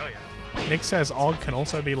know what to tell you. Nick says OGG can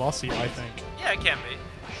also be lossy, I think. Yeah, it can be.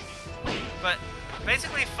 But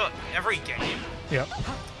basically, for every game, Yep.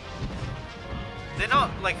 they're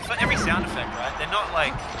not like for every sound effect, right? They're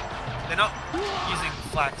not using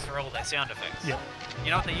Flax for all their sound effects. Yep. You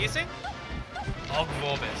know what they're using? OGG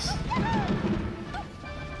Vorbis.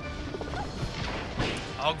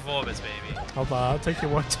 OGG Vorbis, baby. I'll take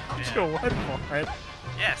your word, your word for it.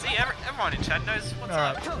 Yeah, see, everyone in chat knows what's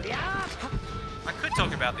up. I could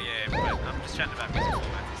talk about the game, but I'm just chatting about music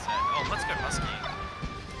formats instead. Oh, let's go Muskie.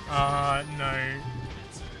 No.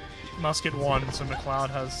 Musket won, so McLeod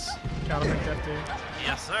has counterpicked FD.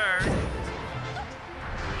 Yes, sir.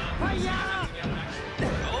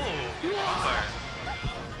 Oh, combo.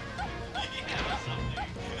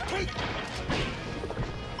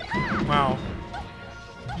 Wow.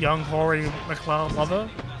 Young, hoary McLeod lover.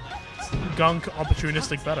 Gunk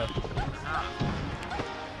opportunistic better.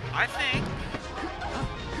 I think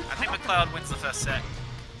McLeod wins the first set.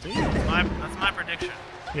 That's my prediction.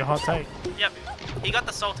 Your hot take. Yep, he got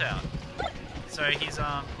the salt out, so he's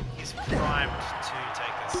primed to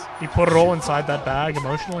take this. He put it all inside that bag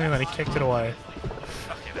emotionally and then he kicked it away.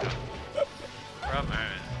 Fuck it out. Bravo.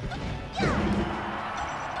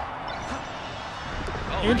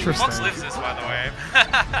 Oh, Interesting. Fox lives this, by the way.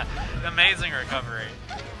 Amazing recovery.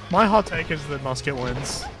 My hot take is that Musket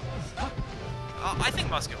wins. Oh, I think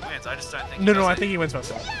Musket wins. I just don't think. No, I think he wins first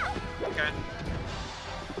set. Okay.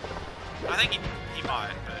 I think he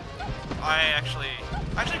might, but I actually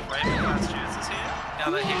rate McLeod's chances here. Now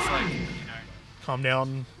that he's like, Calm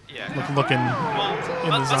down. yeah. Looking Well, in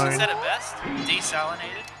the Musket zone. said it best.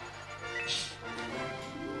 Desalinated.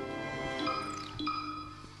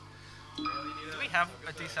 Do we have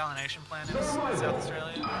a desalination plant in South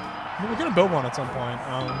Australia? We're gonna build one at some point.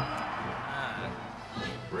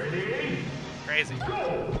 Crazy.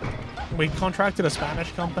 We contracted a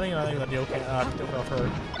Spanish company, and I think the deal fell through.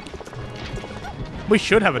 We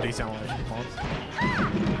should have a desalination plant.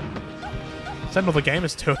 Send all the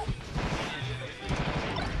gamers to it.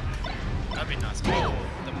 That'd be nice. Oh,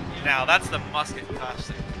 now that's the musket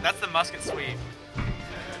classic. That's the musket sweep.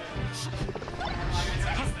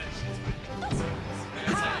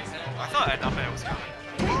 I thought an up air was coming.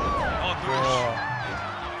 Oh, gosh.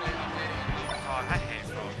 Oh, I hate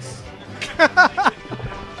frogs.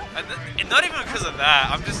 And not even because of that.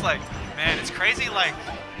 I'm just like, man, it's crazy. Like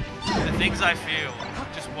the things I feel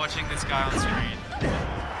just watching this guy on screen.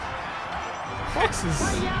 Fox is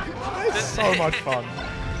so much fun.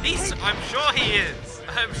 I'm sure he is.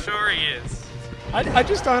 I'm sure he is. I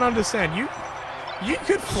just don't understand. You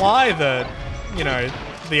could fly the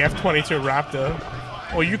F-22 Raptor,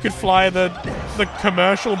 or you could fly the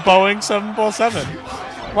commercial Boeing 747.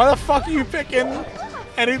 Why the fuck are you picking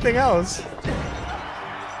anything else?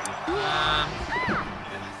 Yeah,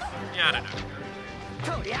 I don't know.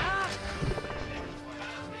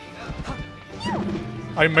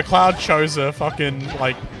 I mean, McLeod chose a fucking,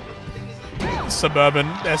 like, suburban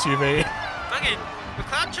SUV. Fucking,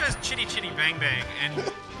 McLeod chose Chitty Chitty Bang Bang,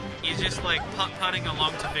 and he's just like putt-putting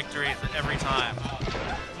along to victory every time.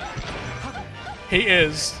 He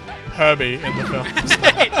is Herbie in the film.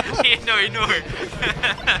 No.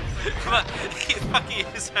 But he fucking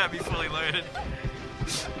is Herbie fully loaded.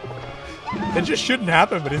 It just shouldn't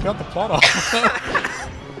happen, but he's got the plot on.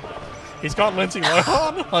 He's got Lindsay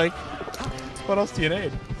Lohan. Like, what else do you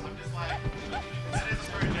need?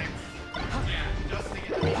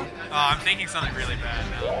 Oh, I'm thinking something really bad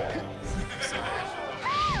now.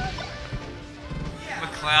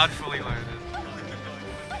 McLeod fully loaded.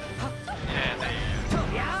 Yeah, there you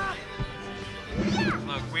go.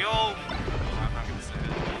 Look, we all... I'm not gonna say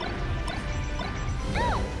it.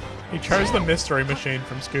 He chose the mystery machine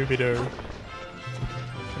from Scooby-Doo.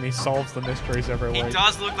 and he solves the mysteries every He week.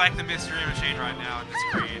 does look like the mystery machine right now on the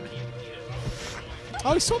screen.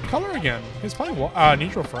 Oh, he swapped color again. He was playing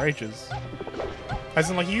neutral for ages. As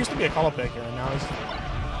in, like, he used to be a color picker, and now he's...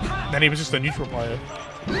 Then he was just a neutral player.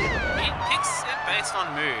 He picks it based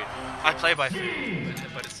on mood. I play by food,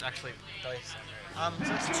 but it's actually based on mood.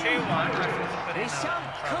 So it's 2-1. I Mission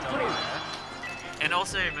complete. And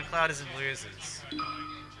also, McLeod isn't losers.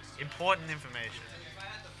 Important information.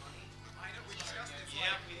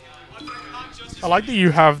 I like that you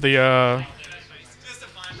have the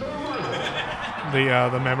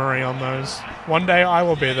memory on those. One day I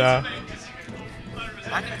will be there.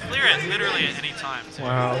 I can clear it literally at any time, too.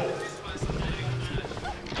 Wow.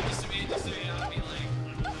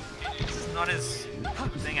 This is not his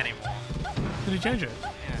thing anymore. Did he change it?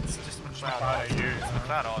 Yeah, it's just McLeod. McLeod AU. It's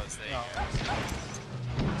McLeod Oz, there you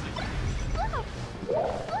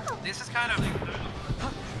go. This is kind of...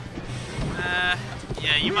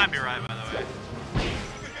 yeah, you might be right, by the way.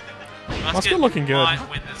 Musket looking good. Might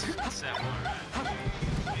win this set.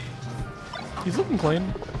 He's looking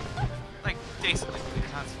clean. Like, decently clean,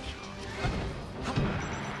 that's for sure.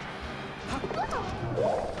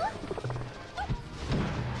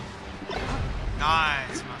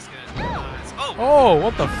 Nice, Musket. Nice. Oh! Oh,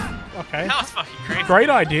 what the okay. That was fucking crazy. Great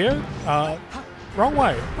idea. Wrong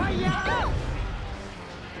way.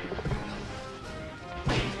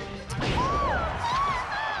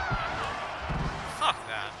 Fuck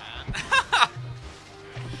that,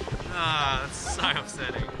 man. That's so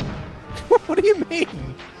upsetting. What do you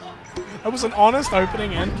mean? That was an honest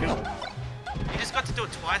opening and kill. You just got to do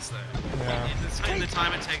it twice, though. Yeah. In the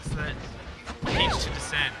time it takes the peach to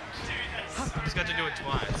descend. You just got to do it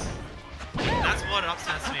twice. That's what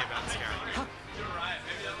upsets me about this character.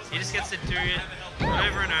 He just gets to do it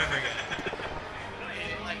over and over again.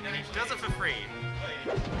 And he does it for free.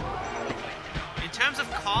 In terms of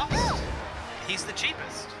cost, he's the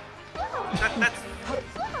cheapest.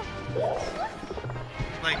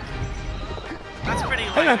 That's pretty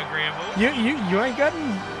Hey, man. agreeable. You ain't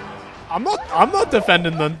getting. I'm not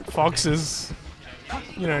defending the Fox's,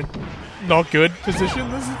 not good position.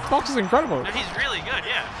 Fox is incredible. No, he's really good,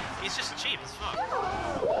 yeah. He's just cheap as fuck.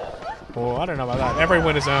 Oh, I don't know about that. Every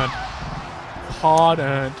win is earned. Hard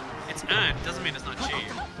earned. It's earned, doesn't mean it's not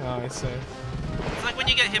cheap. Oh, I see. It's like when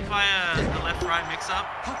you get hit by a left-right mix-up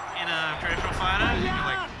in a traditional fighter, and you're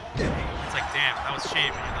like, it's like, damn, that was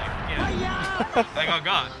cheap. And you're like, yeah, I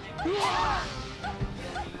got.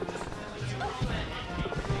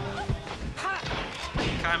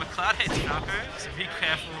 Kai McLeod hates Falco, so be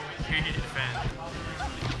careful who you defend.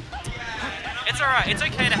 It's alright, it's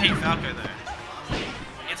okay to hate Falco though.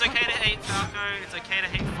 It's okay to hate Falco, it's okay to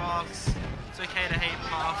hate Fox, it's okay to hate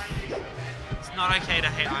Puff. It's not okay to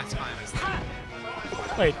hate Ice Climbers though.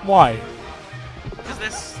 Wait, why?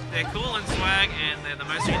 Because they're cool and swag and they're the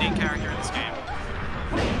most unique character in this game.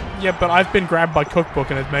 Yeah, but I've been grabbed by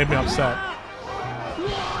Cookbook and it's made me upset.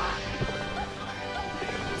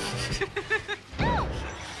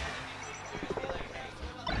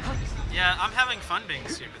 Yeah, I'm having fun being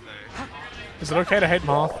stupid though. Is it okay to hate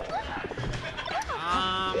Marth?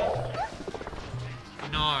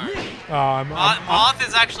 No. Oh, Marth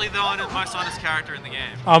is actually the most honest character in the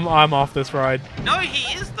game. I'm off this ride. No,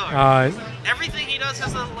 he is though. Everything he does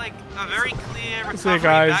has a very clear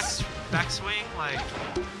recovery backswing. Like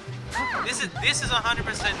this is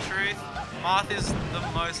 100% truth. Marth is the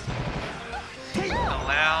most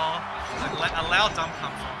allow dump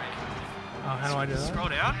come for me. Oh, how do I do that? Scroll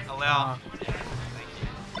down. Allow.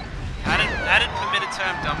 Added permitted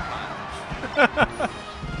term dump come.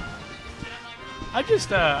 I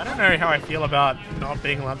don't know how I feel about not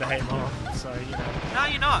being allowed to hate Marth, so, No,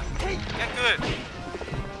 you're not. Get good.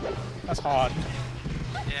 That's hard.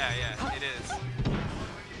 Yeah, it is.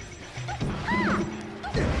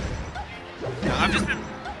 No, I've just been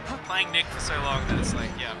playing Nick for so long that it's like,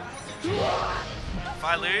 yeah. If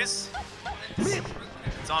I lose,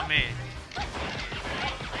 it's on me.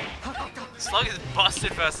 Slug is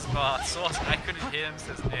busted versus Marth. Source, I couldn't hit him,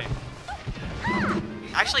 says Nick.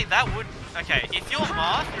 Actually, that would... Okay, if you're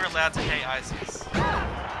Marth, you're allowed to hate Ices.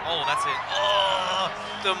 Oh, that's it. Oh,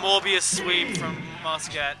 the Morbius sweep from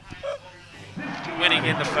Muscat. Winning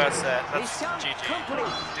in the first set. That's GG.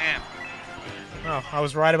 Damn. Oh, I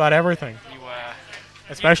was right about everything. You were.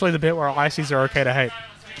 Especially the bit where Ices are okay to hate.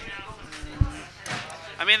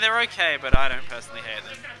 I mean, they're okay, but I don't personally hate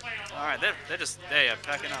them. Alright, they're just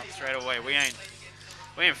packing up straight away. We ain't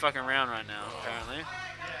fucking around right now, apparently.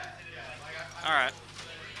 Alright.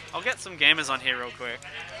 I'll get some gamers on here real quick.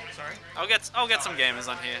 Sorry? I'll get some gamers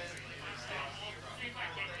on here.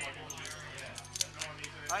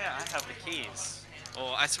 Oh yeah, I have the keys.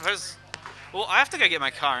 Or I suppose... Well, I have to go get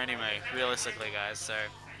my car anyway, realistically, guys, so...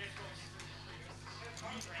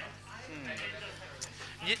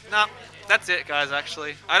 No, that's it, guys,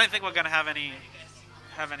 actually. I don't think we're going to have any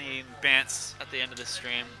bants at the end of this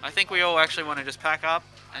stream. I think we all actually want to just pack up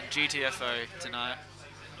and GTFO tonight.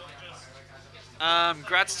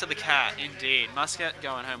 Grats to the cat, indeed. Muscat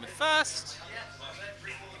going home with first.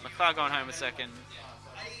 McClar going home with second.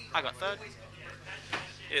 I got third.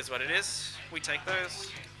 It is what it is. We take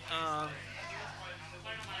those.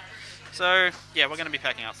 So, yeah, we're going to be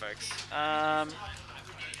packing up, folks.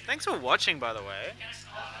 Thanks for watching, by the way.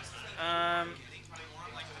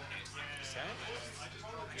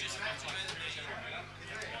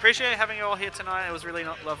 Appreciate having you all here tonight. It was really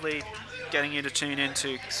lovely getting you to tune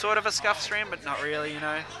into sort of a scuff stream, but not really, you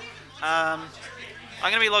know. I'm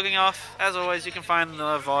going to be logging off. As always, you can find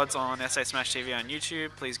the VODs on SA Smash TV on YouTube.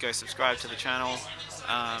 Please go subscribe to the channel.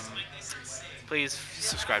 Please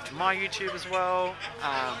subscribe to my YouTube as well.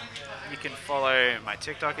 You can follow my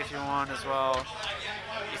TikTok if you want as well.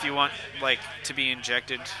 If you want, like, to be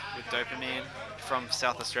injected with dopamine from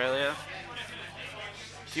South Australia.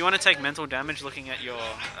 If you want to take mental damage looking at your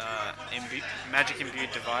magic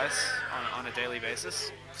imbued device on a daily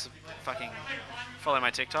basis, fucking follow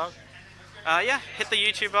my TikTok. Yeah, hit the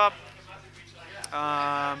YouTube up.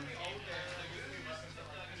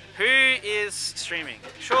 Who is streaming?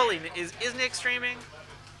 Surely, is Nick streaming?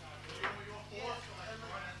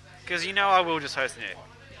 Because you know I will just host Nick.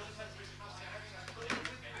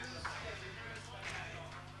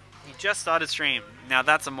 He just started stream. Now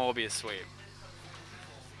that's a Morbius sweep.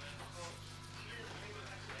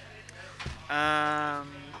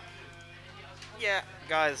 Yeah,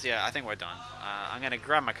 guys, yeah, I think we're done. I'm going to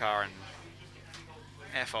grab my car and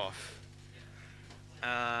F off.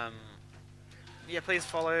 Yeah, please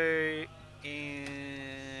follow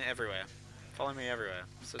everywhere. Follow me everywhere.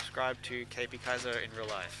 Subscribe to KP Kaiza in real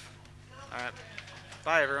life. Alright,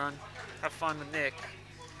 bye everyone. Have fun with Nick.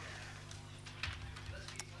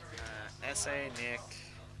 SA Nick.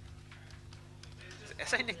 Is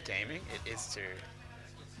SA Nick Gaming? It is too.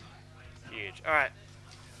 Huge. Alright.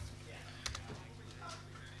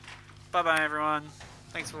 Bye bye everyone.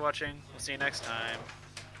 Thanks for watching. We'll see you next time.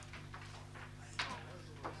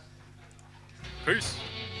 Peace.